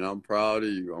 never. And I'm proud of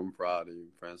you. I'm proud of you,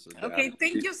 Princess Diana. Okay,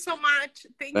 thank you so much.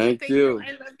 Thank you.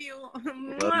 I love you.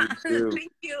 Love you too.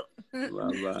 Thank you.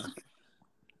 Bye-bye.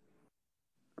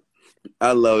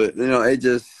 I love it. It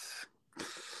just,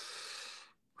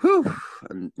 whew.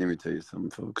 Let me tell you something,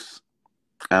 folks.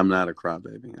 I'm not a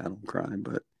crybaby. I don't cry,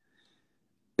 but,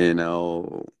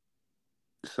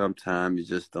 sometimes you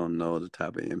just don't know the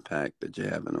type of impact that you're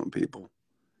having on people.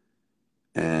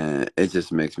 And it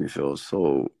just makes me feel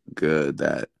so good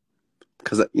that,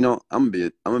 because I'm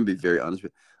gonna be very honest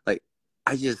with you. Like,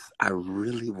 I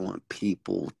really want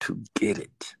people to get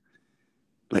it.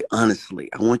 Like, honestly,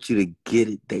 I want you to get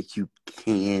it that you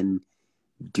can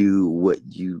do what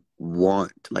you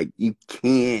want. Like, you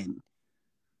can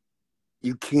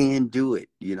do it.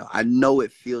 I know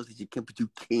it feels that you can't, but you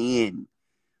can.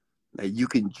 Like, you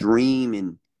can dream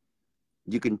and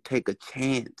you can take a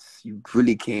chance. You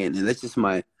really can. And that's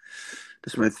my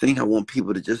thing. I want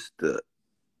people to just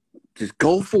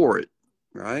go for it,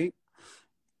 right?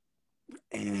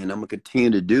 And I'm gonna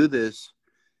continue to do this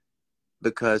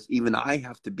because even I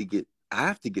have to get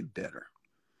better.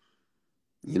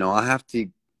 I have to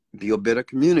be a better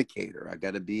communicator. I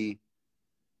got to be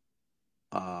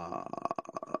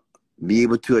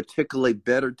able to articulate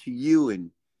better to you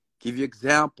and give you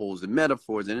examples and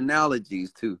metaphors and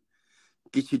analogies to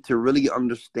get you to really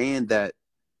understand that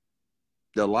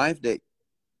the life that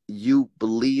you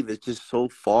believe is just so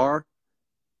far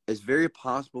is very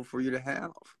possible for you to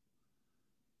have.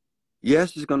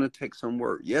 Yes, it's going to take some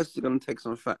work. Yes, it's going to take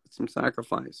some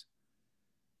sacrifice,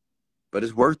 but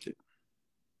it's worth it.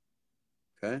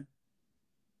 Okay,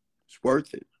 it's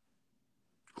worth it.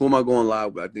 Who am I going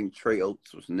live with? I think Trey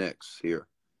Oates was next here.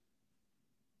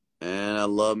 And I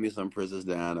love me some Princess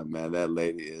Diana, man. That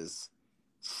lady is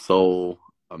so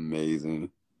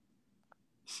amazing.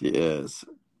 She is.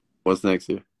 What's next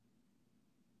here?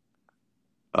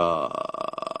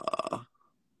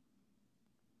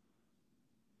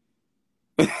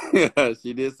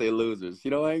 She did say losers. She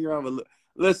don't hang around with.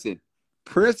 Listen,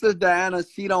 Princess Diana,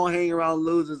 she don't hang around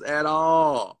losers at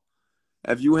all.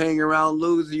 If you hang around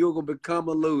losers, you're gonna become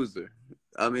a loser.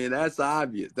 I mean, that's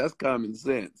obvious. That's common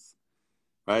sense,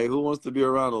 right? Who wants to be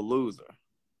around a loser?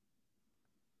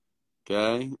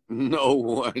 Okay, no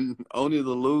one. Only the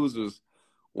losers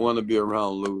want to be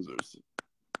around losers.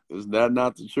 Is that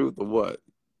not the truth or what?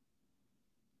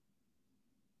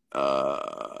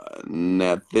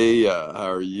 Nathia,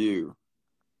 how are you?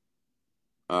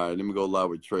 All right, let me go live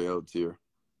with Trey Oates here.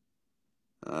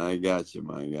 I got you,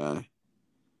 my guy.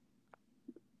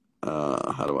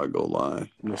 How do I go live?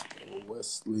 Mr.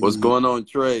 Wesley. What's going on,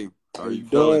 Trey? How are you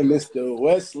feeling? Mr.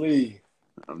 Wesley?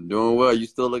 I'm doing well. You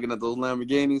still looking at those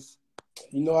Lamborghinis?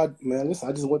 Listen,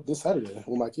 I just went this Saturday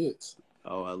with my kids.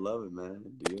 Oh, I love it, man.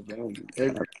 Do your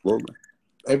thing. Absolutely.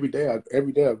 Every day I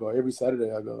go. Every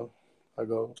Saturday I go.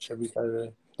 Every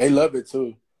Saturday. They love it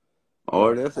too.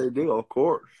 Oh, yes, they do. Of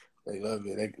course. They love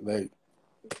it. They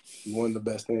one of the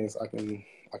best things I can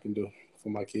do for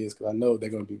my kids because I know they're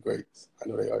gonna be great. I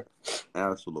know they are.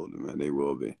 Absolutely, man. They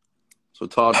will be. So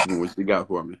talk to me. What you got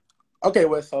for me? Okay,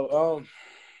 Wes. So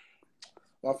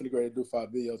I'm finna ready to do 5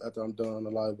 videos after I'm done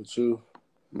live with you.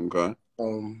 Okay.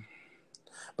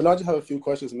 But now I just have a few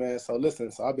questions, man. So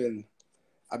listen. So I've been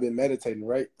meditating,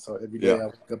 right? So every day I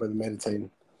wake up and meditating.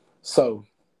 So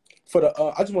for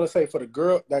the I just want to say for the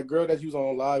girl that you was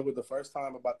on live with the first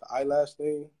time about the eyelash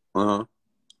thing,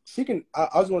 she can. I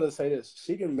just want to say this: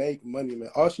 she can make money, man.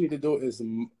 All she need to do is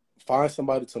find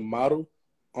somebody to model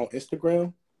on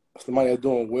Instagram, somebody that's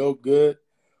doing well good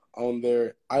on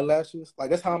their eyelashes. Like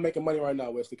that's how I'm making money right now,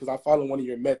 Wesley, because I follow one of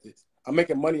your methods. I'm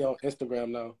making money on Instagram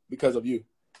now because of you.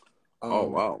 Oh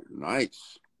wow,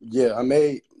 nice. Yeah, I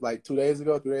made like 3 days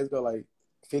ago, like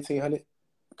 1,500.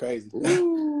 Crazy.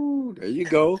 Ooh, there you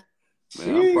go.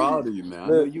 Man, I'm proud of you, man. I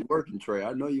know you working, Trey.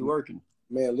 I know you working.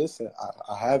 Man, listen,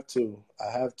 I have to.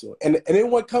 And it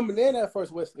wasn't coming in at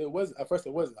first, Wesley. It wasn't, I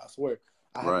swear.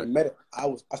 I had to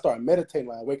I started meditating,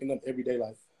 like waking up every day,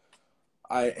 like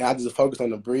I just focused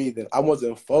on the breathing. I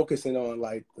wasn't focusing on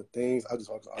like the things. I just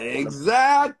focused on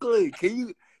exactly.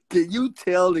 Can you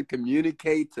tell and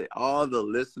communicate to all the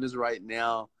listeners right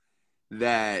now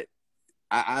that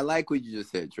I like what you just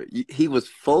said, Trey. He was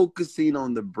focusing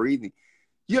on the breathing.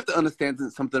 You have to understand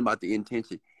something about the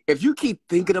intention. If you keep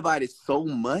thinking about it so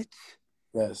much,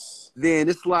 yes, then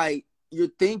it's like you're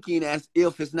thinking as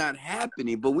if it's not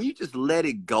happening. But when you just let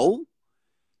it go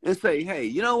and say, hey,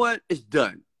 you know what? It's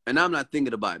done. And I'm not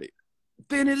thinking about it.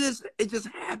 Then it just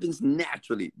happens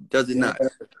naturally, does it not?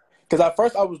 Because at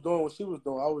first I was doing what she was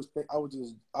doing. I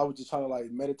was just trying to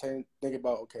like meditate and think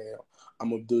about, okay, I'm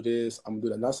gonna do this, I'm gonna do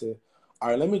that. And I said, all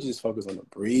right, let me just focus on the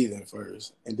breathing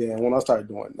first. And then when I started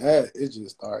doing that,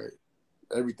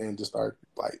 everything just started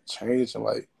like changing.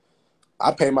 Like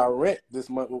I pay my rent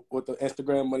this month with the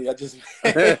Instagram money I just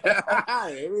made.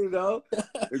 There we go.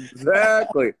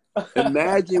 Exactly.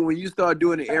 Imagine when you start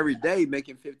doing it every day,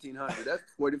 making $1,500. That's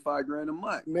 $45,000 a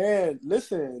month. Man,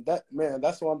 listen, that's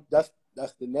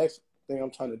the next thing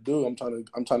I'm trying to do. I'm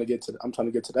trying to get to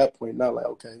that point now. Like,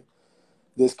 okay,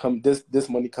 this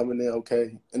money coming in,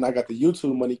 okay, and I got the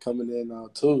YouTube money coming in now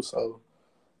too. So,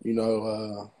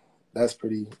 that's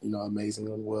pretty, amazing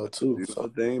as well too. Beautiful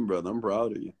thing, brother. I'm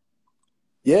proud of you.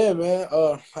 Yeah, man.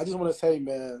 I just want to say,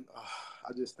 man,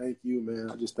 I just thank you,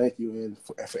 man. I just thank you, and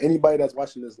for anybody that's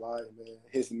watching this live, man,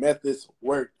 his methods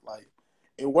work. Like,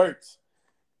 it works.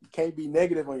 You can't be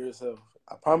negative on yourself.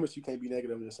 I promise you can't be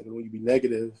negative on yourself. When you be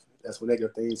negative, that's when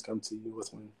negative things come to you.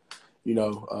 That's when,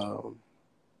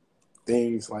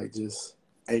 things like just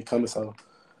ain't coming. So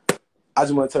I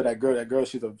just want to tell that girl,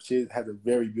 she has a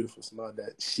very beautiful smile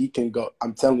that she can go.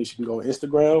 I'm telling you, she can go on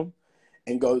Instagram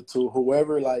and go to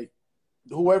whoever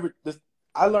this.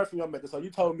 I learned from your method. So you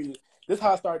told me this is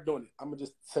how I started doing it. I'm gonna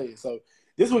just say it. So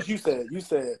this is what you said. You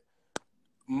said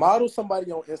model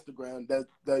somebody on Instagram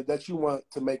that you want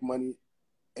to make money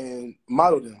and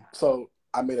model them. So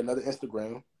I made another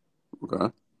Instagram.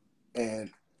 Okay. And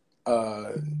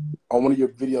on one of your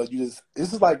videos,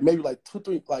 this is like maybe like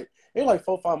 2-3 like maybe like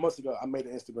 4-5 months ago, I made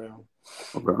an Instagram.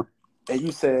 Okay. And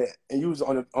you said, and you was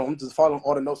I'm just following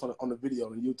all the notes on the video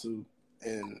on YouTube,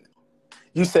 and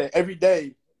you said every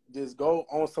day just go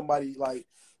on somebody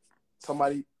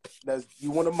that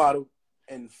you want to model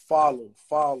and follow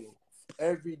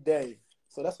every day.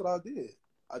 So that's what I did.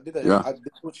 I did that. Yeah. I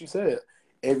did what you said.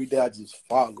 Every day I just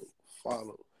follow.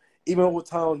 Even with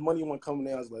times money wasn't coming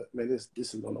in, I was like, man, this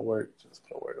is gonna work. It's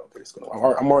gonna work. Okay, it's gonna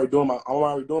work. I'm already doing my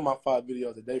 5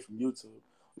 videos a day from YouTube.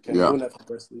 Okay, I'm doing that for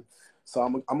Wesley. So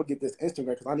I'm gonna get this Instagram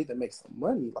because I need to make some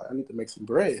money. Like I need to make some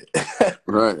bread.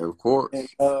 Right, of course. And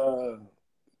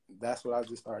that's what I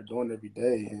just started doing every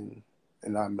day,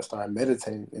 and I started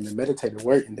meditating, and the meditating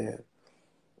worked, and then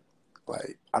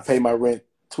like I paid my rent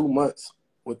 2 months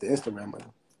with the Instagram money.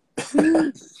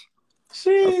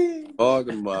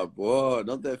 Talking about, boy,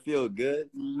 don't that feel good?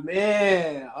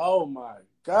 Man, oh my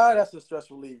God, that's a stress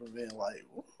reliever, man. Like,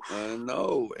 I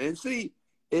know. And see,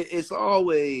 it's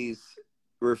always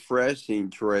refreshing,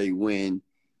 Trey, when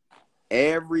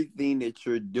everything that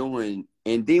you're doing,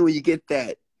 and then when you get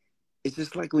that, it's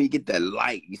just like when you get that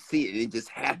light, you see it, and it just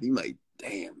happens. You're like,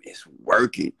 damn, it's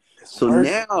working.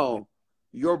 Now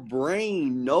your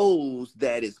brain knows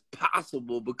that it's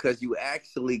possible because you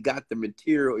actually got the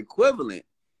material equivalent.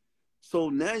 So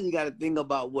now you got to think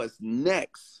about what's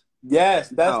next. Yes,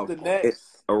 that's the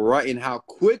next. All right, and how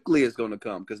quickly it's going to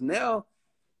come. Because now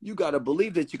you got to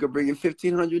believe that you can bring in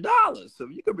 $1,500. So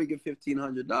if you can bring in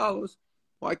 $1,500,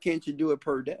 why can't you do it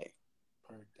per day?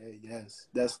 Per day, yes.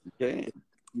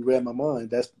 You read my mind.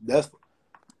 That's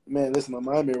man. Listen, my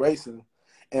mind been racing.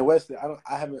 And Wesley,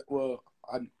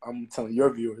 I'm telling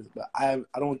your viewers, but I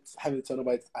haven't told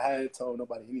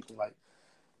nobody anything. Like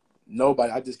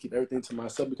nobody. I just keep everything to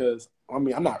myself because I'm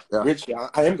not rich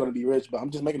yet. I am gonna be rich, but I'm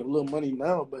just making a little money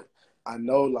now. But I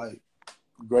know like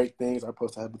great things are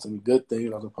supposed to happen to me. Good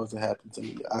things are supposed to happen to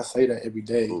me. I say that every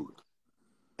day.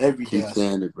 Every day. Keep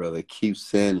saying it, brother. Keep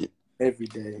saying it. Every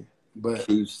day. But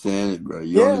Keep saying it, bro.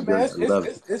 You on yeah, the man, great. I love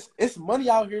it. it's money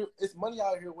out here. It's money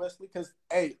out here, Wesley. Because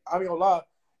hey, I ain't gonna lie,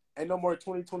 ain't no more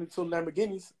 2022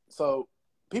 Lamborghinis. So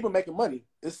people making money.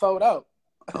 It's sold out.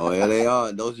 Oh, yeah, they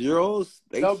are. Those Euros,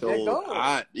 they No, they're sold gone.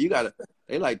 hot. You gotta,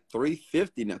 they like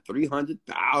 350 now,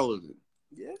 300,000.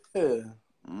 Yeah,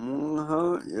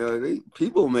 Yeah,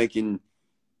 people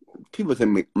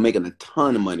think making a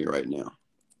ton of money right now.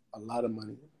 a lot of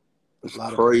money. It's A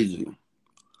lot of money. crazy.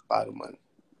 A lot of money.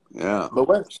 Yeah. But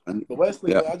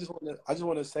Wesley, Yeah. man, I just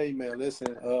want to say, man,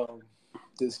 listen,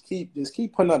 just keep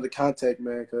putting out the contact,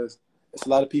 man, because it's a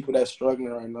lot of people that's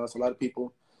struggling right now. It's a lot of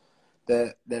people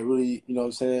that really, you know what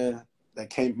I'm saying, that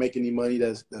can't make any money,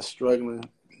 that's struggling.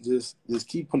 Just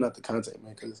keep putting out the contact,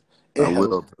 man, because I it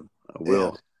will. helps. I It will.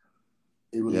 helps.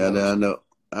 It really Yeah, helps.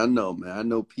 I know, man. I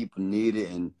know people need it,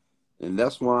 and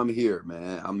that's why I'm here,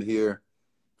 man. I'm here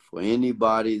for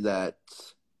anybody that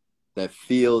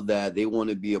feel that they want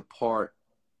to be a part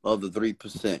of the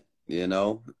 3%. You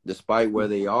know, despite where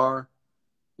they are,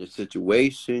 your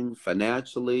situation,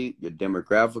 financially, your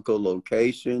demographical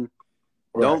location,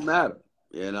 Right. don't matter.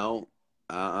 You know,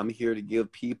 I'm here to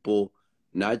give people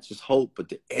not just hope, but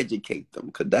to educate them,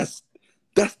 because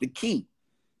that's the key.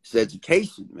 It's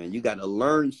education, man. You got to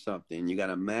learn something. You got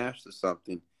to master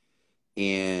something.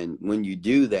 And when you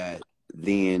do that,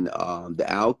 then the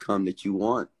outcome that you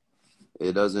want,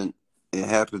 it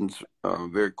happens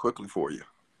very quickly for you.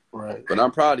 Right. But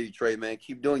I'm proud of you, Trey, man.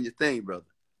 Keep doing your thing, brother.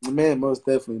 Man, most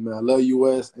definitely, man. I love you,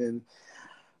 Wes, and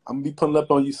I'm going to be pulling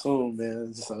up on you soon,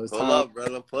 man. So it's Pull time. up,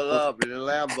 brother. Pull up in the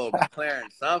Lambo,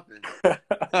 McLaren, something.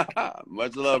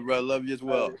 Much love, brother. Love you as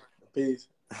well. Peace.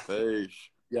 Peace.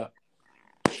 Yeah.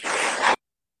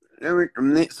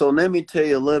 So let me tell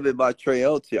you a little bit about Trey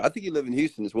Elty. I think he lives in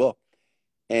Houston as well.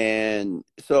 And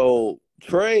so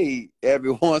Trey,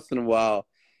 every once in a while,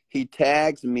 he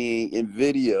tags me in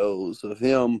videos of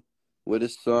him with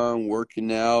his son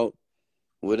working out,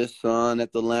 with his son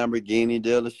at the Lamborghini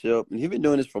dealership. And he's been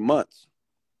doing this for months.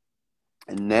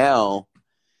 And now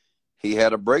he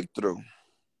had a breakthrough.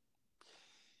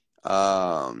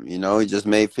 He just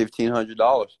made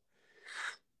 $1,500.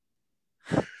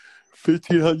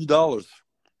 $1,500.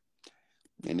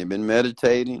 And they've been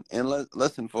meditating. And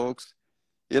listen, folks,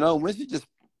 if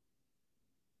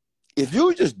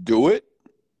you just do it,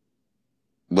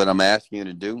 what I'm asking you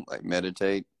to do, like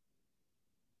meditate,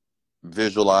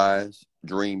 visualize,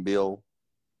 dream, build,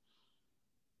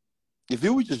 if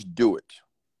you would just do it,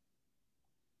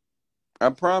 I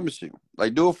promise you,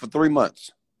 like do it for 3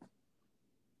 months.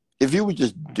 If you would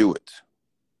just do it,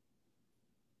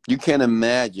 you can't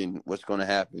imagine what's going to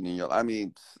happen in your life. I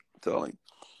mean, telling,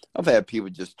 I've had people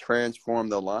just transform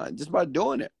their life just by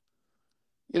doing it.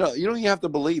 You don't even have to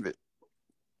believe it.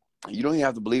 You don't even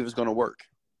have to believe it's going to work.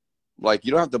 Like,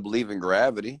 you don't have to believe in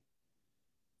gravity.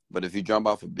 But if you jump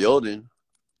off a building,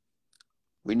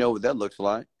 we know what that looks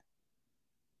like.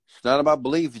 It's not about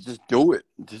belief. You just do it.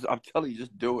 I'm telling you,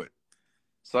 just do it.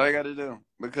 That's all you got to do.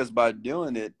 Because by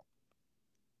doing it,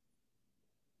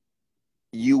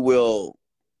 you will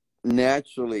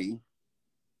naturally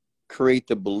create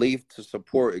the belief to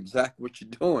support exactly what you're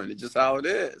doing. It's just how it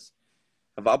is.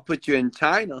 If I put you in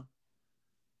China,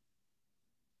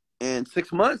 in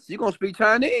 6 months, you're going to speak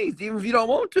Chinese, even if you don't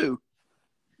want to.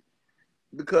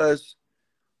 Because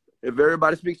if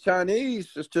everybody speaks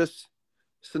Chinese, it's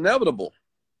inevitable.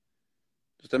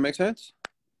 Does that make sense?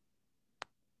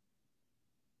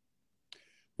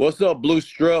 What's up, Blue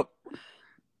Strip?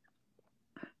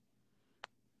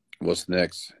 What's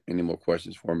next? Any more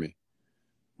questions for me?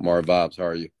 Mar Vibes, how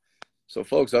are you? So,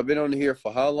 folks, I've been on here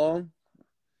for how long?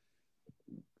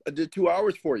 I did 2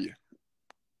 hours for you.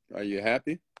 Are you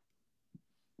happy?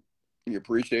 You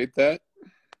appreciate that?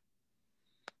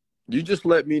 You just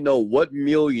let me know what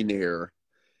millionaire,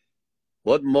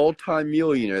 what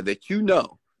multimillionaire that you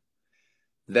know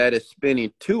that is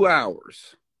spending 2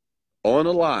 hours on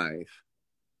a live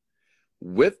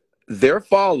with their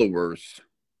followers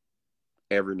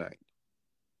every night.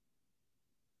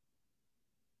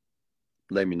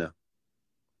 Let me know.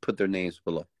 Put their names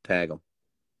below. Tag them.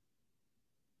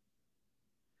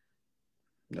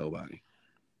 Nobody.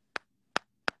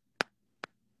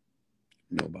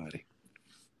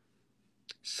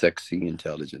 Sexy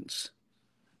intelligence.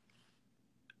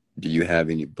 Do you have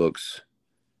any books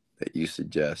that you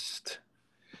suggest?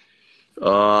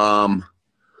 How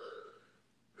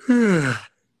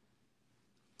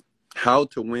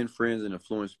to Win Friends and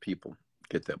Influence People.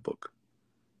 Get that book.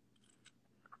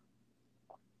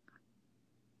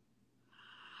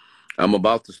 I'm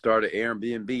about to start an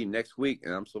Airbnb next week,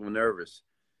 and I'm so nervous.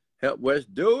 Help Wes,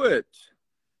 do it.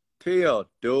 Tia,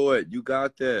 do it. You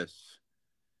got this.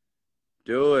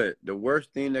 Do it. The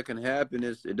worst thing that can happen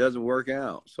is it doesn't work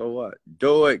out. So what?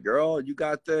 Do it, girl. You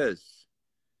got this.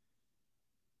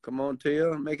 Come on,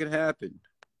 Tia. Make it happen.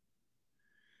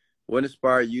 What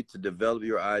inspired you to develop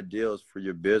your ideals for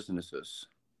your businesses?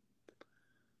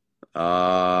 Because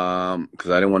I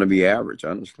didn't want to be average,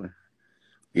 honestly.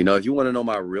 You know, if you want to know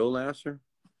my real answer,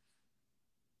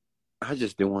 I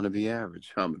just didn't want to be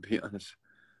average. I'm gonna be honest.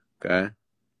 Okay.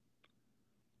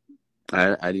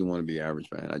 I didn't want to be average,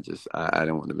 man. I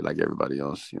didn't want to be like everybody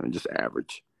else, you know, just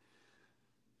average.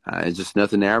 It's just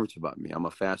nothing average about me. I'm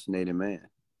a fascinating man.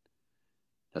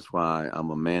 That's why I'm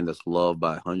a man that's loved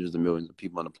by hundreds of millions of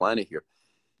people on the planet here.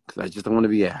 Because I just don't want to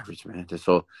be average, man.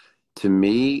 So to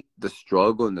me, the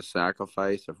struggle and the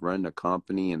sacrifice of running a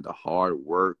company and the hard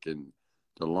work and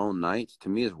the long nights, to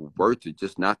me, is worth it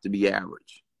just not to be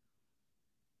average.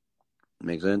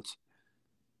 Make sense?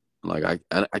 Like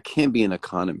I can't be an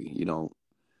economy, you know,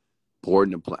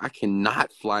 boarding a plane. I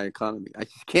cannot fly economy. I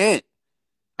just can't.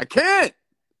 I can't.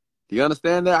 Do you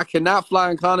understand that? I cannot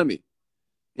fly economy.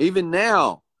 Even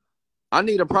now, I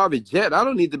need a private jet. I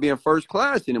don't need to be in first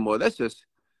class anymore. I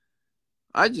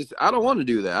don't want to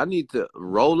do that. I need to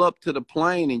roll up to the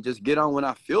plane and just get on when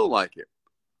I feel like it.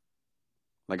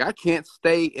 Like, I can't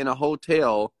stay in a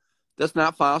hotel that's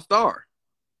not 5-star.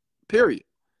 Period.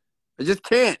 I just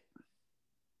can't.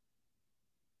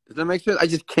 Does that make sense? I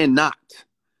just cannot.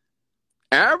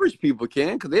 Average people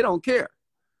can because they don't care.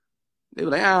 They be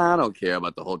like, I don't care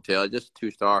about the hotel, just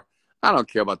 2-star. I don't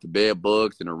care about the bed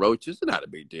bugs and the roaches. It's not a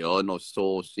big deal. No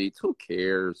soul seats. Who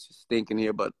cares? It's stinking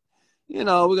here, but, you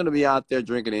know, we're going to be out there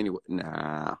drinking anyway.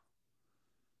 Nah.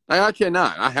 I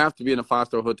cannot. I have to be in a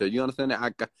 5-star hotel. You understand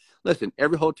that? Listen,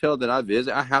 every hotel that I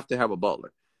visit, I have to have a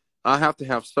butler. I have to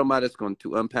have somebody that's going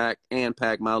to unpack and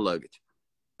pack my luggage.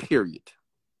 Period.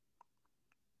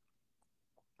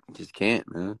 I just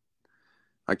can't, man.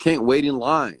 I can't wait in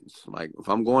lines. Like, if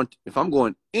I'm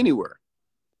going anywhere,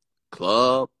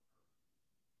 club,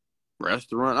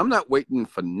 restaurant, I'm not waiting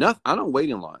for nothing. I don't wait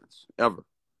in lines ever.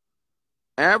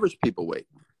 Average people wait.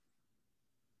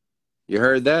 You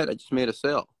heard that? I just made a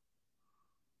sale.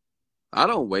 I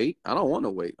don't wait. I don't want to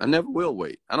wait. I never will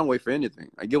wait. I don't wait for anything.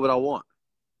 I get what I want.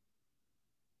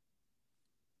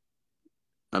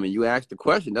 I mean, you asked the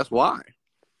question. That's why.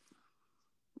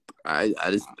 I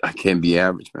can't be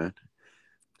average, man.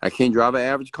 I can't drive an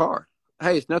average car.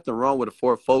 Hey, it's nothing wrong with a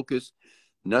Ford Focus.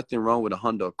 Nothing wrong with a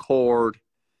Honda Accord.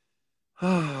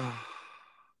 There's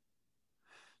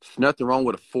nothing wrong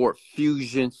with a Ford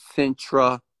Fusion,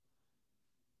 Sentra,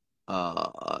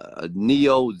 a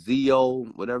Neo, Zeo,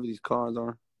 whatever these cars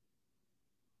are.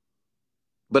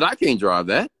 But I can't drive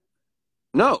that.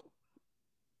 No,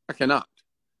 I cannot.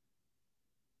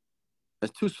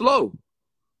 It's too slow.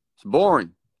 It's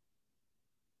boring.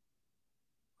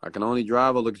 I can only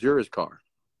drive a luxurious car.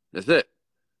 That's it.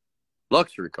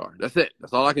 Luxury car. That's it.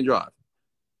 That's all I can drive.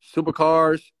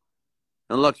 Supercars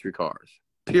and luxury cars.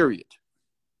 Period.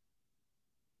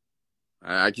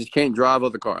 I just can't drive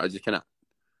other cars. I just cannot.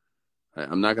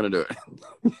 I'm not going to do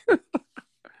it.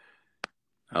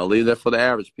 I'll leave that for the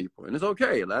average people. And it's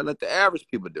okay. Let the average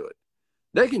people do it.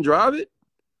 They can drive it.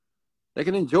 They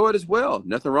can enjoy it as well.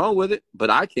 Nothing wrong with it. But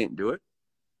I can't do it.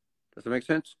 Does that make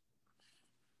sense?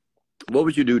 What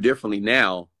would you do differently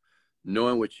now,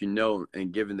 knowing what you know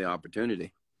and given the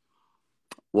opportunity?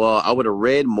 Well, I would have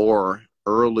read more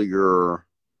earlier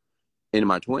in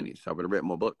my 20s. I would have read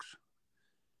more books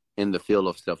in the field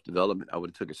of self-development. I would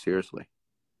have took it seriously.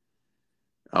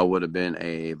 I would have been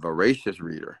a voracious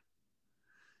reader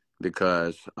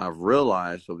because I've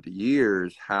realized over the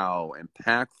years how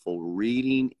impactful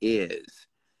reading is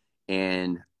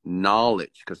and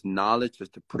knowledge, because knowledge is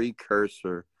the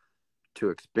precursor to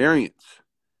experience.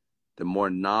 The more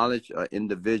knowledge an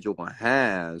individual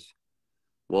has,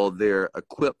 well, they're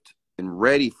equipped and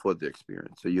ready for the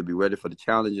experience. So you'll be ready for the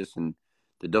challenges and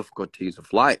the difficulties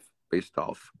of life based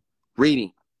off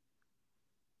reading.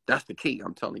 That's the key.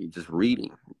 I'm telling you, just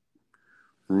reading.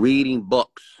 Reading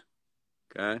books.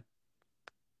 Okay?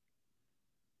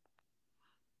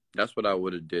 That's what I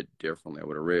would have did differently. I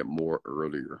would have read more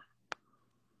earlier.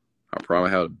 I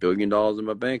probably had $1 billion in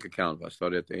my bank account if I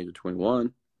started at the age of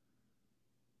 21.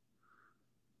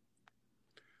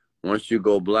 Once you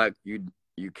go black, you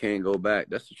can't go back.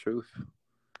 That's the truth.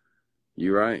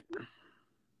 You're right.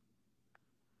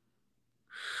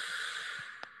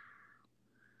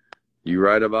 You're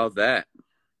right about that.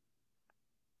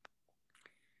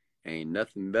 Ain't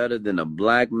nothing better than a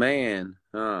black man,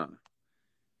 huh?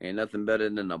 Ain't nothing better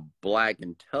than a black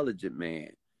intelligent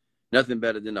man. Nothing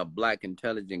better than a black,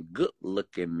 intelligent,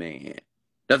 good-looking man.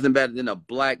 Nothing better than a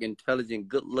black, intelligent,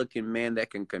 good-looking man that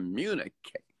can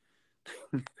communicate.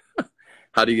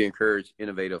 How do you encourage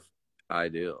innovative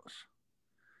ideas?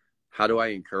 How do I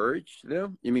encourage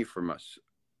them? You mean for myself?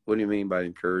 What do you mean by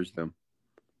encourage them?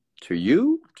 To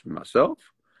you? To myself?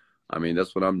 I mean,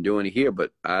 that's what I'm doing here,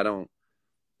 but I don't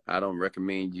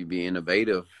recommend you be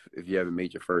innovative if you haven't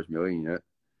made your first million yet.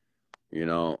 You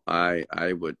know, I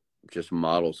would just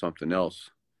model something else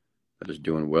that is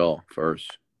doing well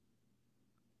first.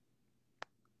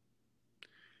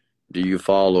 Do you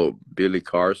follow Billy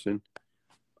Carson?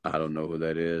 I don't know who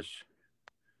that is.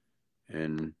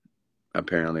 And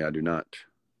apparently I do not.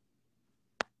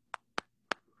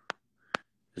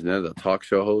 Isn't that the talk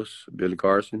show host, Billy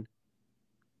Carson?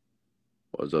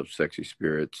 What's up, sexy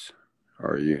spirits? How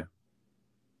are you?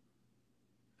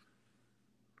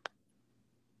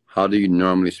 How do you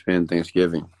normally spend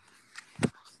Thanksgiving?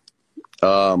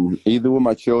 Either with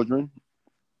my children.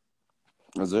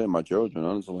 That's it, my children,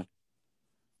 honestly.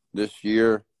 This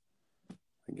year,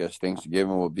 I guess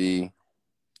Thanksgiving will be,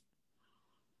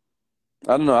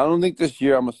 I don't know. I don't think this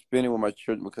year I'm going to spend it with my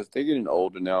children because they're getting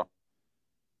older now.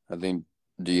 I think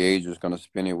DeAge is going to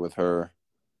spend it with her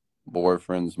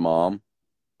boyfriend's mom.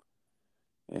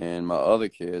 And my other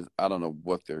kids, I don't know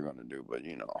what they're going to do, but,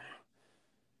 you know,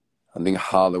 I think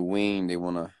Halloween, they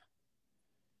want to,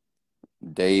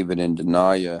 David and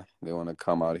Denaya, they want to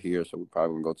come out here, so we're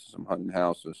probably going to go to some hunting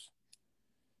houses.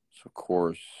 So, of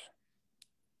course,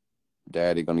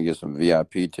 Daddy going to get some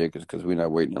VIP tickets because we're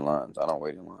not waiting in lines. I don't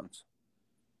wait in lines.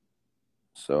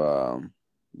 So,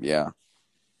 yeah.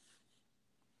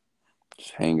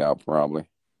 Just hang out probably.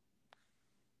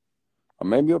 Or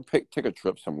maybe we'll take a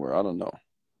trip somewhere. I don't know.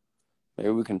 Maybe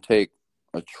we can take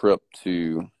a trip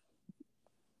to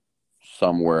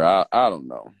somewhere. I don't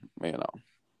know. You know,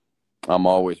 I'm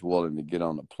always willing to get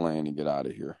on the plane and get out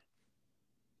of here.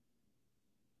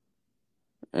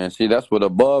 And see, that's what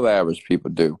above average people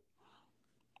do.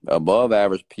 Above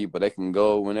average people, they can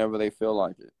go whenever they feel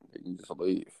like it. They can just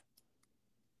leave.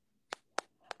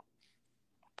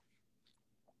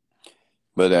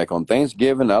 But like on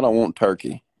Thanksgiving, I don't want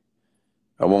turkey.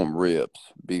 I want ribs,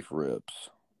 beef ribs,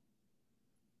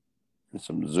 and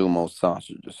some Zumo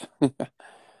sausages.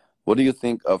 What do you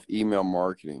think of email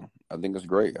marketing? I think it's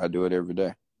great. I do it every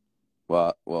day.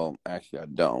 Well, actually, I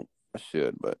don't. I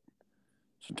should, but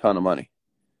it's a ton of money.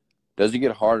 Does it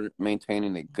get harder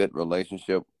maintaining a good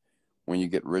relationship when you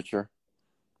get richer?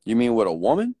 You mean with a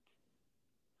woman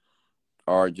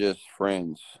or just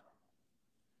friends?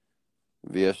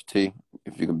 VST,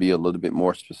 if you can be a little bit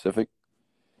more specific.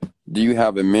 Do you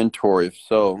have a mentor? If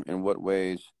so, in what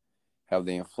ways have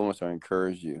they influenced or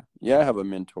encouraged you? Yeah, I have a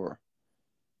mentor.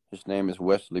 His name is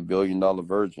Wesley, $1 Billion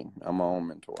Virgin. I'm my own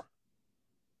mentor.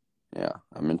 Yeah,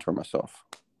 I mentor myself.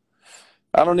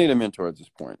 I don't need a mentor at this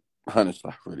point.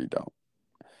 Honestly, I really don't.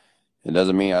 It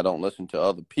doesn't mean I don't listen to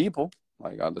other people.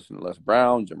 Like I listen to Les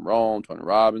Brown, Jim Rohn, Tony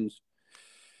Robbins,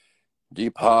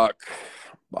 Deepak,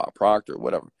 Bob Proctor,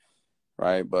 whatever.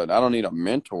 Right? But I don't need a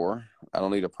mentor. I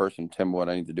don't need a person to tell me what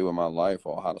I need to do in my life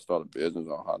or how to start a business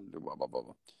or how to do blah, blah, blah,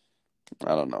 blah.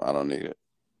 I don't know. I don't need it.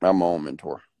 I'm my own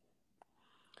mentor.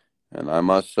 And I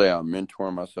must say I'm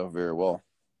mentoring myself very well.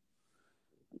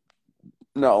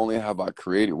 Not only have I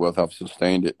created wealth, I've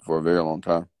sustained it for a very long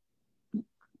time.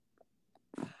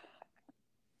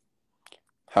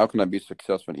 How can I be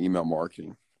successful in email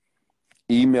marketing?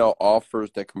 Email offers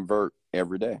that convert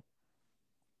every day.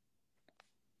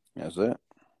 That's it.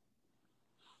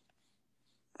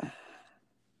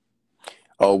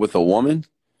 Oh, with a woman?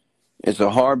 It's a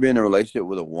hard being in a relationship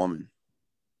with a woman.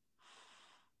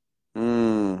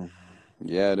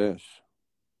 Yeah, it is.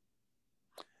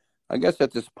 I guess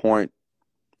at this point,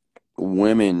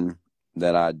 women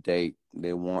that I date,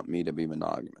 they want me to be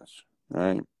monogamous,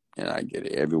 right? And I get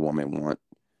it. Every woman wants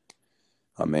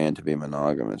a man to be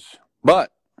monogamous.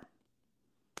 But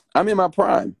I'm in my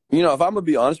prime. You know, if I'm going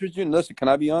to be honest with you, and listen, can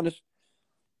I be honest?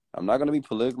 I'm not going to be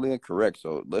politically incorrect,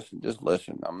 so listen, just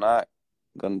listen. I'm not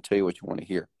going to tell you what you want to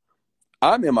hear.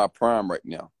 I'm in my prime right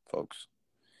now, folks.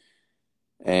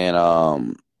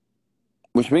 And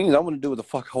which means I want to do what the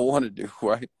fuck I want to do,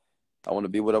 right? I want to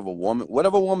be whatever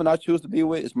woman I choose to be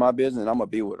with is my business, and I'm going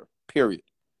to be with her, period.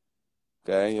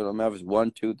 Okay? You know, if it's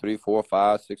 1, 2, 3, 4,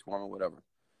 5, 6 women, whatever,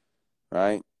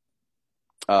 right?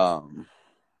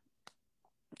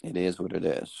 It is what it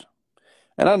is.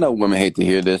 And I know women hate to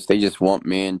hear this. They just want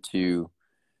men to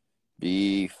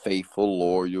be faithful,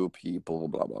 loyal people,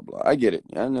 blah, blah, blah. I get it.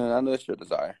 I know that's your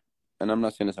desire. And I'm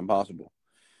not saying it's impossible.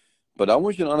 But I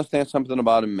want you to understand something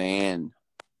about a man,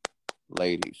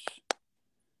 ladies.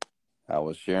 I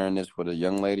was sharing this with a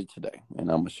young lady today, and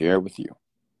I'm going to share it with you.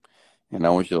 And I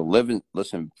want you to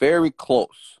listen very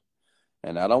close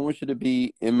And I don't want you to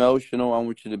be emotional. I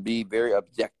want you to be very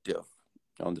objective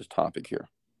on this topic here.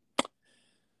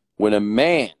 When a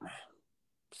man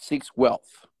seeks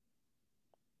wealth,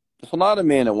 there's a lot of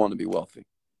men that want to be wealthy.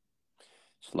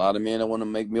 There's a lot of men that want to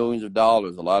make millions of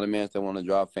dollars. A lot of men that want to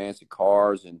drive fancy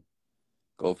cars and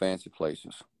go fancy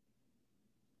places.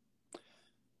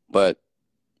 But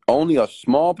only a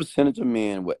small percentage of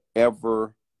men will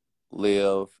ever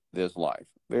live this life.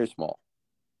 Very small.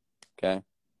 Okay?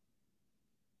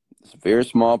 It's a very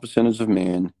small percentage of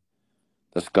men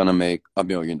that's going to make $1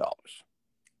 million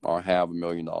or have $1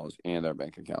 million in their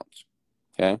bank accounts.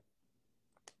 Okay?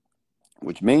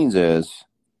 Which means is,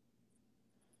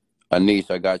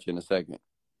 Anish, I got you in a second.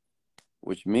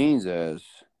 Which means is,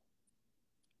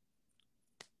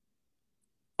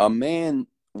 a man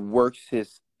works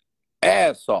his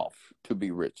ass off to be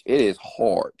rich. It is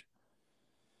hard.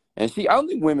 And see, I don't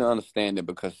think women understand it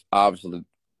because obviously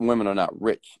women are not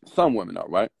rich. Some women are,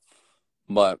 right?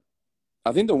 But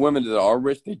I think the women that are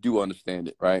rich, they do understand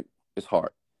it, right? It's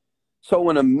hard. So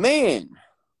when a man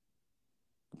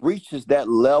reaches that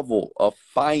level of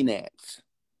finance,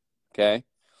 okay,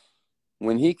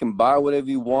 when he can buy whatever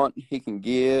he wants, he can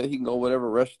give, he can go whatever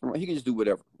restaurant, he can just do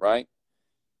whatever, right?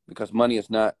 Because money is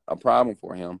not a problem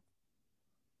for him.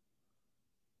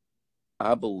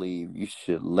 I believe you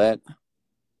should let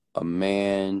a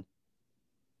man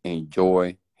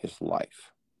enjoy his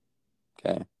life,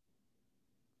 okay?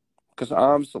 Because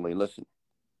obviously, listen,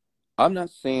 I'm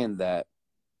not saying that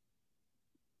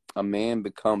a man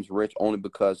becomes rich only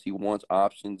because he wants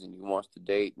options and he wants to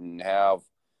date and have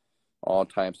all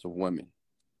types of women.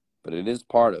 But it is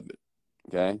part of it,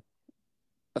 okay?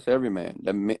 That's every man.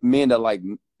 The men that like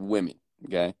women,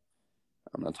 okay?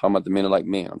 I'm not talking about the men that like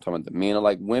men. I'm talking about the men that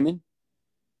like women.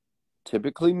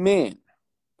 Typically men,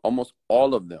 almost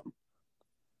all of them,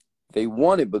 they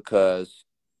want it because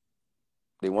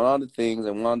they want all the things,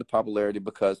 they want all the popularity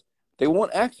because they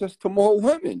want access to more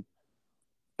women.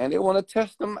 And they want to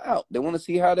test them out. They want to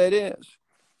see how that is.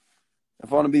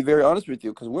 If I want to be very honest with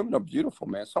you, because women are beautiful,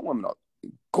 man. Some women are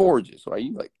gorgeous, right?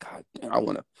 You like, God damn, I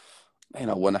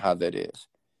wonder how that is.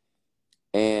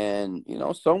 And, you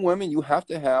know, some women, you have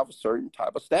to have a certain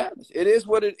type of status. It is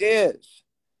what it is.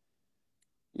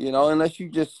 You know, unless you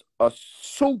just a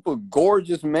super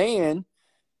gorgeous man,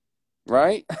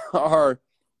 right? Or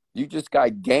you just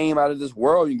got game out of this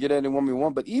world. You get any woman you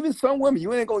want. But even some women,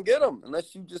 you ain't going to get them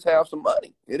unless you just have some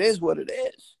money. It is what it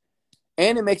is.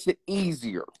 And it makes it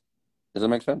easier. Does that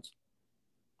make sense?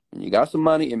 When you got some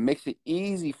money, it makes it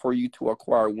easy for you to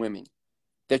acquire women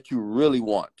that you really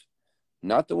want,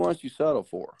 not the ones you settle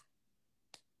for.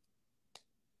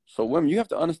 So women, you have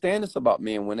to understand this about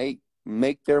men when they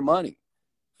make their money.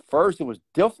 First, it was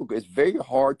difficult. It's very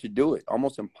hard to do it,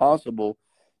 almost impossible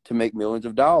to make millions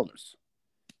of dollars.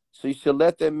 So you should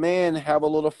let that man have a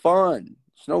little fun.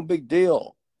 It's no big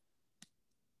deal.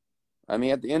 I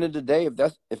mean, at the end of the day,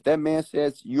 if that man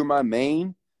says you're my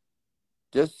main,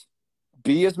 just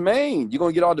be his main. You're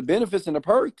gonna get all the benefits and the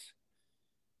perks.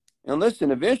 And listen,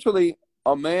 eventually,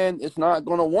 a man is not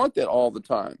gonna want that all the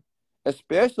time,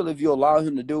 especially if you allow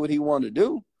him to do what he wants to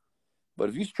do. But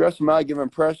if you stress him out, give him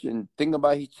pressure, and think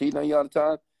about he's cheating on you all the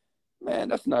time, man,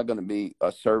 that's not gonna be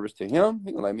a service to him.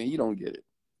 He's gonna like, man, you don't get it.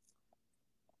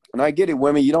 And I get it,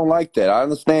 women, you don't like that. I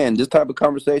understand. This type of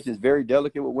conversation is very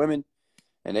delicate with women,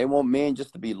 and they want men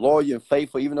just to be loyal and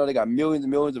faithful, even though they got millions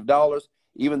and millions of dollars,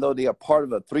 even though they are part of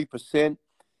the 3%.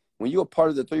 When you're a part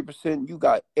of the 3%, you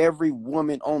got every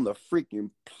woman on the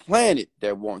freaking planet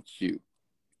that wants you.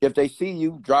 If they see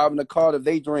you driving a car of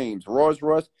their dreams, Rolls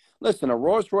Royce, listen, a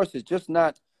Rolls Royce is just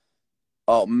not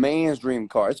a man's dream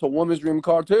car. It's a woman's dream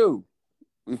car too.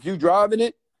 If you driving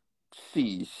it,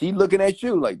 she looking at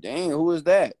you like, dang, who is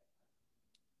that?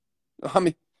 I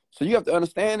mean, so you have to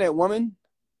understand that, woman.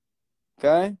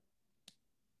 Okay?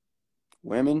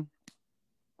 Women,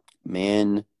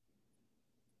 men,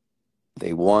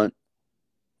 they want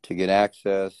to get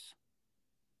access,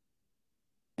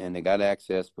 and they got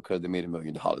access because they made $1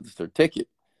 million. It's their ticket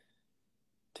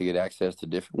to get access to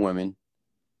different women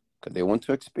because they want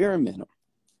to experiment them.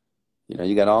 You know,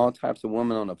 you got all types of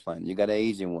women on the planet. You got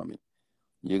Asian women.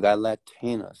 You got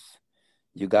Latinas.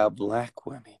 You got black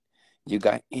women. You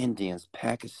got Indians,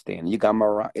 Pakistan. You got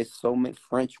Morocco. It's so many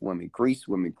French women, Greece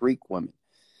women, Greek women,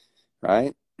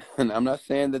 right? And I'm not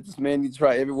saying that this man needs to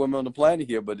try every woman on the planet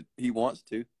here, but he wants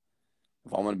to.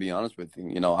 If I want to be honest with you,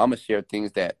 you know, I'm going to share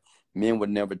things that men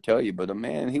would never tell you, but a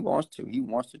man, he wants to. He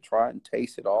wants to try and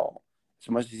taste it all as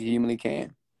much as he humanly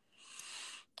can.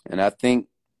 And I think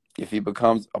if he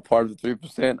becomes a part of the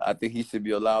 3%, I think he should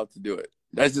be allowed to do it.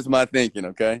 That's just my thinking,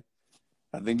 okay?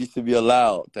 I think he should be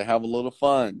allowed to have a little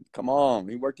fun. Come on.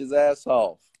 He worked his ass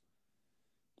off.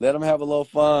 Let him have a little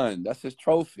fun. That's his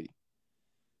trophy.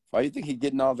 Why do you think he's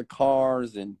getting all the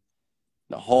cars and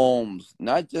the homes?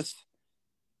 Not just,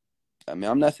 I mean,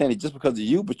 I'm not saying it just because of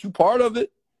you, but you part of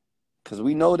it. Because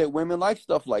we know that women like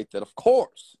stuff like that. Of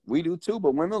course. We do too,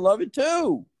 but women love it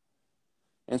too.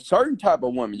 And certain type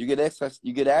of women, you get access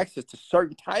to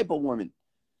certain type of women,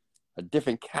 a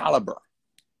different caliber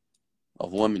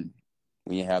of women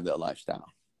when you have that lifestyle.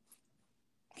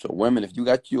 So women, if you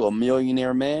got you a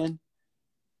millionaire man,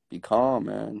 be calm,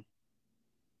 man.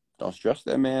 Don't stress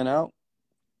that man out.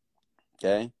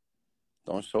 Okay?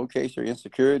 Don't showcase your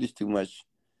insecurities too much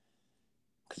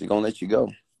because he's going to let you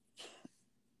go.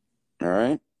 All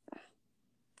right?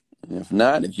 And if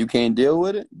not, if you can't deal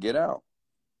with it, get out.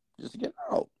 Just get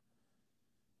out.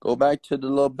 Go back to the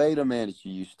little beta man that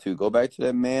you used to. Go back to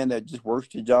that man that just works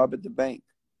the job at the bank.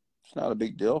 It's not a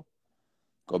big deal.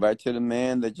 Go back to the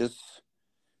man that just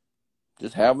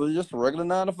have a regular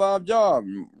 9-to-5 job,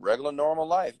 regular normal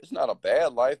life. It's not a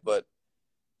bad life, but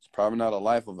it's probably not a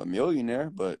life of a millionaire.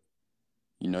 But,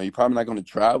 you're probably not going to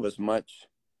travel as much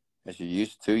as you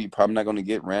used to. You're probably not going to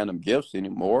get random gifts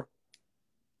anymore,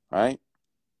 right?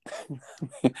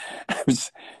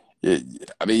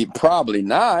 I mean, probably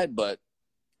not, but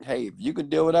hey, if you can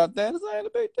deal without that, it's not a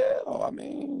big deal. I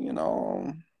mean,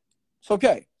 it's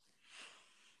okay.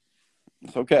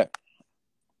 It's okay.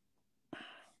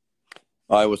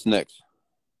 All right, what's next?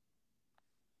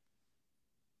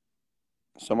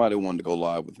 Somebody wanted to go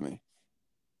live with me.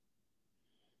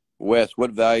 Wes,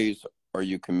 what values are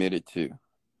you committed to?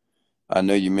 I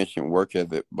know you mentioned work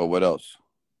ethic, but what else?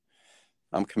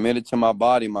 I'm committed to my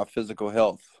body, my physical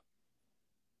health.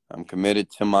 I'm committed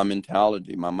to my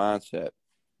mentality, my mindset.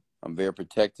 I'm very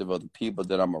protective of the people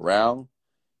that I'm around.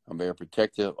 I'm very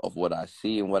protective of what I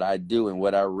see and what I do and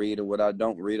what I read and what I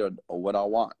don't read or what I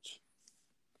watch.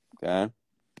 Okay?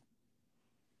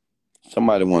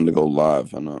 Somebody wanted to go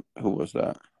live. I know. Who was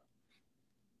that?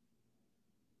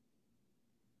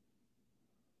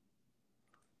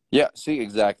 Yeah, see,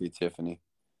 exactly, Tiffany.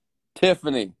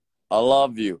 Tiffany, I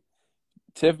love you.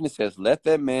 Tiffany says, let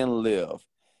that man live.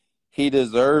 He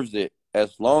deserves it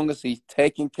as long as he's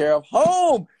taking care of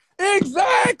home.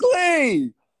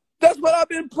 Exactly. That's what I've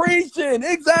been preaching.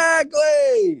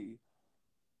 Exactly.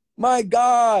 My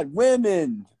God,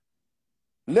 women,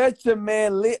 let your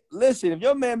man listen. If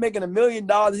your man making $1 million,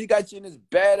 he got you in this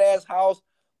badass house,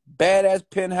 badass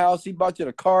penthouse. He bought you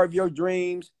the car of your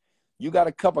dreams. You got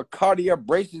a couple of Cartier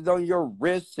bracelets on your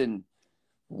wrists and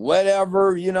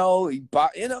whatever, he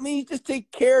just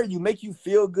take care of you, make you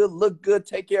feel good, look good,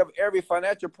 take care of every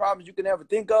financial problem you can ever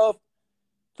think of.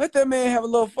 Let that man have a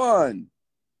little fun.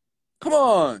 Come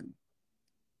on. As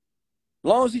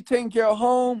long as he's taking care of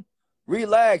home,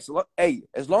 relax. Hey,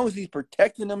 as long as he's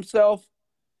protecting himself,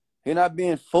 he's not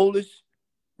being foolish,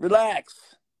 relax.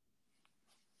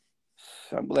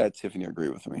 I'm glad Tiffany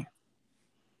agreed with me.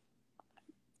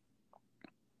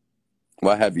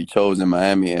 Why have you chosen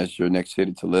Miami as your next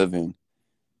city to live in?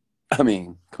 I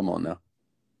mean, come on now.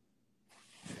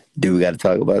 Dude, we got to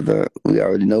talk about we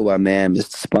already know why Miami is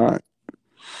the spot.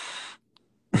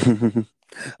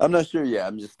 I'm not sure yet.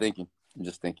 I'm just thinking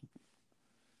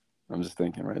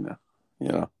right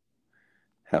now.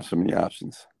 Have so many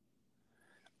options.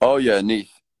 Oh, yeah, Anish.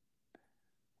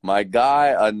 My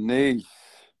guy, Anish.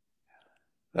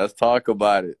 Let's talk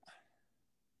about it.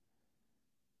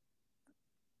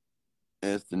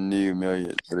 It's the new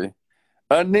Millionaire.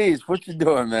 Anish, what you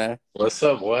doing, man? What's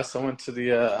up, Wes? I went to the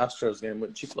Astros game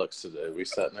with Chieflux today. We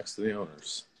sat next to the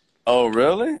owners. Oh,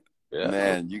 really? Yeah.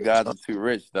 Man, you guys are too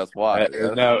rich. That's why.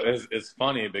 No, it's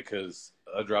funny because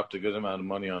I dropped a good amount of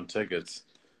money on tickets,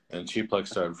 and Chieflux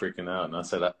started freaking out, and I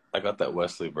said, I got that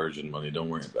Wesley Virgin money. Don't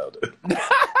worry about it.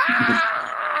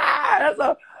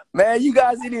 Man, you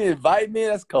guys didn't even invite me.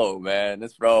 That's cold, man.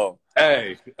 That's wrong.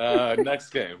 Hey, next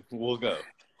game, we'll go.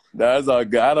 That's all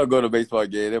good. I don't go to baseball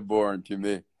game. They're boring to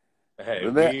me. Hey,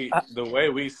 the way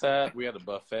we sat, we had a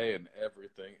buffet and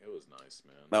everything. It was nice,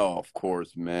 man. Oh, of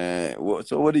course, man.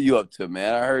 So what are you up to,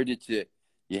 man? I heard that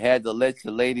you had to let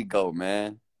your lady go,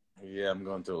 man. Yeah, I'm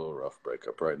going through a little rough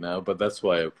breakup right now, but that's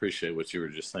why I appreciate what you were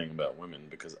just saying about women,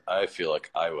 because I feel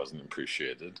like I wasn't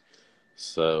appreciated.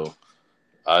 So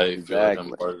I feel like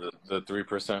I'm part of the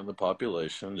 3% of the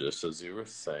population, just as you were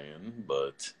saying,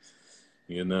 but...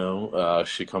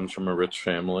 she comes from a rich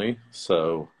family,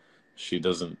 so she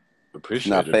doesn't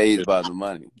appreciate it. She's not fazed by the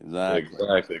money.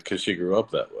 Exactly, because she grew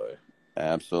up that way.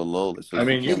 Absolutely. So I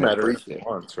mean, you met her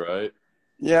once, right?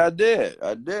 Yeah, I did.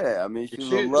 I mean,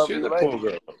 she's a lovely lady. Cool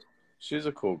girl. She's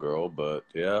a cool girl, but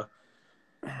yeah.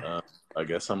 I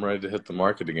guess I'm ready to hit the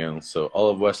market again. So all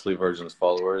of Wesley Virgin's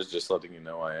followers, just letting you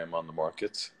know I am on the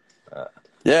market.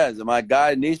 Yeah, so my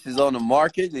guy Niche is on the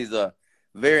market. He's a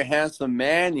very handsome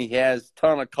man. He has a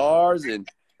ton of cars, and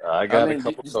I I got a mean,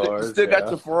 couple you cars, still got yeah.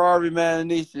 your Ferrari, man.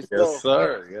 Niche, you Yes, still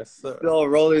sir. Yes, sir. still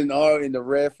rolling all in the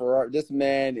red Ferrari. This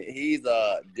man, he's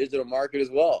a digital marketer as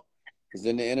well. He's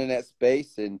in the internet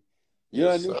space, and you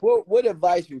know, Yes, Niche, sir. what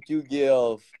advice would you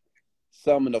give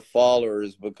some of the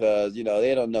followers, because they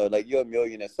don't know, like, you're a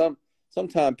millionaire.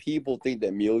 Sometimes people think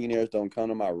that millionaires don't come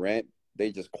to my rant.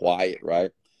 They just quiet, right?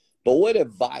 But what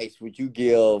advice would you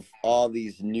give all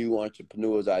these new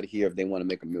entrepreneurs out here if they want to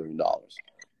make $1 million?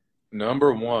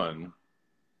 Number one,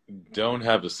 don't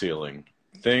have a ceiling.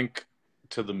 Think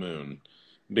to the moon.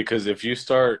 Because if you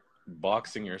start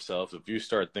boxing yourself, if you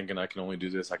start thinking I can only do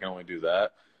this, I can only do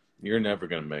that, you're never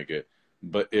going to make it.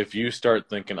 But if you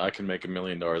start thinking I can make $1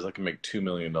 million, I can make $2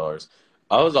 million.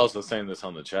 I was also saying this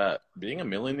on the chat. Being a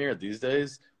millionaire these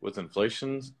days with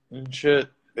inflation and shit,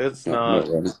 it's No, no, not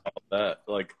right? all that.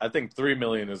 Like, I think 3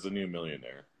 million is the new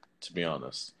millionaire, to be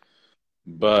honest.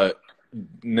 But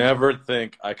never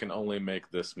think I can only make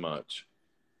this much.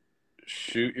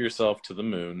 Shoot yourself to the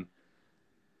moon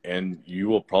and you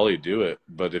will probably do it.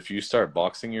 But if you start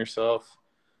boxing yourself,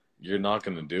 you're not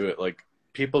going to do it. Like,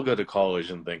 people go to college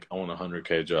and think, I want a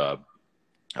 100K job.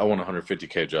 I want a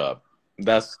 150K job.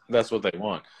 That's what they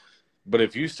want. But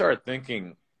if you start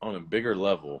thinking on a bigger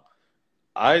level,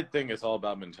 I think it's all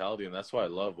about mentality. And that's why I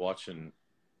love watching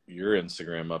your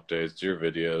Instagram updates, your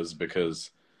videos,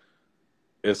 because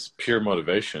it's pure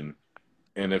motivation.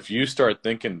 And if you start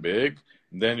thinking big,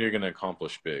 then you're going to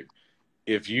accomplish big.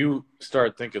 If you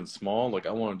start thinking small, like,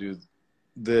 I want to do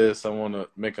this, I want to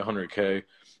make 100K,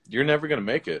 you're never going to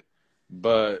make it.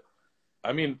 But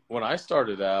I mean, when I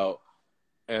started out,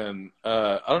 and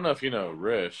I don't know if you know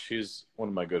Rish, he's one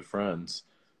of my good friends,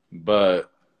 but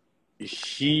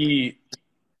he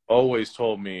always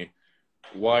told me,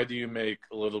 why do you make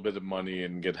a little bit of money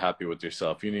and get happy with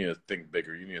yourself? You need to think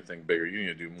bigger. You need to think bigger. You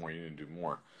need to do more. You need to do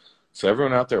more. So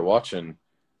everyone out there watching,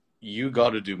 you got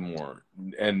to do more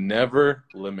and never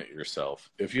limit yourself.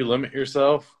 If you limit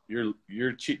yourself,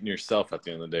 you're cheating yourself at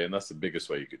the end of the day, and that's the biggest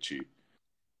way you could cheat.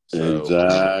 So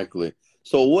Exactly.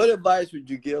 So what advice would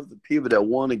you give the people that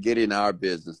want to get in our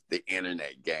business, the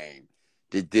internet game,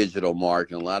 the digital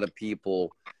marketing? A lot of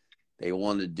people, they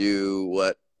want to do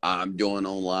what I'm doing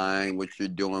online, what you're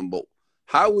doing, but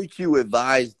how would you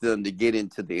advise them to get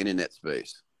into the internet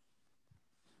space?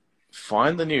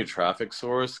 find the new traffic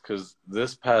source, because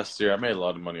this past year I made a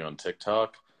lot of money on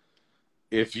TikTok.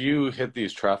 If you hit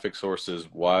these traffic sources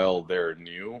while they're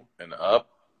new and up,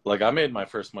 like, I made my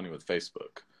first money with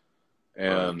Facebook, Right.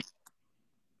 and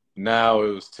now it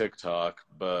was TikTok.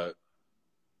 But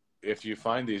if you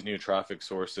find these new traffic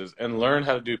sources and learn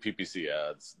how to do PPC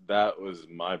ads, that was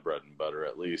my bread and butter,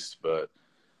 at least. But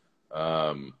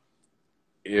um,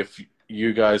 if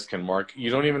you guys can market, you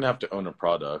don't even have to own a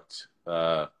product,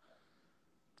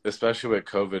 especially with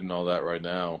COVID and all that right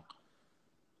now.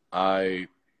 I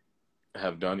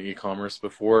have done e-commerce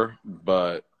before,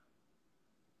 but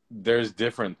there's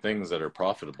different things that are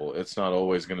profitable. It's not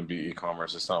always going to be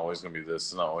e-commerce. It's not always going to be this.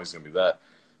 It's not always going to be that.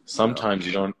 Yeah. Sometimes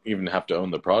you don't even have to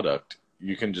own the product.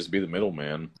 You can just be the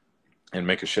middleman and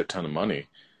make a shit ton of money.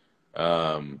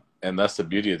 And that's the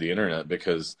beauty of the internet,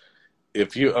 because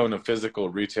if you own a physical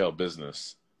retail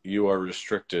business, you are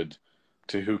restricted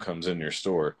to who comes in your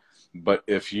store. But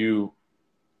if you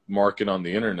market on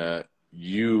the internet,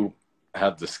 you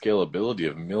have the scalability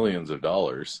of millions of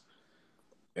dollars.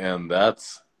 And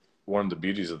that's one of the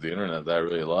beauties of the internet that I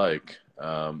really like.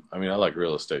 I mean, I like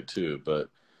real estate too, but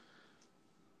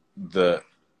the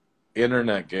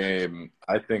internet game,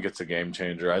 I think it's a game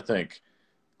changer. I think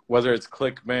whether it's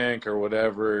ClickBank or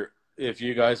whatever, if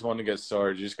you guys want to get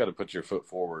started, you just got to put your foot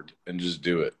forward and just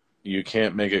do it. You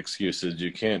can't make excuses.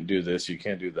 You can't do this. You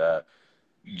can't do that.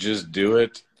 Just do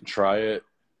it. Try it.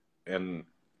 And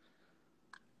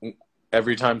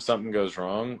every time something goes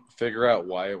wrong, figure out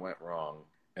why it went wrong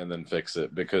and then fix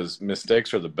it, because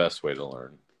mistakes are the best way to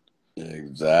learn.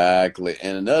 Exactly.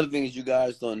 And another thing is, you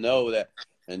guys don't know that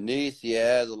Anisi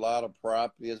has a lot of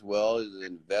property as well as an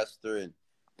investor. And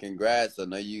congrats. I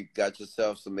know you got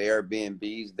yourself some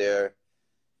Airbnbs there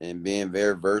and being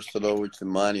very versatile with your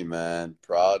money, man.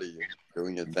 Proud of you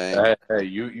doing your thing. Hey,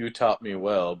 you taught me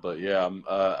well, but yeah,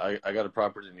 I got a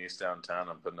property in East Downtown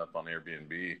I'm putting up on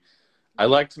Airbnb. I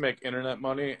like to make internet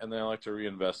money, and then I like to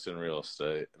reinvest in real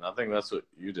estate. And I think that's what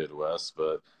you did, Wes.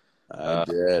 But I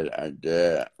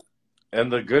did.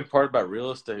 And the good part about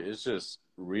real estate is just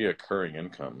reoccurring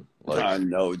income. Like I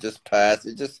know, just pass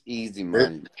it, just easy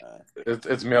money, man.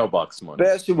 it's mailbox money.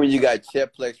 Especially when you got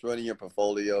Chiplex running your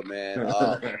portfolio, man.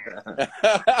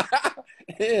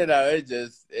 You know, it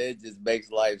just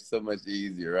makes life so much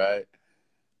easier, right?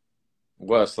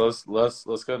 Wes, let's go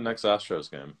to the next Astros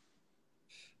game.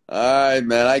 All right,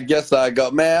 man. I guess I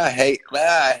go. Man, I hate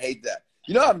that.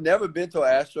 You know, I've never been to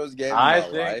an Astros game in my I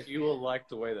life. think you will like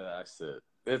the way that I sit.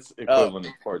 It's equivalent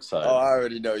to courtside. Oh, I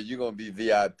already know you're gonna be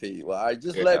VIP. Well, I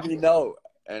just let me know,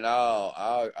 and I'll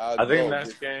I go. think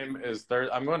next game is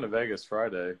Thursday. I'm going to Vegas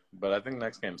Friday, but I think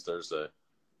next game's Thursday.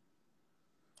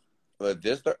 But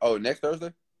next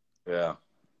Thursday? Yeah.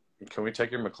 Can we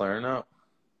take your McLaren out?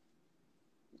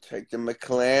 Take the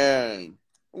McLaren.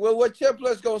 Well, what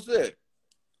Chiplex gonna sit?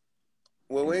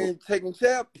 Well, we ain't taking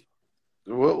Chip.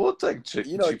 We'll take Chip.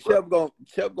 You know, Chip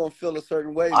gonna feel a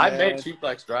certain way, I man. made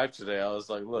Chiplex drive today. I was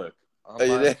like, look, I'm Hey,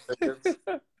 buying tickets,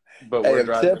 but hey, we're if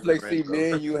driving. Chiplex see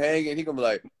me and you hanging, he gonna be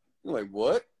like, "You like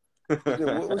what?"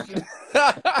 What you...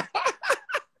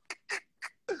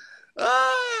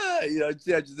 You know,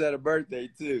 Chip just had a birthday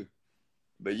too.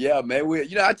 But yeah, man,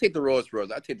 I take the Rolls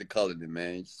Royce. I take the Cullinan,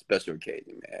 man. It's a special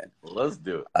occasion, man. Let's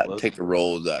do it. I take the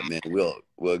Rolls up, man.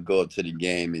 We'll go to the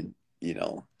game and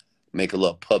make a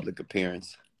little public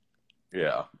appearance.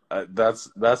 Yeah,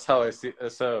 that's how I see.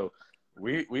 So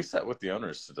we sat with the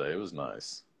owners today. It was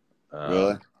nice.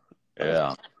 Really?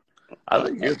 Yeah, I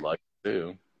think you'd like it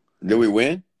too. Did we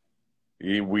win?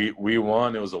 We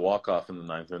won. It was a walk-off in the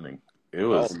 9th inning. It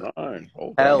was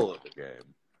hell of a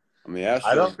game. I mean,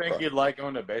 I don't think you'd like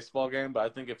going to a baseball game, but I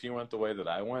think if you went the way that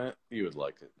I went, you would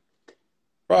like it.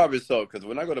 Probably so, because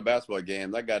when I go to basketball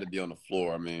games, I got to be on the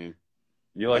floor. I mean,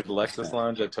 you like the Lexus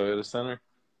Lounge at Toyota Center?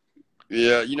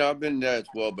 Yeah, I've been there as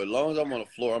well, but as long as I'm on the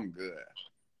floor, I'm good.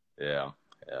 Yeah.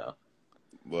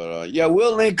 But yeah,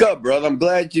 we'll link up, brother. I'm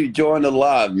glad you joined the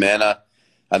live, man.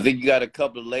 I think you got a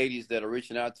couple of ladies that are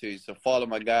reaching out to you, so follow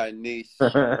my guy Niche.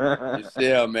 You see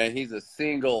him, man. He's a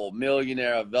single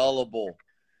millionaire available.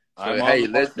 So, I'm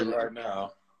on listen right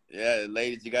now. Yeah,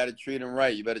 ladies, you got to treat him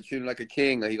right. You better treat him like a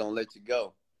king, or he gonna let you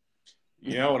go.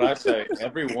 You know what I say?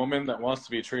 Every woman that wants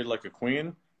to be treated like a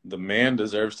queen, the man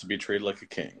deserves to be treated like a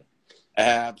king.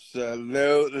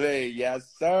 Absolutely, yes,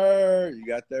 sir. You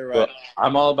got that right. But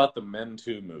I'm all about the Men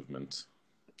Too movement.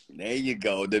 There you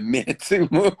go, the Men Too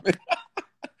movement.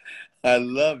 I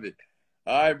love it.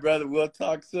 All right, brother. We'll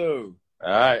talk soon. All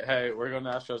right. Hey, we're going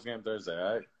to Astros game Thursday.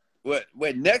 All right.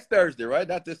 Wait, next Thursday, right?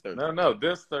 Not this Thursday. No,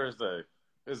 this Thursday.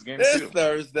 This game. This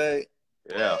Thursday.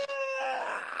 Yeah.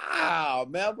 Wow,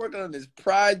 man, I'm working on this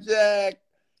project.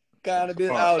 Kind of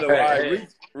been out of the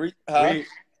right.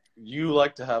 You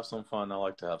like to have some fun. I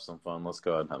like to have some fun. Let's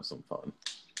go ahead and have some fun.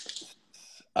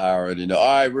 I already know.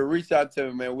 All right, we'll reach out to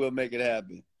him, man. We'll make it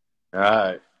happen. All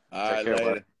right. All right,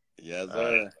 later. Yes,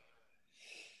 sir. Right.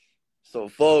 So,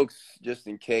 folks, just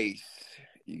in case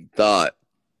you thought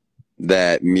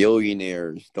that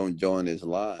millionaires don't join this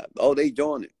live. Oh, they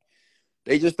join it.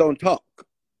 They just don't talk.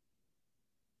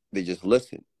 They just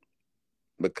listen.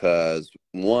 Because,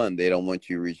 one, they don't want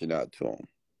you reaching out to them.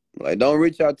 Like, don't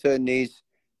reach out to a niece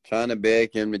trying to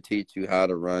beg him to teach you how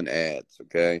to run ads,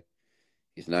 okay?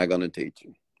 He's not going to teach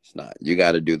you. It's not. You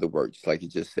got to do the work, just like he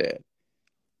just said.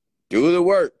 Do the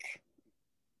work.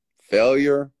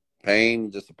 Failure, pain,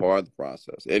 just a part of the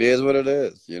process. It is what it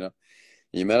is, You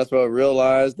might as well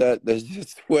realize that that's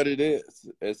just what it is.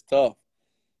 It's tough.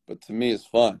 But to me, it's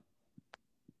fun.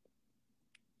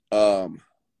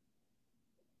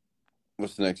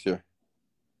 What's next year?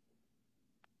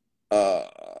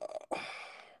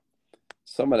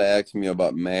 Somebody asked me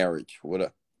about marriage.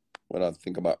 What I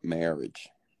think about marriage.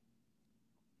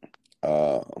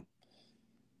 Yeah,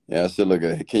 I said, look,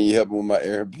 can you help me with my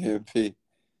Airbnb?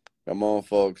 Come on,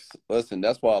 folks. Listen,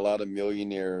 that's why a lot of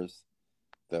millionaires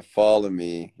that follow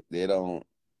me, they don't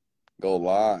go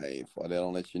live or they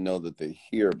don't let you know that they're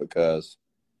here because,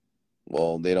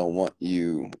 well, they don't want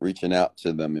you reaching out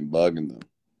to them and bugging them,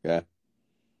 okay?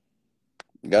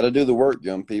 You got to do the work,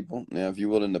 young people. Now, if you're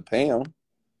willing to pay them,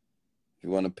 if you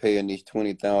want to pay at least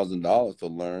 $20,000 to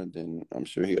learn, then I'm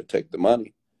sure he'll take the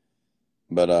money.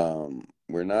 But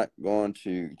we're not going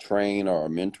to train or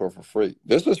mentor for free.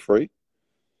 This is free,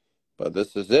 but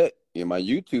this is it. My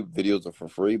YouTube videos are for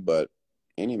free, but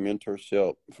any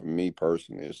mentorship for me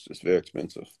personally is just very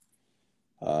expensive.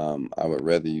 I would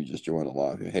rather you just join the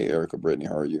live. Hey, Erica, Brittany,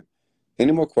 how are you?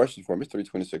 Any more questions for me? It's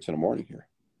 3:26 in the morning here.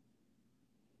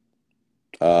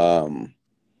 I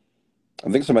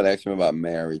think somebody asked me about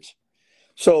marriage.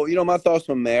 So, my thoughts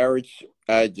on marriage,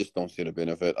 I just don't see the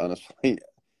benefit, honestly.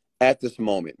 At this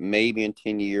moment, maybe in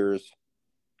 10 years,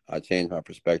 I changed my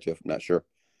perspective. I'm not sure.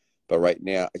 But right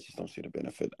now, I just don't see the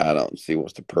benefit. I don't see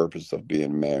what's the purpose of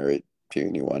being married to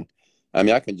anyone. I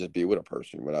mean, I can just be with a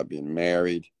person without being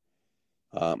married.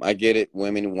 I get it.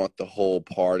 Women want the whole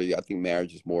party. I think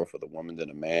marriage is more for the woman than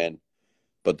a man.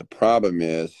 But the problem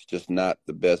is just not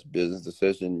the best business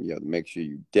decision. You have to make sure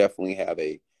you definitely have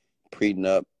a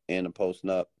prenup and a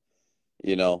postnup,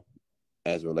 you know,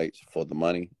 as it relates for the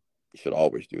money. You should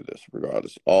always do this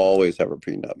regardless. Always have a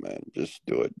prenup, man. Just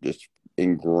do it. Just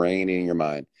ingrain it in your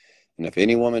mind. And if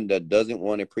any woman that doesn't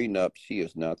want a prenup, she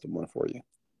is not the one for you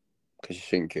because she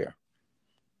shouldn't care.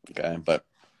 Okay. But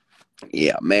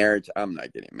yeah, marriage, I'm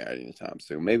not getting married anytime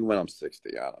soon. Maybe when I'm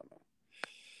 60. I don't know.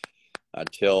 I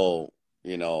tell,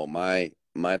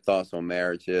 my thoughts on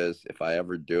marriage is if I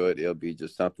ever do it, it'll be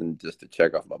just something just to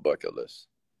check off my bucket list.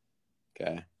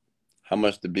 Okay. How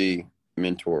much to be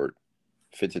mentored?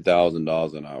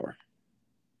 $50,000 an hour.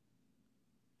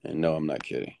 And no, I'm not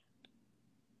kidding.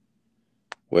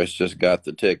 Wes just got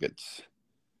the tickets.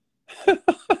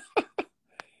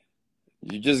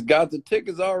 You just got the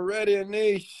tickets already,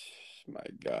 Anish. My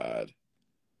God.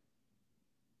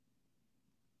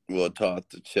 We'll talk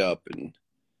to Chup, and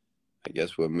I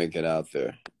guess we'll make it out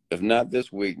there. If not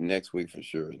this week, next week for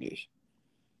sure, Anish.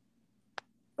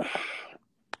 All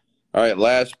right,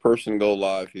 last person go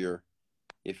live here.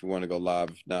 If you want to go live.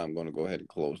 If not, I'm going to go ahead and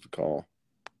close the call.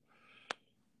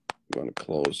 I'm going to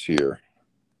close here.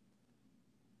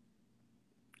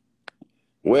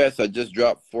 Wes, I just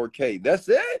dropped 4K. That's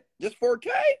it? Just 4K?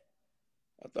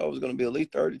 I thought it was going to be at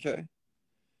least 30K.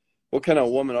 What can a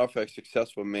woman offer a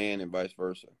successful man and vice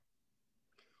versa?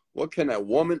 What can a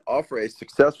woman offer a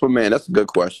successful man? That's a good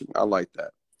question. I like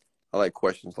that. I like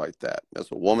questions like that.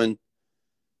 That's a woman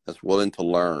that's willing to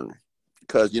learn.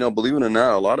 Because, believe it or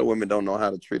not, a lot of women don't know how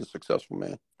to treat a successful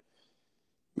man.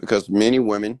 Because many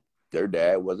women, their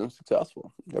dad wasn't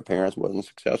successful. Their parents wasn't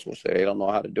successful, so they don't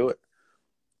know how to do it.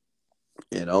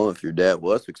 If your dad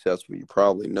was successful, you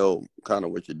probably know kind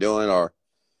of what you're doing. Or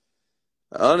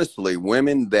honestly,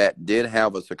 women that did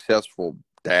have a successful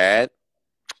dad,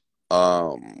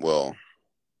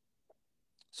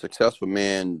 successful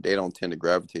men, they don't tend to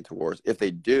gravitate towards. If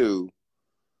they do,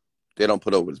 they don't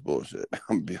put up with this bullshit. I'm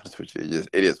gonna be honest with you.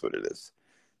 It is what it is,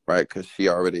 right? Because she's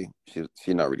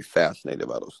not really fascinated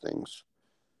by those things,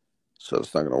 so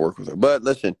it's not gonna work with her. But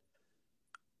listen,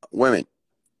 women,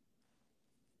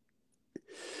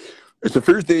 there's a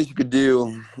few things you could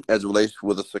do as it relates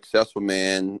with a successful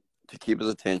man to keep his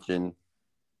attention,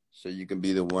 so you can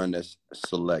be the one that's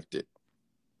selected.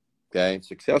 Okay,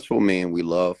 successful men we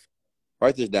love.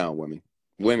 Write this down, women.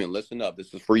 Women, listen up.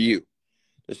 This is for you.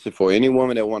 This is for any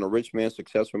woman that want a rich man,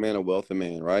 successful man, a wealthy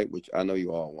man, right? Which I know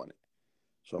you all want it.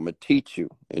 So I'm going to teach you.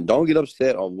 And don't get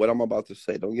upset on what I'm about to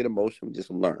say. Don't get emotional. Just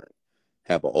learn.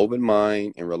 Have an open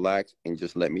mind and relax and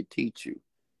just let me teach you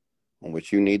on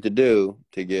what you need to do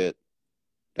to get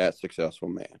that successful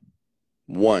man.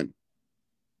 1,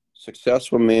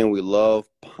 successful men, we love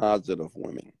positive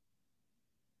women.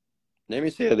 Let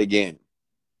me say it again.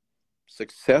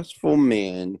 Successful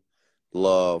men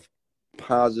love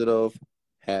positive,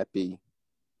 happy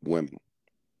women.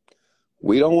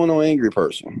 We don't want no angry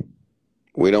person.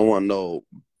 We don't want no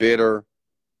bitter,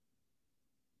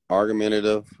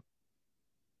 argumentative,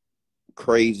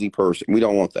 crazy person. We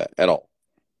don't want that at all.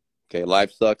 Okay,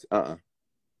 life sucks.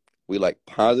 We like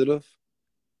positive,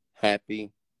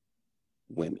 happy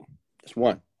women. That's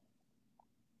 1.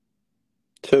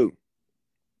 2,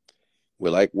 we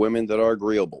like women that are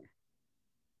agreeable.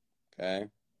 Okay?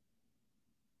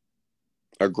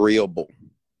 Agreeable.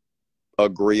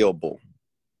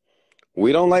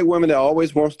 We don't like women that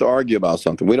always wants to argue about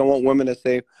something. We don't want women that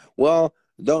say, well,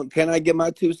 can I get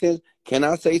my 2 cents? Can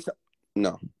I say something?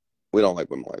 No, we don't like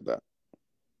women like that.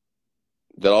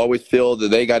 That always feel that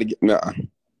they got to get, no.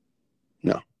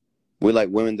 We like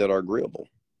women that are agreeable.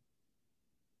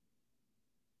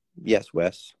 Yes,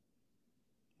 Wes.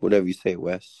 Whatever you say,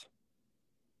 Wes.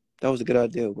 That was a good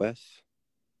idea, Wes.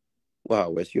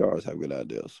 Wow, Wes, you always have good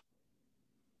ideas.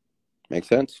 Make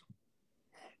sense?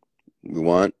 We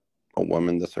want a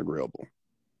woman that's agreeable.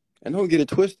 And don't get it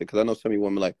twisted, because I know some of you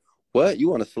women are like, what? You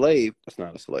want a slave? That's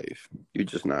not a slave. You're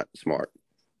just not smart.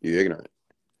 You're ignorant.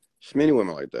 There's many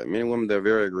women like that. Many women that are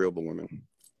very agreeable women.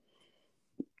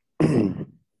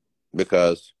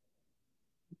 Because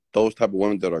those type of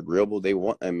women that are agreeable, they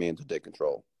want a man to take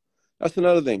control. That's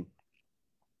another thing.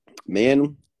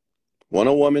 Men want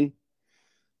a woman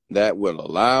that would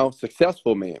allow,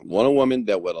 successful men want a woman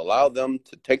that would allow them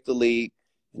to take the lead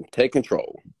and take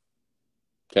control.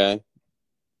 Okay?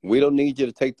 We don't need you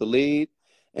to take the lead,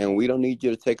 and we don't need you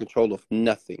to take control of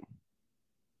nothing.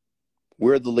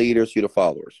 We're the leaders, you're the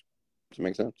followers. Does that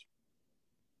make sense?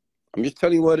 I'm just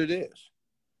telling you what it is.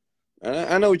 And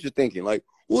I know what you're thinking. Like,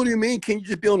 what do you mean? Can you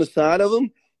just be on the side of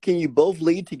them? Can you both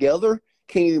lead together?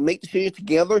 Can you make decisions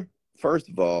together? First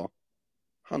of all,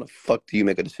 how the fuck do you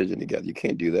make a decision together? You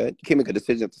can't do that. You can't make a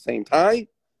decision at the same time.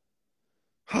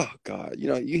 Oh, God. You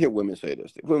know, you hear women say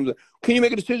this. Women say, can you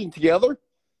make a decision together?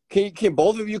 Can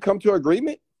both of you come to an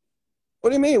agreement? What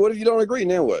do you mean? What if you don't agree?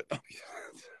 Now what?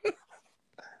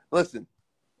 Listen,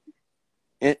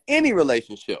 in any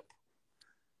relationship,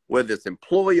 whether it's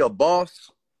employee or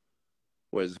boss,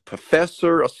 whether it's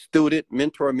professor or student,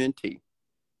 mentor or mentee,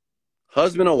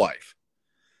 husband or wife,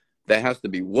 there has to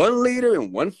be one leader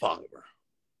and one follower,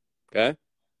 okay,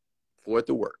 for it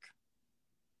to work.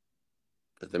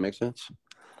 Does that make sense?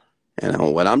 And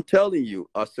what I'm telling you,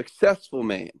 a successful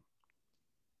man,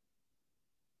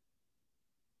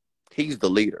 he's the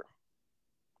leader.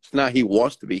 It's not he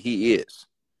wants to be, he is.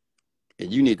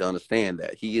 And you need to understand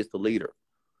that. He is the leader.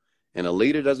 And a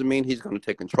leader doesn't mean he's going to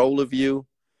take control of you.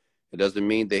 It doesn't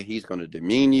mean that he's going to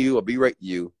demean you or berate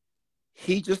you.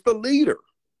 He's just a leader,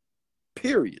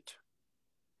 period.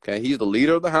 Okay, he's the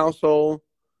leader of the household.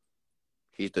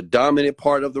 He's the dominant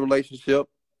part of the relationship.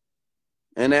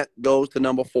 And that goes to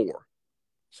number 4.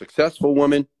 Successful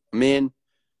men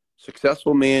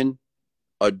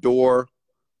adore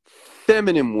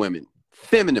feminine women.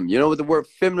 Feminine. You know what the word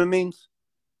feminine means?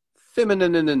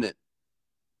 Feminine.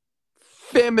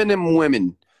 Feminine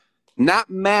women, not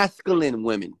masculine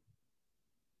women.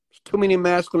 There's too many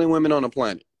masculine women on the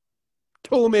planet.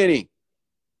 Too many.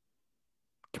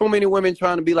 Too many women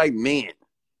trying to be like men.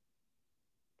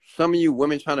 Some of you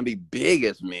women trying to be big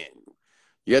as men.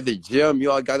 You're at the gym,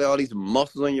 you all got all these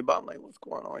muscles on your body. Like, what's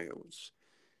going on here?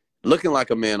 Looking like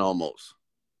a man almost.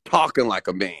 Talking like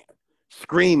a man.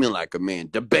 Screaming like a man.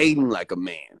 Debating like a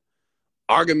man.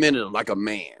 Argumentative like a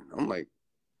man. I'm like,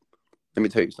 let me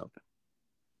tell you something.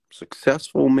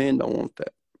 Successful men don't want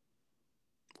that.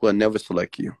 Will never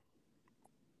select you.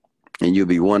 And you'll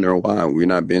be wondering why we're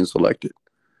not being selected.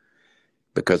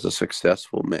 Because a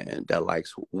successful man that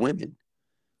likes women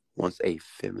wants a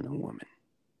feminine woman.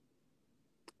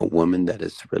 A woman that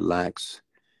is relaxed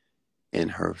in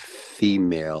her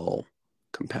female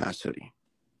capacity.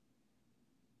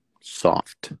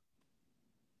 Soft.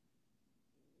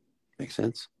 Make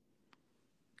sense?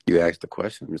 You asked the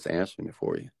question, I'm just answering it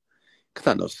for you. Because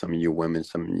I know some of you women,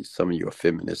 some of you are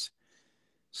feminists.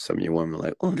 Some of you women are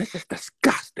like, oh, this is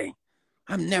disgusting.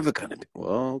 I'm never going to be.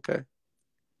 Well, okay.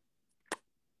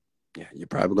 Yeah, you're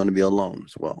probably going to be alone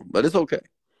as well. But it's okay.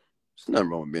 There's nothing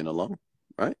wrong with being alone,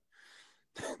 right?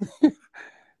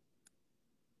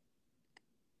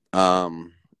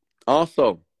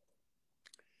 Also,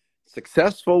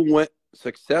 successful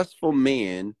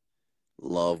men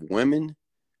love women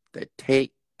that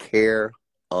take care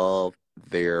of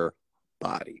their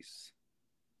bodies.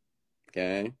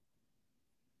 Okay?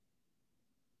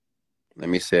 Let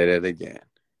me say that again.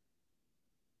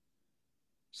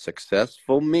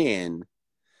 Successful men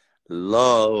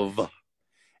love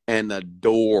and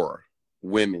adore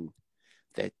women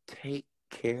that take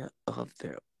care of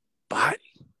their body.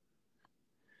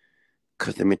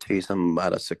 Because let me tell you something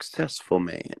about a successful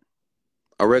man.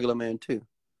 A regular man too.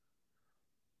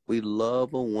 We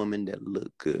love a woman that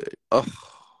look good. Oh,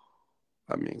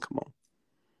 I mean, come on.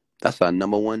 That's our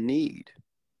number one need.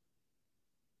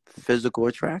 Physical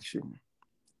attraction.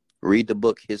 Read the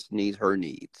book, His Needs, Her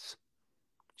Needs.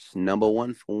 It's number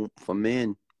one for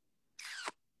men.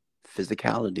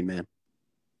 Physicality, man.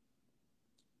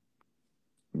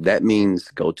 That means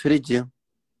go to the gym.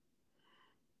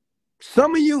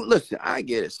 Some of you, listen, I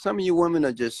get it. Some of you women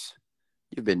are just,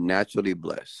 you've been naturally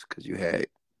blessed because you had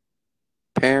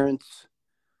parents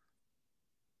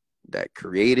that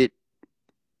created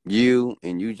you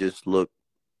and you just look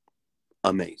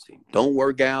amazing. Don't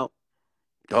work out.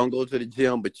 Don't go to the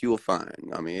gym, but you will fine.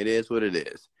 I mean, it is what it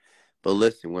is. But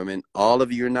listen, women, all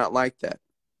of you are not like that.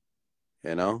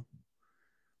 You know?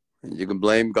 And you can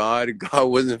blame God and God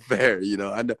wasn't fair. You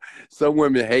know, I know some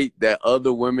women hate that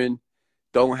other women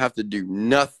don't have to do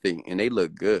nothing and they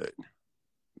look good.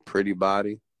 Pretty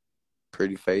body,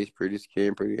 pretty face, pretty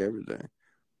skin, pretty everything.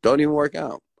 Don't even work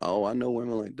out. Oh, I know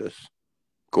women like this.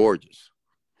 Gorgeous.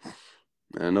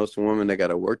 And I know some women that got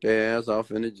to work their ass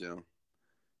off in the gym.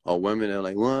 Or women that are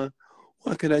like, well,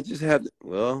 why can't I just have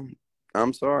Well,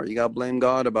 I'm sorry. You got to blame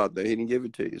God about that. He didn't give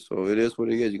it to you. So it is what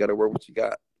it is. You got to work what you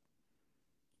got.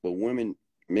 But women,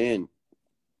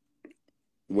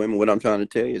 what I'm trying to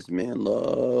tell you is men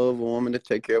love a woman to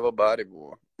take care of her body,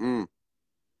 boy. We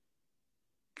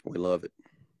love it.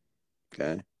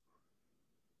 Okay?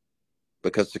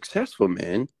 Because successful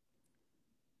men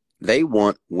They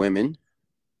want women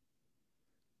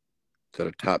to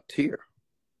the top tier.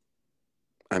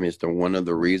 I mean, it's one of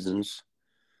the reasons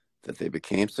that they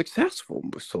became successful,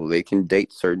 so they can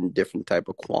date certain different type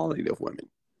of quality of women.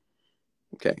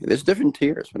 Okay, there's different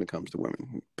tiers when it comes to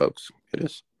women, folks. It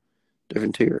is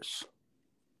different tiers.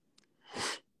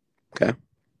 Okay.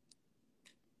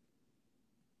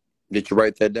 Did you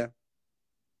write that down?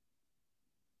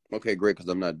 Okay, great, because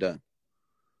I'm not done.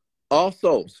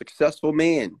 Also, successful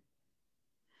men.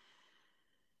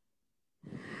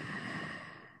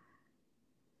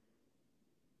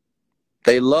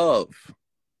 They love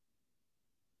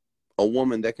a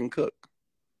woman that can cook.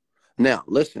 Now,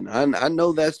 listen, I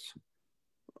know that's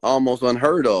almost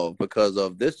unheard of because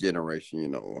of this generation, you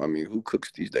know. I mean, who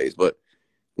cooks these days? But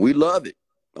we love it.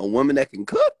 A woman that can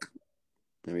cook.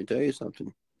 Let me tell you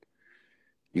something.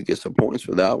 You get some points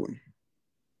for that one.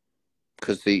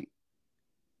 Because, see,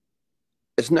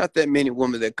 it's not that many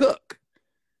women that cook.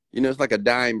 You know, it's like a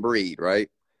dying breed, right?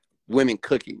 Women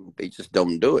cooking, they just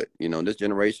don't do it. You know, this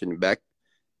generation, back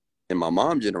in my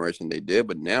mom's generation, they did.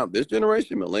 But now this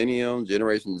generation, millennials,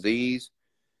 Generation Zs,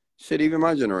 shit, even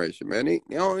my generation, man, ain't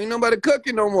nobody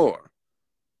cooking no more.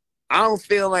 I don't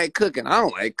feel like cooking. I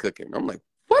don't like cooking. I'm like,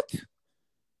 what?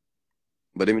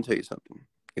 But let me tell you something.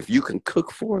 If you can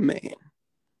cook for a man,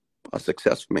 a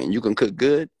successful man, you can cook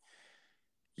good,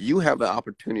 you have the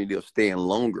opportunity of staying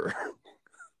longer.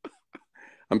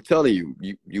 I'm telling you,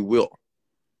 you will.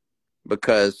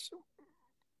 Because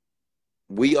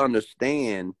we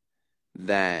understand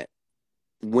that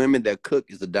women that cook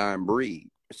is a dying breed.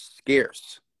 It's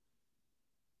scarce.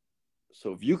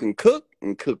 So if you can cook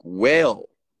and cook well,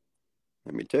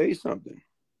 let me tell you something.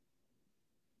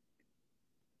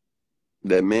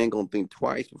 That man gonna think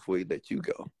twice before he let you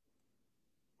go.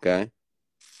 Okay?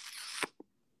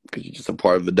 Because you're just a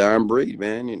part of the dying breed,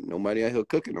 man. And nobody out here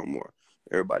cooking no more.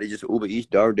 Everybody just Uber Eats,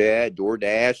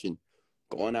 DoorDash, and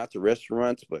going out to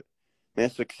restaurants. But, man,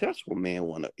 successful man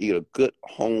want to eat a good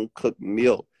home-cooked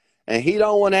meal. And he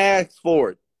don't want to ask for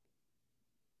it.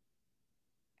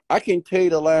 I can tell you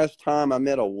the last time I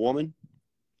met a woman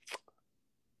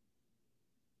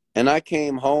and I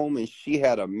came home and she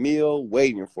had a meal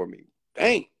waiting for me.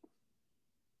 Dang.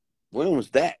 When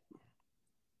was that?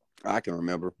 I can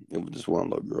remember. It was just one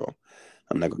little girl.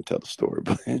 I'm not going to tell the story,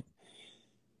 but I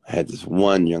had this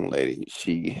one young lady.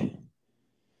 She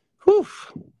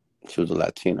was a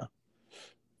Latina.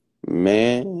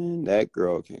 Man, that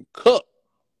girl can cook.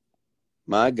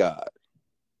 My God.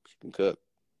 She can cook.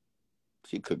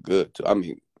 She cooked good, too. I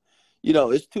mean, you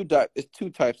know, it's two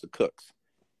types of cooks.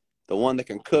 The one that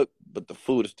can cook, but the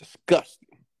food is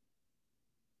disgusting.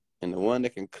 And the one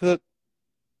that can cook,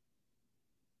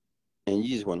 and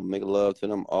you just want to make love to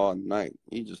them all night.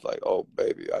 You just like, oh,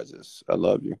 baby, I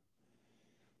love you.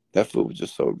 That food was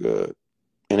just so good.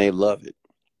 And they love it.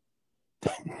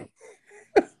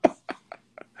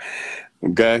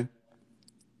 Okay?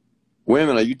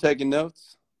 Women, are you taking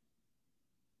notes?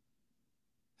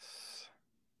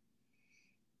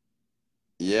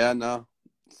 Yeah, no.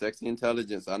 Sexy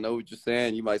intelligence. I know what you're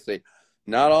saying. You might say,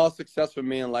 not all successful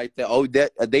men like that. Oh,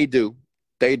 that they do.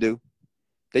 They do.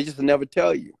 They just never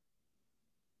tell you.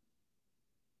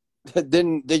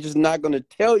 Then they're just not going to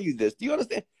tell you this. Do you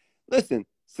understand? Listen,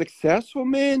 successful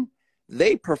men,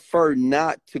 they prefer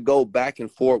not to go back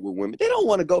and forth with women. They don't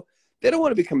want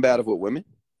to be combative with women.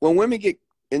 When women get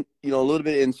a little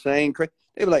bit insane, they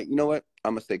be like, you know what?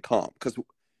 I'm going to stay calm. Because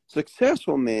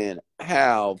successful men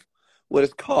have what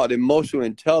is called emotional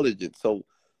intelligence. So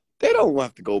they don't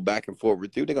have to go back and forth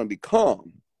with you. They're going to be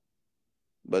calm.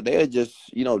 But they'll just,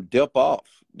 dip off.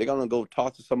 They're going to go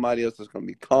talk to somebody else that's going to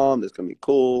be calm, that's going to be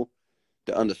cool,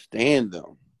 to understand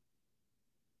them.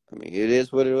 I mean, it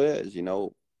is what it is,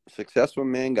 Successful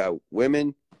men got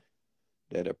women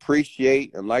that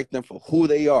appreciate and like them for who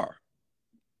they are,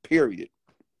 period.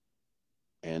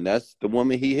 And that's the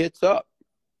woman he hits up.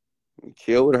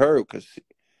 Chill with her because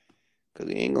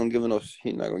he ain't going to give her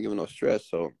he's not going to give her no stress.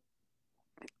 So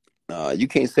you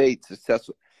can't say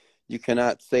successful. You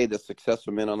cannot say that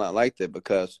successful men are not like that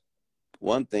because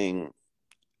one thing,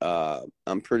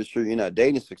 I'm pretty sure you're not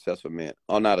dating successful men,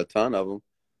 or not a ton of them.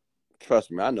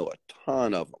 Trust me, I know a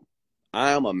ton of them.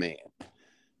 I am a man,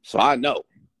 so I know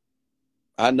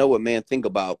what men think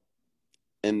about,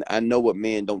 and I know what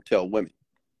men don't tell women.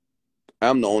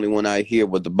 I'm the only one out here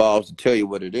with the balls to tell you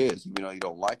what it is, even though you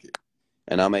don't like it.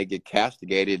 And I may get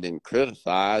castigated and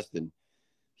criticized and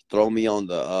throw me on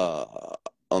the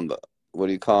what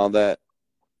do you call that?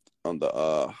 On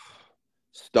the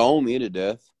stone me to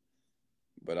death.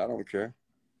 But I don't care.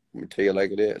 I'm gonna tell you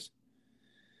like it is.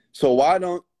 So why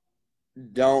don't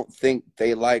don't think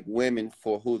they like women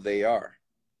for who they are?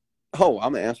 Oh,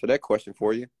 I'm going to answer that question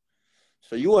for you.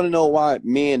 So you want to know why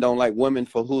men don't like women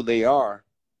for who they are?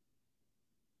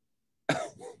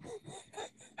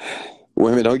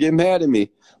 Women, don't get mad at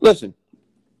me. Listen,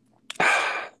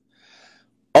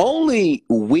 only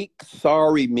weak,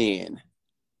 sorry men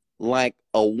like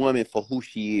a woman for who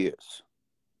she is.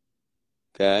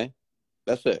 Okay?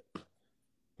 That's it.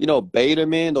 You know, beta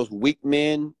men, those weak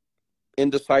men,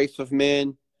 indecisive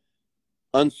men,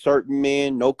 uncertain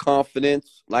men, no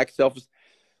confidence, lack self.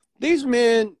 These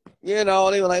men, you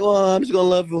know, they were like, well, I'm just going to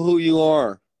love you for who you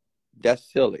are.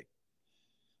 That's silly.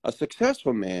 A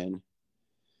successful man,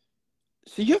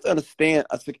 see, you have to understand,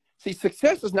 see,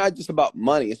 success is not just about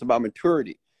money, it's about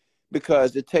maturity,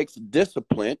 because it takes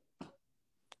discipline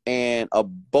and a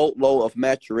boatload of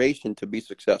maturation to be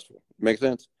successful. Make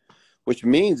sense? Which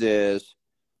means is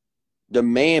the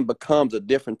man becomes a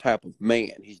different type of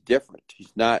man. He's different.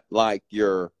 He's not like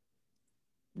the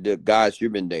guys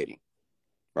you've been dating,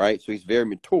 right? So he's very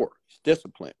mature. He's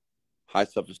disciplined, high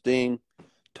self-esteem,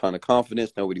 ton of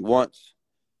confidence, know what he wants,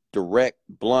 direct,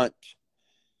 blunt.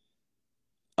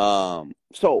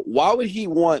 So why would he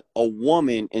want a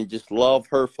woman and just love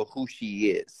her for who she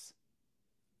is?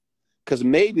 Because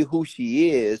maybe who she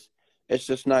is, it's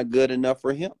just not good enough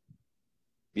for him.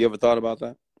 You ever thought about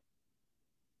that?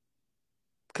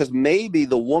 Because maybe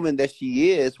the woman that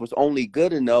she is was only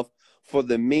good enough for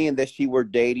the men that she were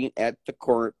dating at the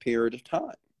current period of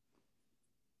time.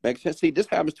 Makes sense? See, this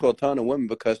happens to a ton of women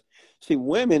because, see,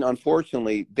 women,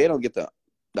 unfortunately, they don't get the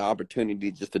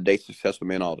opportunity just to date successful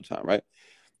men all the time, right?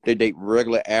 They date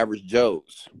regular average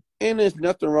Joes. And there's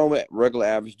nothing wrong with regular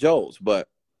average Joes, but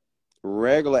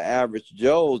regular average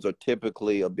Joes are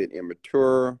typically a bit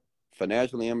immature,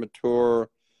 financially immature,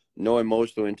 no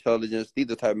emotional intelligence. These are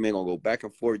the type of men gonna go back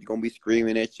and forth. You're gonna be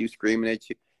screaming at you, screaming at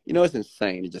you. You know, it's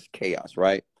insane. It's just chaos,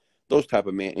 right? Those type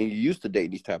of men. And you used to date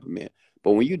these type of men.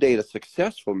 But when you date a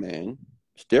successful man,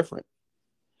 it's different.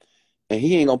 And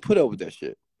he ain't gonna put up with that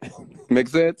shit. Make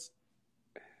sense?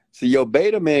 See, your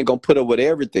beta man gonna put up with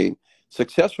everything.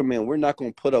 Successful men, we're not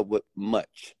gonna put up with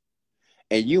much.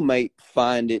 And you might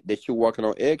find it that you're walking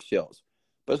on eggshells.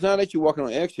 But it's not that you're walking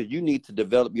on eggshells. You need to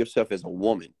develop yourself as a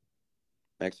woman.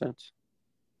 Make sense?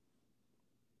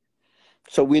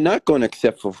 So we're not going to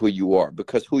accept for who you are,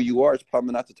 because who you are is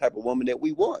probably not the type of woman that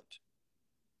we want.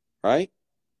 Right?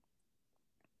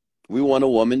 We want a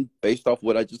woman based off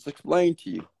what I just explained to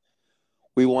you.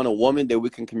 We want a woman that we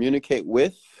can communicate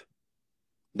with,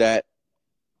 that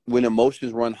when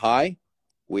emotions run high,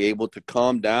 we're able to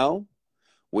calm down.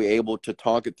 We're able to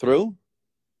talk it through.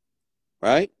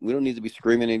 Right? We don't need to be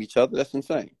screaming at each other. That's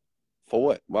insane. For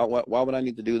what? Why would I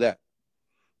need to do that?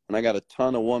 And I got a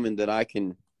ton of women that I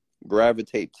can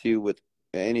gravitate to with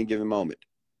at any given moment.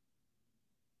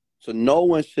 So no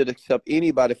one should accept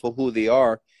anybody for who they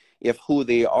are if who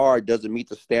they are doesn't meet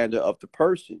the standard of the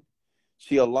person.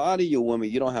 See, a lot of you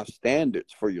women, you don't have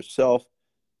standards for yourself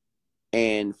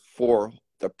and for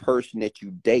the person that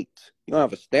you date. You don't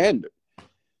have a standard.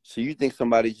 So you think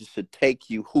somebody just should take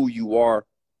you who you are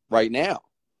right now.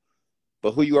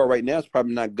 But who you are right now is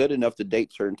probably not good enough to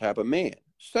date certain type of man.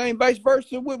 Same vice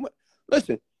versa.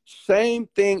 Listen, same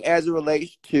thing as it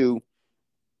relates to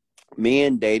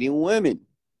men dating women.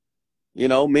 You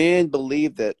know, men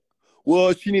believe that,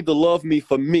 well, she need to love me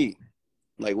for me.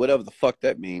 Like, whatever the fuck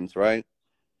that means, right?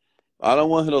 I don't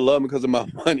want her to love me because of my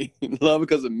money. Love me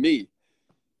because of me.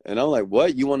 And I'm like,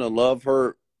 what? You want to love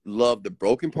her, love the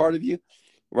broken part of you?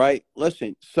 Right?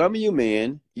 Listen, some of you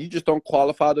men, you just don't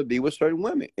qualify to be with certain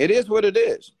women. It is what it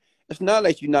is. It's not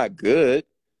that you're not good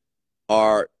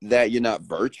or that you're not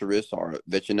virtuous or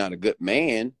that you're not a good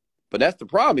man. But that's the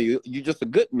problem. You're just a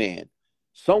good man.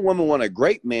 Some women want a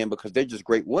great man because they're just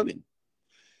great women.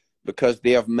 Because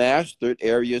they have mastered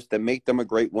areas that make them a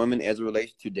great woman as it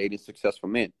relates to dating successful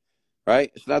men.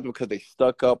 Right? It's not because they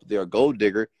stuck up, they're a gold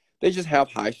digger. They just have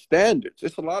high standards.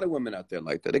 There's a lot of women out there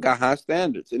like that. They got high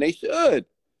standards, and they should.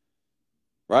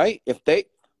 Right?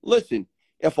 Listen,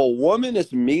 if a woman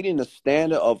is meeting the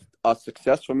standard of a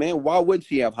successful man, why would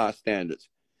she have high standards?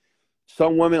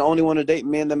 Some women only want to date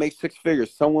men that make 6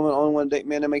 figures. Some women only want to date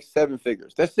men that make 7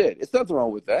 figures. That's it. It's nothing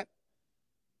wrong with that.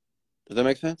 Does that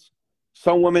make sense?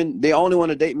 Some women, they only want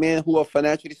to date men who are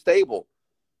financially stable.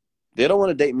 They don't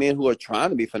want to date men who are trying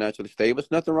to be financially stable.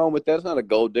 There's nothing wrong with that. It's not a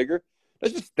gold digger.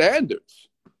 That's just standards.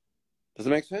 Does it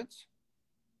make sense?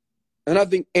 And I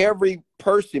think every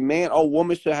person, man or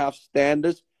woman, should have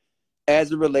standards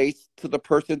as it relates to the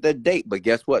person that date. But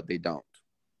guess what? They don't.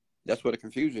 That's where the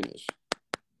confusion is.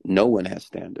 No one has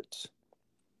standards.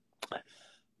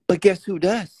 But guess who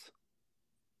does?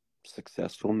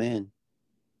 Successful men.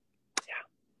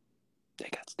 They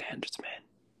got standards, man.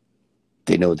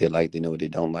 They know what they like. They know what they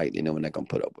don't like. They know what they're going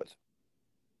to put up with.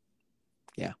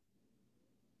 Yeah.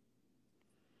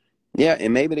 Yeah,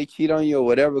 and maybe they cheat on you or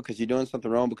whatever because you're doing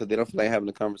something wrong because they don't feel like having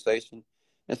a conversation.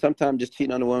 And sometimes just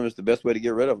cheating on a woman is the best way to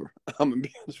get rid of her. I'm going to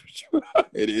be honest with you.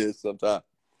 It is sometimes.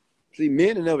 See,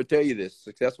 men will never tell you this,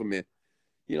 successful men.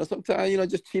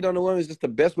 Sometimes, just cheat on a woman is just the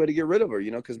best way to get rid of her,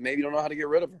 because maybe you don't know how to get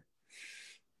rid of her.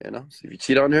 So if you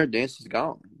cheat on her, then she's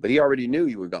gone. But he already knew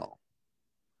you were gone.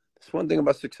 That's one thing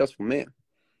about successful men.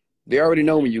 They already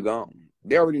know when you're gone.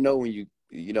 They already know when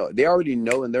they already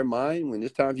know in their mind when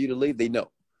it's time for you to leave, they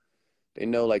know. They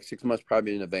know like 6 months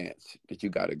probably in advance that you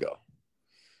got to go.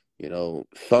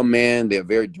 Some men, they're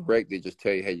very direct. They just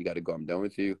tell you, hey, you got to go. I'm done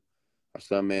with you. Or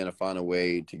some men will find a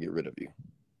way to get rid of you.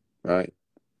 Right?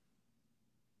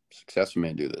 Successful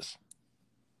men do this.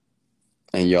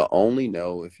 And you'll only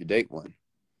know if you date one.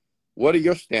 What are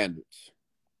your standards?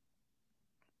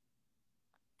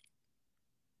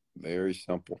 Very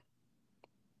simple.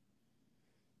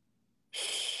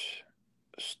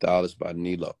 Stylist by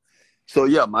Nilo. So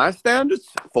yeah, my standards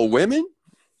for women.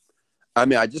 I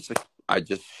mean, I just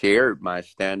shared my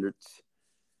standards.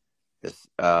 It's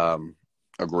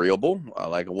agreeable. I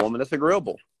like a woman that's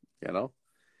agreeable.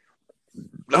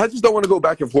 I just don't want to go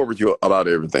back and forth with you about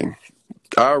everything.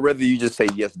 I'd rather you just say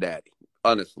yes, daddy.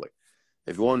 Honestly,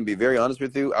 if you want to be very honest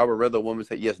with you, I would rather a woman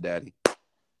say yes, daddy.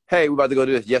 Hey, we're about to go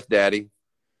do this. Yes, daddy.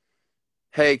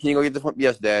 Hey, can you go get this one?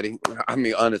 Yes, daddy. I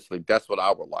mean, honestly, that's what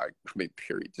I would like. I mean,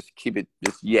 period. Just keep it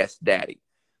just yes, daddy.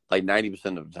 Like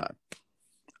 90% of the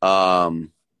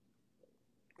time.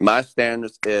 My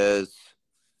standards is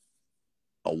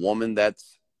a woman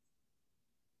that's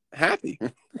happy.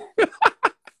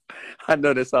 I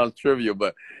know that sounds trivial,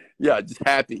 but yeah, just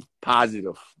happy,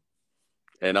 positive.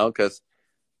 Because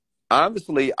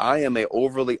obviously I am an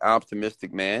overly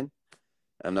optimistic man.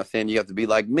 I'm not saying you have to be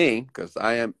like me, because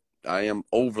I am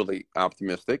overly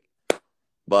optimistic.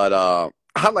 But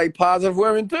I like positive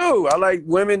women too. I like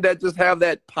women that just have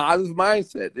that positive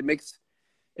mindset.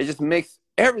 It just makes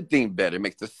everything better. It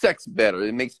makes the sex better.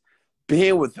 It makes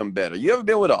being with them better. You ever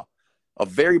been with a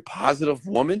very positive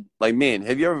woman? Like, men,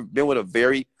 have you ever been with a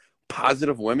very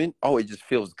positive woman? Oh, it just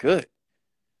feels good.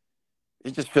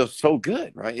 It just feels so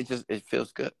good, right? It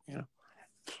feels good,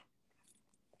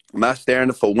 My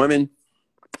standard for women,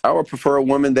 I would prefer a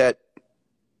woman that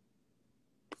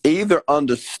either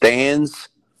understands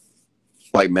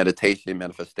like meditation,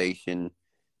 manifestation,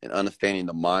 and understanding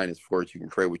the mind as far as you can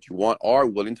create what you want, or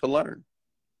willing to learn.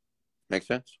 Make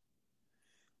sense?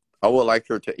 I would like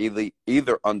her to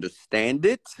either understand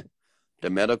it, the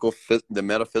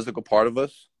metaphysical part of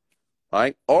us,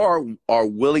 right, or are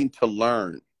willing to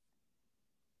learn.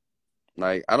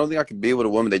 Like, I don't think I could be with a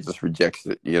woman that just rejects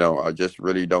it, or just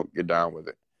really don't get down with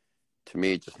it. To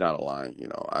me, it's just not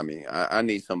aligned, I mean, I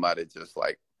need somebody just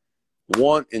like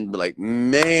want and be like,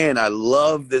 man, I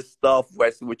love this stuff,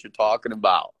 Wesley, what you're talking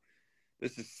about.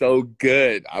 This is so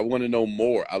good. I want to know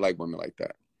more. I like women like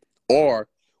that. Or,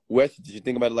 Wesley, did you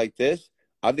think about it like this?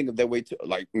 I think of that way too.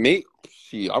 Like me,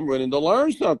 I'm ready to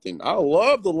learn something. I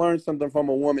love to learn something from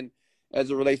a woman as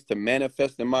it relates to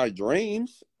manifesting my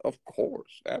dreams. Of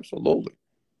course, absolutely.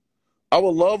 I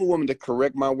would love a woman to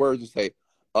correct my words and say,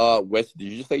 Wesley,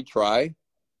 did you just say try?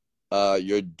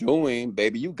 You're doing,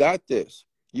 baby, you got this.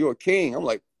 You're a king. I'm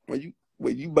like, I'm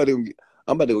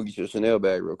about to go get you a Chanel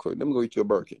bag real quick. Let me go get you a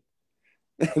Birkin.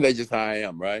 That's just how I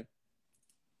am, right?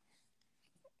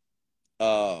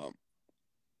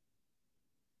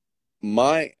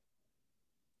 My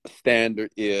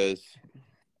standard is,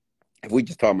 if we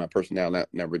just talk about personality,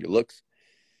 not really looks,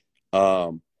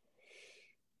 I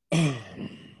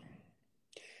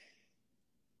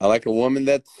like a woman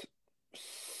that's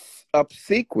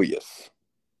obsequious.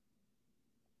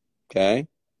 Okay?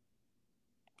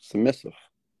 Submissive.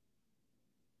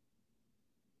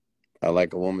 I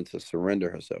like a woman to surrender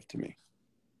herself to me.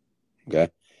 Okay?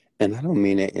 And I don't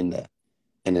mean it in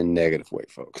a negative way,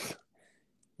 folks.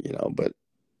 But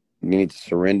you need to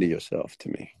surrender yourself to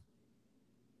me.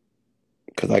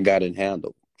 Because I got it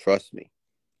handled. Trust me.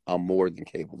 I'm more than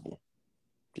capable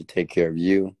to take care of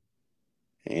you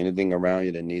and anything around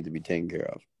you that needs to be taken care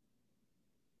of.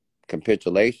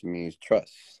 Capitulation means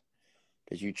trust.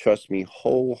 Because you trust me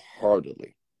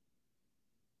wholeheartedly.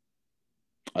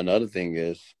 Another thing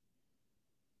is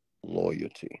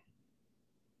loyalty.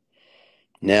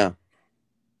 Now,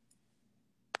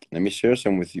 let me share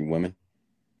some with you, women.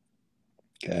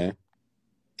 Okay?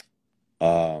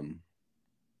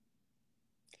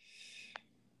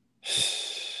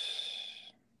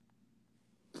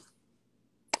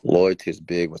 Loyalty is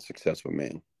big with successful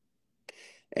men.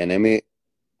 And let me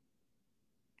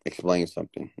explain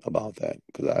something about that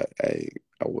because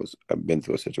I've been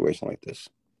through a situation like this.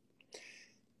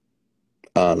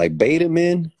 Like beta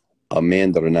men, or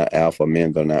men that are not alpha,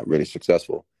 men that are not really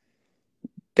successful,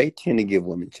 they tend to give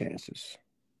women chances,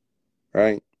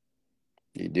 right?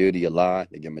 You do, you lie,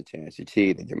 they give them a chance. You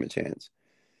cheat, they give them a chance.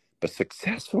 But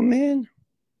successful men,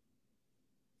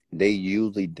 they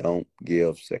usually don't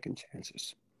give second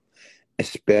chances,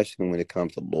 especially when it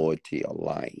comes to loyalty or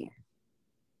lying.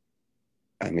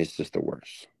 I mean, it's just the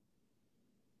worst.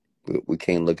 We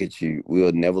can't look at you.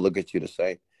 We'll never look at you the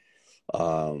same.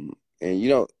 And you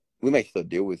know, we may still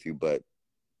deal with you, but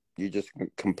you just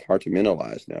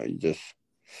compartmentalize now. You just,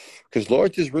 because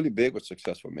loyalty is really big with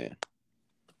successful men.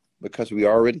 Because we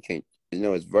already can't, you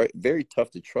know, it's very, very tough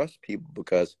to trust people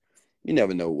because you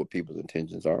never know what people's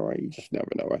intentions are, right? You just never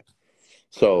know, right?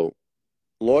 So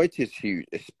loyalty is huge,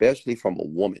 especially from a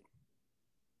woman,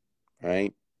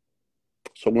 right?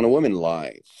 So when a woman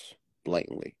lies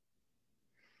blatantly,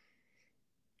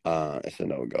 it's a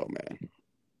no-go, man.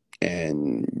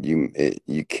 And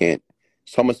you can't,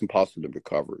 it's almost impossible to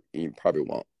recover. And you probably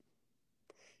won't.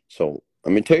 So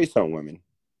let me tell you something, women.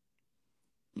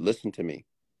 Listen to me.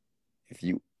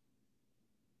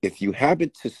 If you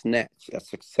happen to snatch a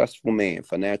successful man,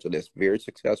 financially, that's very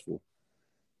successful,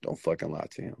 don't fucking lie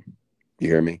to him. You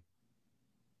hear me?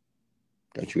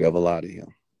 Don't you ever lie to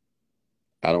him.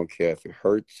 I don't care if it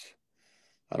hurts.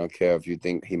 I don't care if you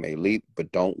think he may leave,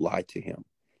 but don't lie to him.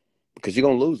 Because you're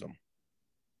going to lose him.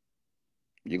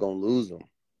 You're going to lose him.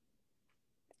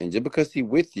 And just because he's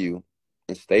with you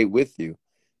and stay with you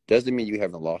doesn't mean you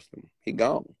haven't lost him. He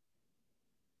gone.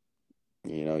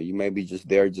 You know, you may be just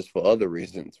there just for other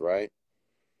reasons, right?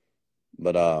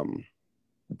 But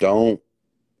don't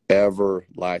ever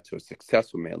lie to a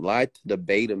successful man. Lie to the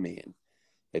beta men,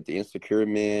 like the insecure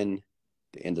men,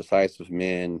 the indecisive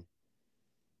men,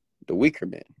 the weaker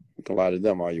men. You can lie to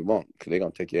them all you want because they're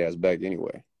going to take your ass back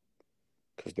anyway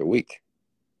because they're weak.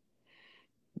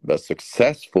 But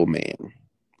successful men,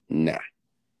 nah.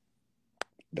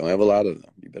 Don't ever lie to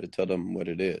them. You better tell them what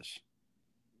it is.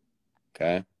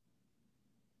 Okay?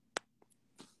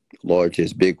 Loyalty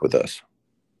is big with us.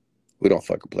 We don't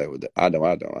fucking play with it. I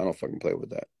don't fucking play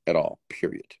with that at all,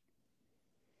 period.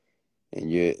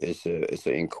 And it's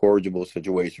an incorrigible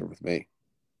situation with me.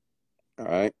 All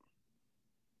right?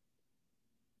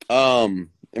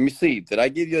 Let me see. Did I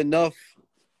give you enough?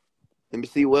 Let me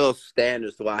see what else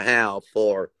standards do I have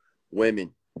for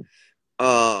women.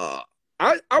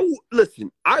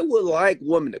 Listen, I would like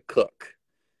women to cook,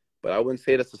 but I wouldn't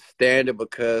say that's a standard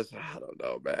because I don't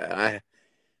know, man.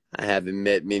 I haven't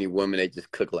met many women that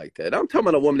just cook like that. I'm talking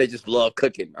about a woman that just love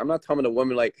cooking. I'm not talking about a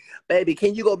woman like, baby,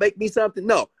 can you go make me something?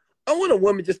 No, I want a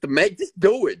woman just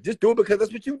do it. Just do it because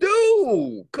that's what you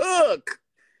do. Cook.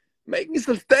 Make me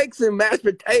some steaks and mashed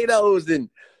potatoes and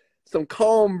some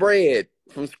cornbread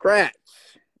from scratch.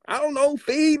 I don't know,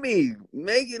 feed me.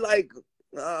 Make it like,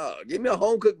 give me a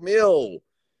home-cooked meal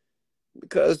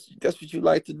because that's what you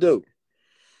like to do.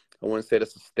 I wouldn't say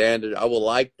that's a standard. I would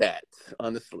like that,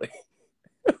 honestly.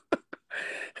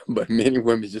 But many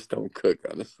women just don't cook,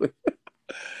 honestly.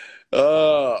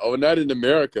 Not in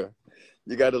America.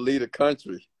 You got to leave the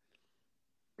country.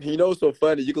 You know what's so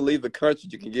funny? You can leave the country.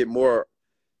 You can get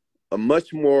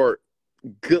much more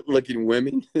good-looking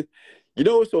women. You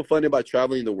know what's so funny about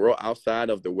traveling the world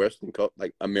outside of the Western coast,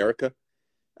 like America?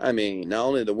 I mean, not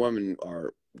only the women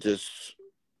are just,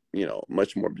 you know,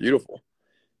 much more beautiful.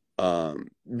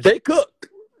 They cook.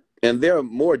 And they're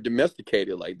more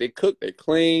domesticated. Like, they cook, they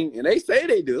clean, and they say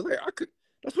they do. It's like,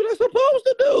 that's what they're supposed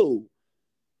to do.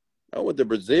 I went to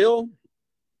Brazil.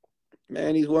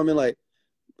 Man, these women, like,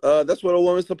 that's what a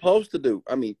woman's supposed to do.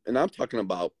 I mean, and I'm talking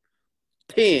about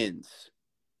tens,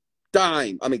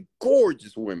 dime. I mean,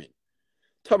 gorgeous women.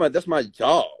 Talking about, that's my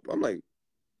job. I'm like,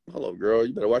 hello, girl,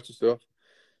 you better watch yourself.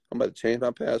 I'm about to change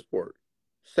my passport.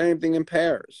 Same thing in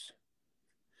Paris.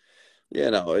 You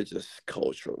know, it's just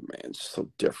cultural, man. It's so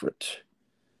different.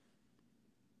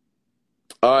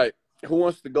 All right. Who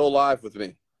wants to go live with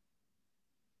me?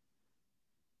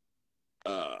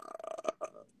 Let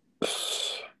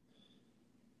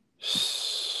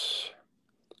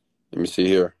me see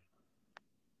here.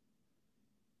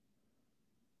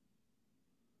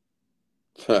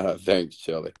 Thanks,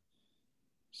 Shelly.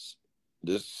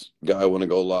 This guy want to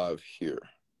go live here.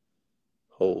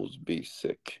 Holes be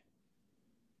sick.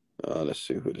 Let's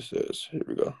see who this is. Here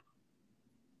we go.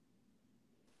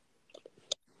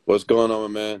 What's going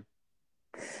on, my man?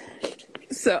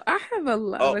 So I have a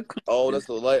lot of questions. Oh, that's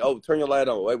the light. Oh, turn your light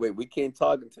on. Wait. We can't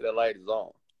talk until the light is on.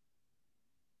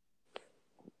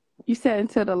 You said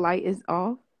until the light is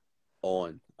off?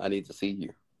 On. I need to see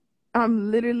you.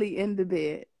 I'm literally in the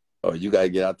bed. Oh, you gotta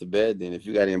get out the bed then. If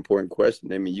you got an important question,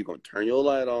 that means you're gonna turn your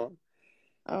light on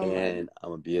Oh my. and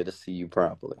I'm gonna be able to see you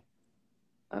properly.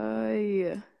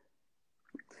 Yeah.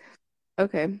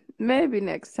 Okay. Maybe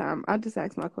next time. I'll just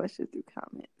ask my questions through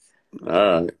comments.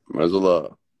 All right, much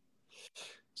love.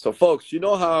 So, folks, you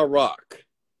know how I rock,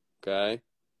 okay?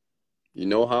 You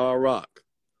know how I rock.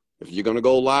 If you're gonna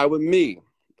go live with me,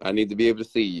 I need to be able to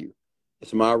see you.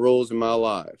 It's my rules in my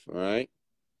life, all right?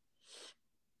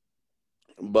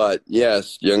 But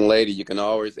yes, young lady, you can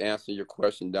always answer your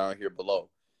question down here below.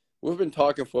 We've been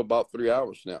talking for about 3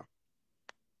 hours now.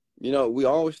 You know, we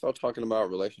always start talking about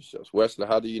relationships. Wesley,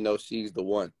 how do you know she's the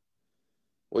one?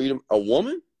 Well, a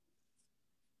woman?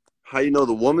 How you know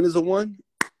the woman is the one?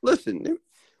 Listen,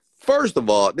 first of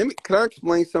all, can I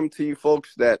explain something to you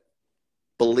folks that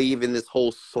believe in this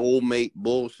whole soulmate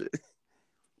bullshit?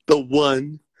 The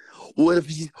one. What if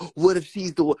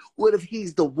she's the one? What if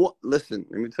he's the one? Listen,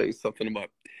 let me tell you something about,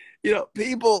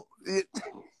 people.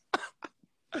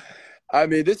 I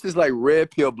mean, this is like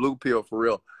red pill, blue pill for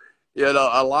real.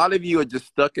 A lot of you are just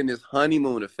stuck in this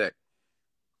honeymoon effect.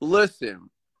 Listen,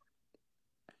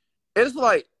 it's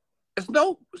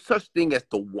no such thing as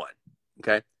the one.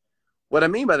 Okay. What I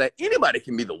mean by that, anybody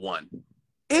can be the one.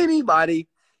 Anybody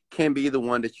can be the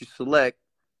one that you select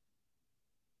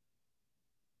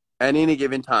at any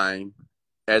given time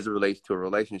as it relates to a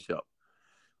relationship.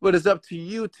 But it's up to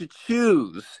you to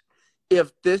choose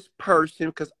if this person,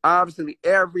 because obviously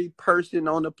every person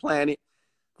on the planet,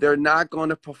 they're not going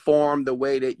to perform the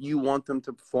way that you want them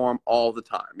to perform all the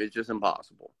time. It's just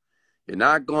impossible. You're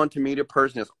not going to meet a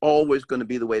person that's always going to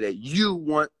be the way that you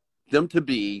want them to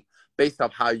be based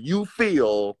off how you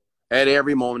feel at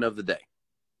every moment of the day.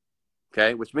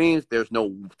 Okay? Which means there's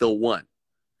no the one.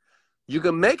 You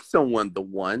can make someone the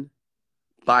one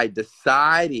by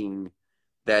deciding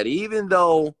that even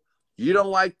though you don't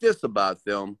like this about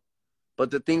them, but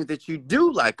the things that you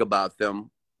do like about them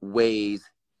weighs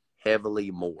heavily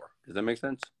more. Does that make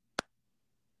sense?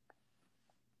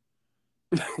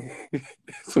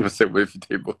 Someone said, "What if your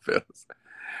table fails?"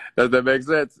 Does that make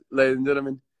sense, ladies and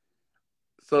gentlemen?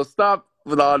 So stop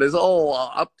with all this.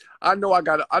 Oh, I know I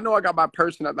got my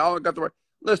person. I know I got the right.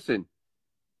 Listen,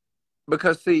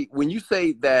 because see, when you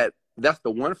say that that's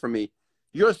the one for me,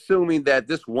 you're assuming that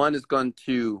this one is going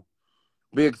to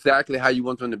be exactly how you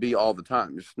want them to be all the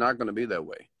time. It's not going to be that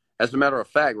way. As a matter of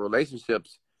fact,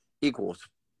 relationships equals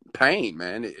pain,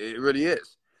 man. It really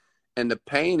is. And the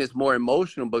pain is more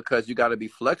emotional because you got to be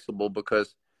flexible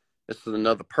because this is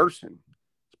another person.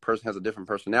 This person has a different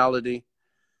personality.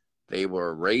 They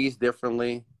were raised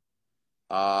differently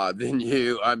than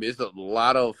you. I mean, it's a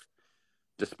lot of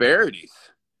disparities.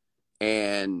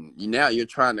 And now you're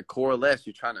trying to coalesce,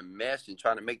 you're trying to mesh and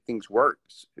trying to make things work,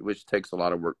 which takes a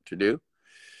lot of work to do.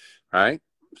 All right.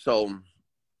 So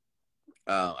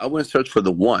I wouldn't search for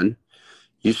the one.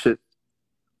 You should,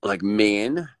 like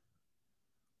men,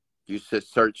 you should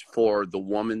search for the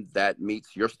woman that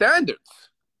meets your standards.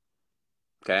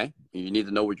 Okay. You need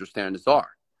to know what your standards are.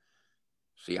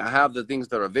 See, I have the things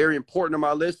that are very important on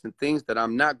my list and things that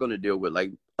I'm not going to deal with.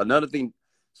 Like another thing,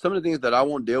 some of the things that I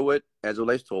won't deal with as it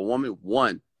relates to a woman.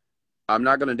 One, I'm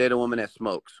not going to date a woman that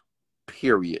smokes,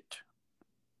 period.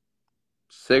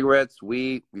 Cigarettes,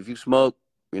 weed, if you smoke,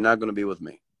 you're not going to be with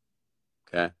me.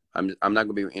 Okay. I'm not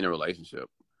going to be in a relationship.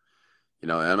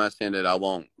 And I'm not saying that I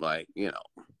won't,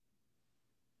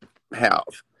 have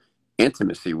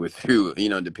intimacy with you,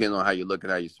 depending on how you look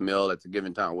and how you smell at a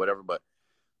given time, whatever. But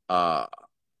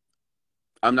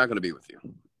I'm not going to be with you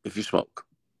if you smoke.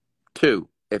 Two,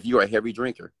 if you're a heavy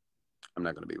drinker, I'm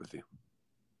not going to be with you.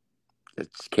 It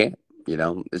just can't,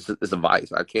 it's a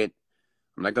vice.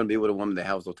 I'm not going to be with a woman that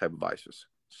has those type of vices.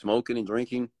 Smoking and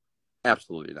drinking,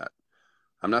 absolutely not.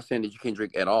 I'm not saying that you can't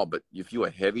drink at all, but if you're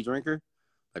a heavy drinker,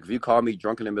 like if you call me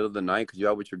drunk in the middle of the night because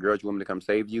you're out with your girls, you want me to come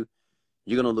save you,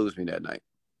 you're going to lose me that night.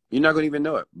 You're not going to even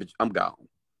know it, but I'm gone.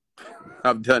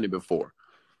 I've done it before.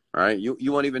 All right?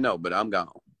 You won't even know, but I'm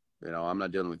gone. I'm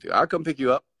not dealing with you. I'll come pick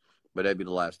you up, but that'd be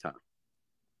the last time.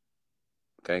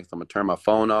 Okay? So I'm going to turn my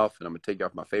phone off, and I'm going to take you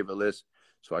off my favorite list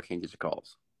so I can't get your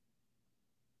calls.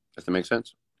 Does that make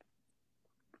sense?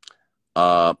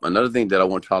 Another thing that I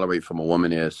won't tolerate from a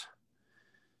woman is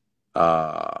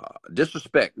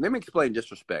disrespect. Let me explain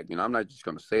disrespect. I'm not just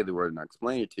going to say the word and I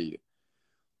explain it to you.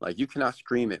 Like, you cannot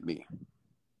scream at me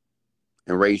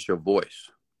and raise your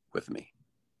voice with me.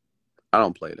 I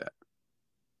don't play that.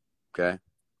 Okay?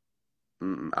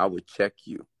 I would check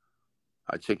you.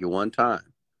 I check you one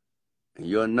time, and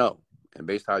you'll know. And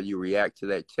based on how you react to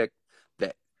that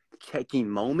checking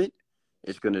moment,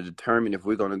 it's going to determine if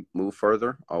we're going to move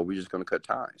further or we're just going to cut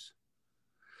ties.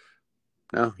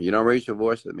 No, you don't raise your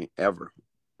voice at me ever.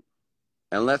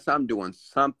 Unless I'm doing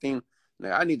something,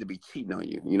 like I need to be cheating on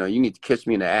you. You know, you need to kiss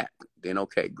me in the act. Then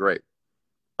okay, great.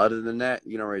 Other than that,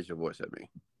 you don't raise your voice at me.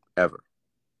 Ever.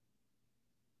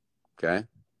 Okay?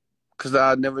 Because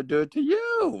I'd never do it to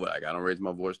you. Like, I don't raise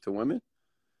my voice to women.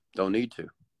 Don't need to.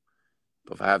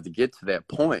 But if I have to get to that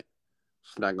point,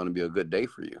 it's not going to be a good day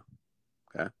for you.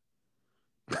 Okay?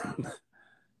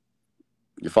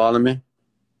 You follow me?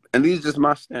 And these are just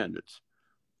my standards.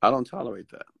 I don't tolerate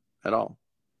that at all.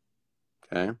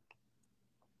 Okay?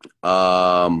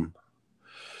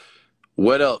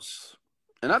 What else?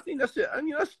 And I think that's it. I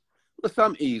mean, listen,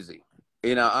 I'm easy.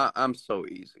 You know, I'm so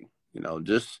easy. You know,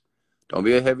 just don't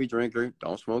be a heavy drinker.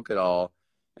 Don't smoke at all.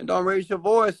 And don't raise your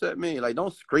voice at me. Like,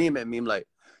 don't scream at me. I'm like,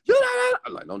 you know,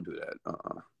 I'm like, don't do that.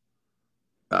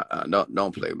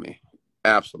 Don't play with me.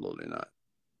 Absolutely not.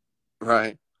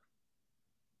 Right?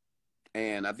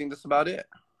 And I think that's about it.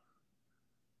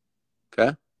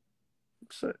 Okay?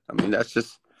 That's it. I mean,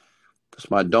 that's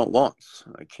my don't wants.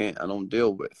 I don't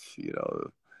deal with, you know.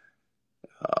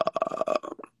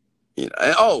 And,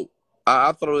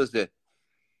 I'll throw this in.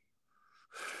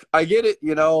 I get it,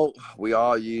 you know, we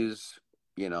all use,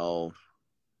 you know,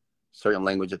 certain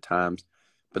language at times,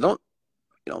 but don't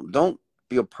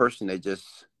be a person that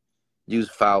just use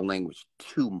foul language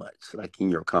too much, like in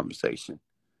your conversation.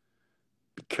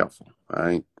 Be careful, all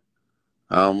right?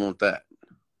 I don't want that.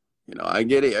 You know, I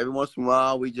get it. Every once in a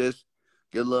while, we just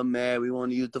get a little mad. We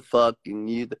want to use the fuck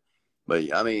and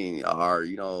but I mean, or,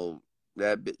 you know,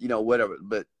 whatever.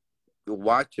 But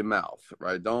watch your mouth,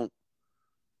 right?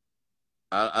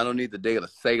 I don't need to date a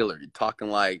sailor. You're talking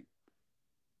like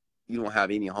you don't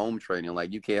have any home training.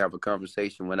 Like you can't have a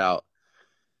conversation without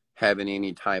having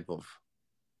any type of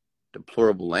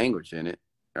deplorable language in it,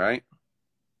 right?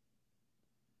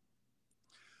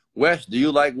 Wes, do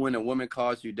you like when a woman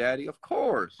calls you daddy? Of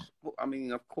course. I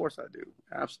mean, of course I do.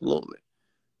 Absolutely.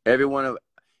 Every woman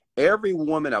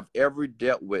I've ever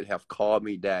dealt with have called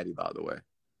me daddy, by the way.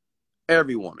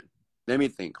 Every woman. Let me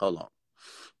think. Hold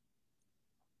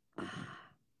on.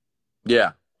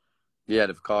 Yeah. Yeah,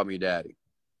 they've called me daddy.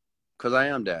 Because I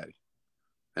am daddy.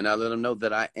 And I let them know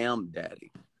that I am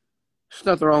daddy. There's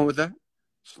nothing wrong with that.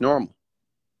 It's normal.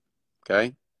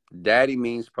 Okay? Daddy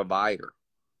means provider.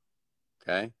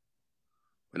 Okay?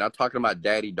 We're not talking about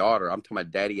daddy daughter. I'm talking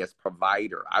about daddy as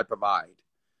provider. I provide.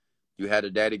 You had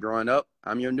a daddy growing up.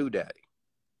 I'm your new daddy.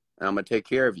 And I'm going to take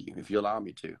care of you if you allow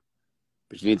me to.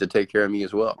 But you need to take care of me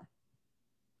as well.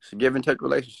 It's a give and take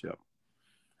relationship.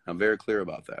 I'm very clear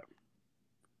about that.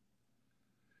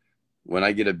 When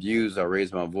I get abused, I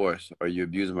raise my voice. Are you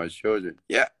abusing my children?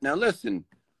 Yeah. Now listen,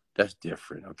 that's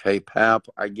different. Okay, pap,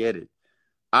 I get it.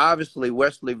 Obviously,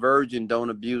 Wesley Virgin don't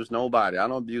abuse nobody. I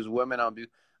don't abuse women. I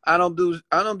don't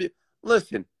abuse.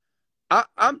 Listen, I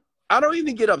don't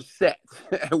even get upset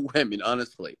at women.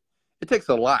 Honestly, it takes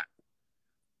a lot.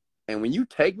 And when you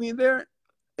take me there,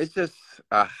 it's just,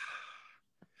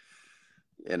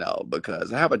 you know,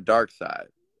 because I have a dark side.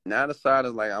 Now the side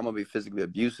is like I'm gonna be physically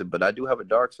abusive, but I do have a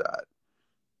dark side,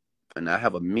 and I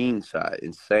have a mean side,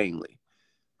 insanely,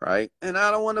 right? And I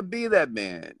don't want to be that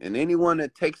man. And anyone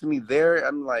that takes me there,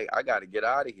 I'm like, I got to get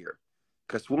out of here,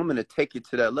 because women that take you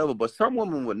to that level, but some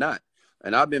women would not.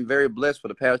 And I've been very blessed for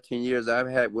the past 10 years. I've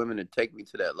had women that take me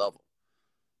to that level.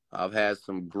 I've had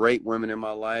some great women in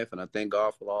my life, and I thank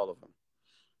God for all of them,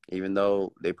 even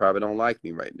though they probably don't like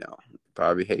me right now. They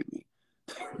probably hate me.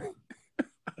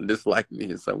 Dislike me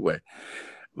in some way,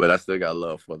 but I still got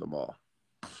love for them all.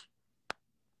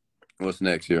 What's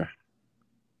next here?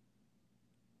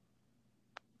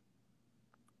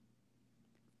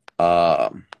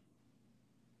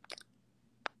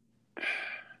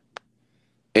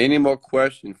 Any more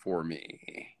questions for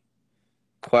me?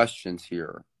 Questions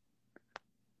here?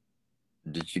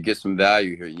 Did you get some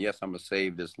value here? Yes, I'm gonna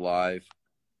save this live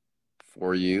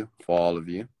for you, for all of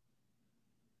you.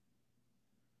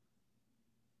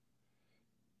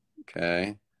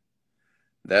 Okay.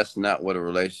 That's not what a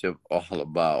relationship all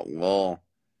about. Well,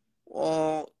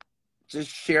 just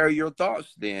share your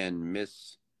thoughts then,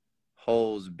 Miss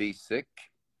Holes Be Sick.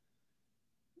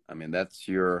 I mean, that's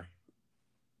your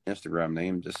Instagram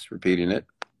name, just repeating it.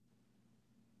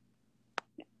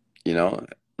 You know,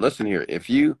 listen here. If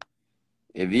you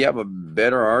have a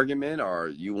better argument or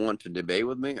you want to debate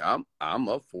with me, I'm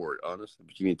up for it, honestly.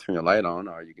 But you need to turn your light on,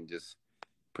 or you can just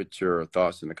put your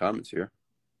thoughts in the comments here.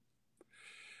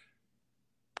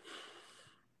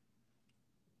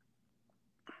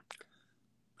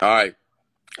 All right.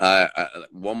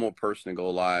 One more person to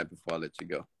go live before I let you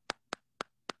go.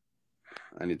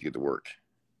 I need to get to work.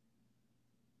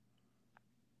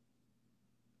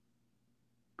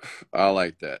 I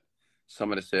like that.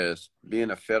 Somebody says,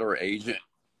 being a federal agent,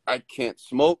 I can't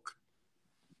smoke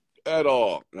at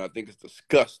all. And I think it's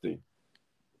disgusting.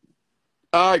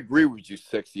 I agree with you,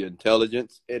 sexy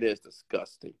intelligence. It is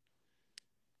disgusting.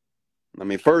 I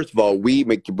mean, first of all, weed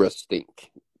make your breath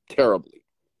stink terribly.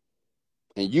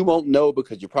 And you won't know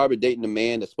because you're probably dating a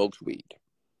man that smokes weed.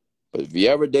 But if you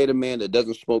ever date a man that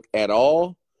doesn't smoke at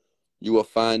all, you will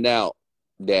find out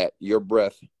that your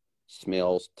breath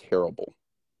smells terrible.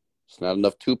 It's not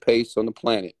enough toothpaste on the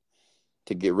planet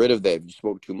to get rid of that if you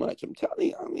smoke too much. I'm telling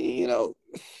you, I mean,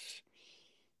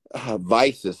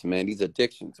 vices, man, these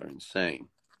addictions are insane.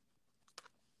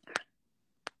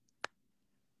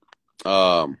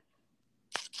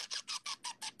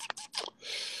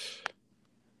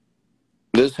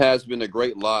 This has been a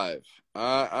great live.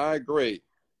 I agree.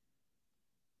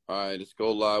 All right, let's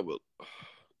go live with.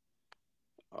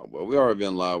 Well, we already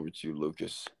been live with you,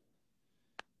 Lucas.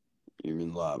 You've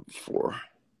been live before.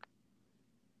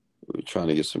 We're trying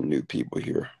to get some new people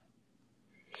here.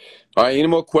 All right, any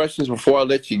more questions before I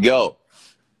let you go?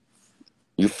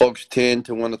 You folks tend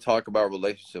to want to talk about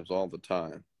relationships all the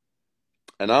time.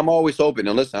 And I'm always open.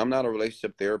 And listen, I'm not a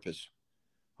relationship therapist.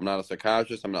 I'm not a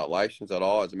psychiatrist. I'm not licensed at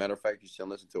all. As a matter of fact, you shouldn't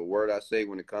listen to a word I say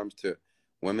when it comes to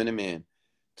women and men.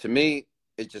 To me,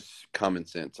 it's just common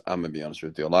sense. I'm going to be honest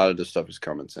with you. A lot of this stuff is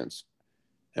common sense,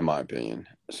 in my opinion.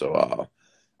 So,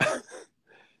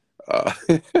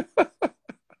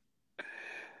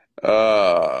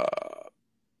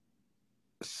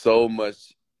 so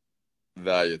much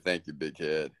value. Thank you, Big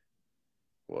Head.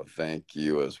 Well, thank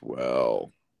you as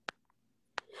well.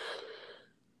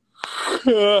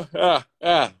 All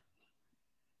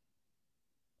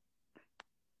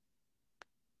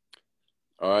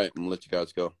right, I'm going to let you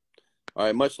guys go. All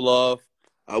right, much love.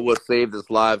 I will save this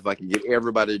live if I can get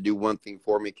everybody to do one thing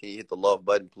for me. Can you hit the love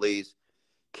button, please?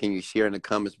 Can you share in the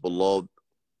comments below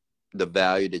the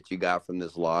value that you got from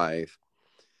this live?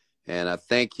 And I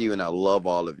thank you, and I love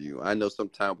all of you. I know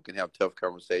sometimes we can have tough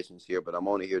conversations here, but I'm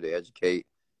only here to educate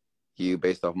you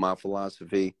based off my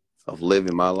philosophy of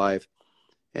living my life.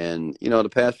 And, the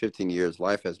past 15 years,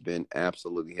 life has been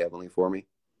absolutely heavenly for me.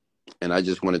 And I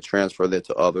just want to transfer that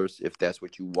to others if that's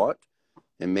what you want.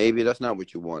 And maybe that's not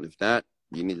what you want. If not,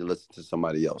 you need to listen to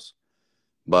somebody else.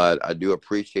 But I do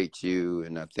appreciate you,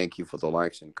 and I thank you for the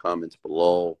likes and comments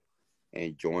below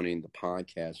and joining the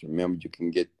podcast. Remember, you can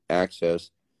get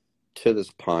access to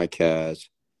this podcast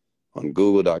on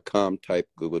google.com. Type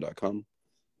google.com,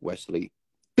 Wesley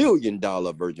 $1 Billion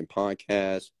Virgin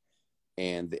Podcast.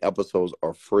 And the episodes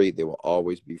are free. They will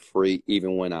always be free.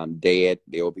 Even when I'm dead,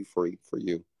 they will be free for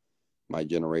you, my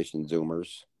generation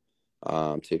Zoomers,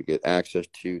 to get access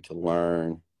to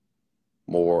learn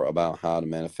more about how to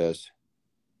manifest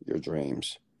your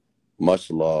dreams.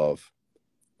 Much love.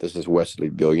 This is Wesley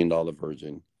 $1 Billion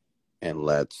Virgin, and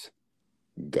let's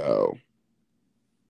go.